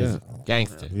 my nigga. Brandy's Yeah.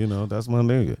 gangster. You know, that's my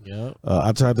nigga. Yep.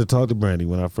 I tried to talk to Brandy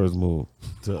when I first moved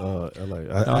to LA.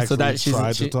 I Oh, so actually that she's-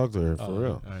 tried she- to talk to her for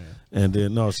real. all right. And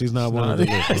then no, she's not one of the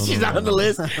list. No, She's no, not no, on the no.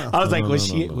 list. I was like, no, was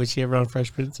no, she? no. Was she ever on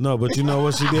Fresh Prince? No, but you know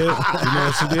what she did? You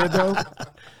know what she did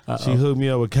though? She hooked me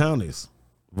up with Countess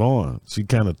Vaughn. She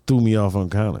kind of threw me off on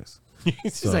Countess.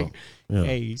 She's So, like, yeah.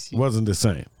 hey, Wasn't the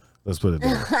same. Let's put it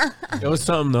that way. it was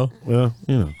something though. Well,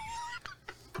 you know.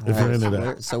 If you're Alright, into so that.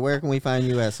 where- so where can we find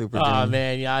you at Super Oh Jam?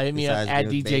 man, y'all hit me up Besides at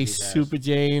Baby DJ Bash. Super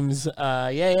James.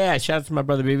 Yeah. Shout out to my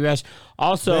brother Baby Bash.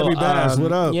 Also, Baby Bash,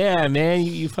 what up? Yeah, man,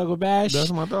 you fuck with Bash?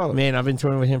 That's my dog. Man, I've been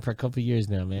touring with him for a couple of years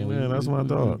now, man. Man, that's my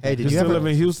dog. Hey, did you you still ever- live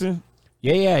in Houston?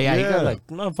 Yeah. He got Yeah. like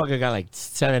motherfucker got like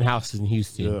 7 houses in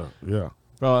Houston, Yeah.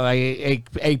 bro. Like,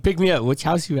 hey, pick me up. Which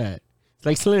house you at? It's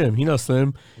like Slim, you know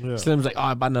Slim. Yeah. Slim's like, oh,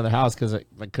 I bought another house because I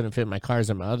couldn't fit my cars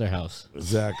in my other house,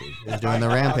 Exactly. He's doing the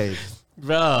rampage.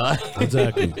 bro.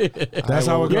 Exactly. That's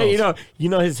how it Yeah, goes. you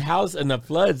know his house in the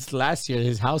floods last year.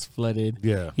 His house flooded.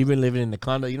 Yeah. he been living in the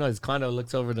condo. You know his condo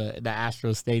looks over the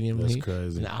Astros stadium. That's He-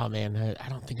 crazy. and, oh man, I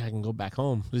don't think I can go back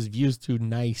home. This view's too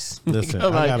nice. Listen,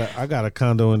 I'm like, I got a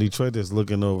condo in Detroit that's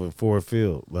looking over Ford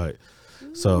Field. Like,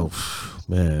 so,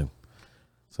 man.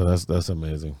 So that's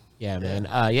amazing. yeah, man.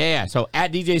 Yeah. So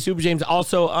at DJ Super James.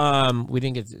 Also, we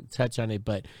didn't get to touch on it,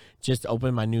 but just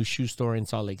opened my new shoe store in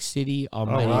Salt Lake City.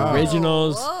 Almighty wow.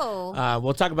 Originals. Whoa.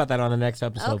 We'll talk about that on the next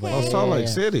episode. But Okay. Oh, Salt Lake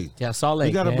yeah. City. Yeah, Salt Lake.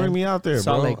 You got to man. bring me out there,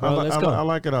 Salt bro. Lake, bro. Let's go. I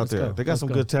like it out Let's there. go. They got Let's some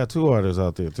go. good tattoo artists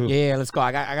out there too. Yeah, let's go.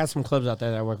 I got some clubs out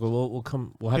there that I work with. We'll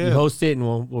come. We'll have you Yeah. host it, and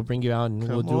we'll bring you out, and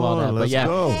we'll do all on, that. But let's yeah,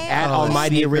 go. at Oh,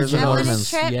 Almighty sneakers and Originals. ornaments.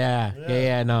 Trip.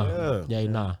 Yeah, no, Yeah.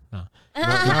 no.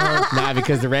 Nah,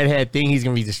 because the redhead thing, he's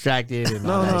gonna be distracted and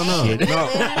all that shit.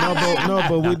 No,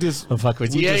 but we just I'm fucking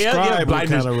with you. we Yeah. describe what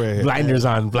Blinders, kind of redhead. blinders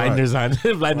on, blinders Right.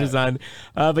 on, blinders on.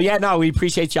 But yeah, no, we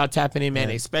appreciate y'all tapping in, man.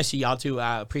 Especially y'all too.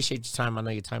 I appreciate your time. I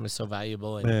know your time is so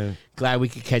valuable, and Man. glad we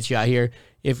could catch you out here.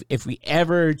 If we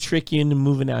ever trick you into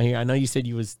moving out here, I know you said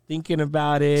you was thinking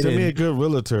about it. Send me and- a good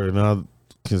realtor and I'll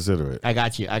consider it. I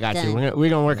got you. Done. We're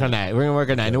gonna work on that.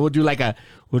 And we'll do like a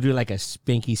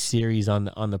Spanky series on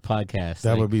the podcast.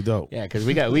 That would be dope. Yeah, because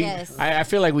Yes. I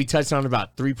feel like we touched on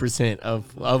about 3%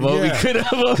 of what we Yeah. could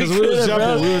have. Because we was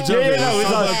jumping.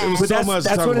 It was so much.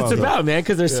 That's what it's about, man.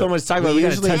 Because there's so much to talk about. We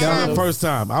gotta touch That on was the first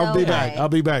time. I'll be back. I'll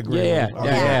be back. Yeah. I'll be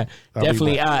back.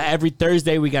 Definitely. Every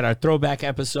Thursday we got our throwback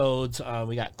episodes.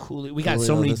 We got We got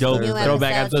so many dope New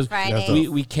throwback episodes. Fridays.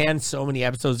 We canned so many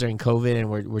episodes during COVID, and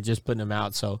we're just putting them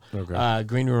out. So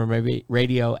Green Room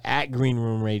Radio at Green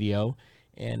Room Radio,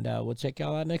 and we'll check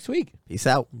y'all out next week. Peace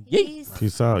out. Yeet.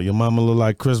 Peace out. Your mama look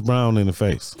like Chris Brown in the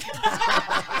face.